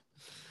country.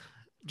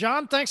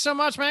 John, thanks so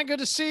much, man. Good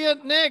to see you.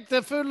 Nick,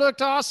 the food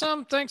looked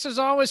awesome. Thanks as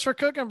always for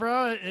cooking,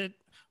 bro.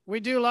 We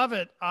do love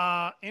it.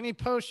 Any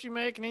posts you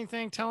make,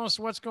 anything, tell us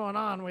what's going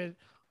on. We'd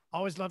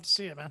always love to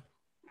see it, man.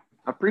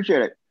 I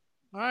appreciate it.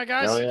 All right,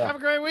 guys. Hell yeah. Have a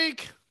great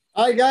week.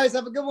 All right, guys,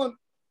 have a good one.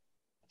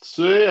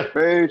 See ya.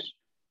 Peace.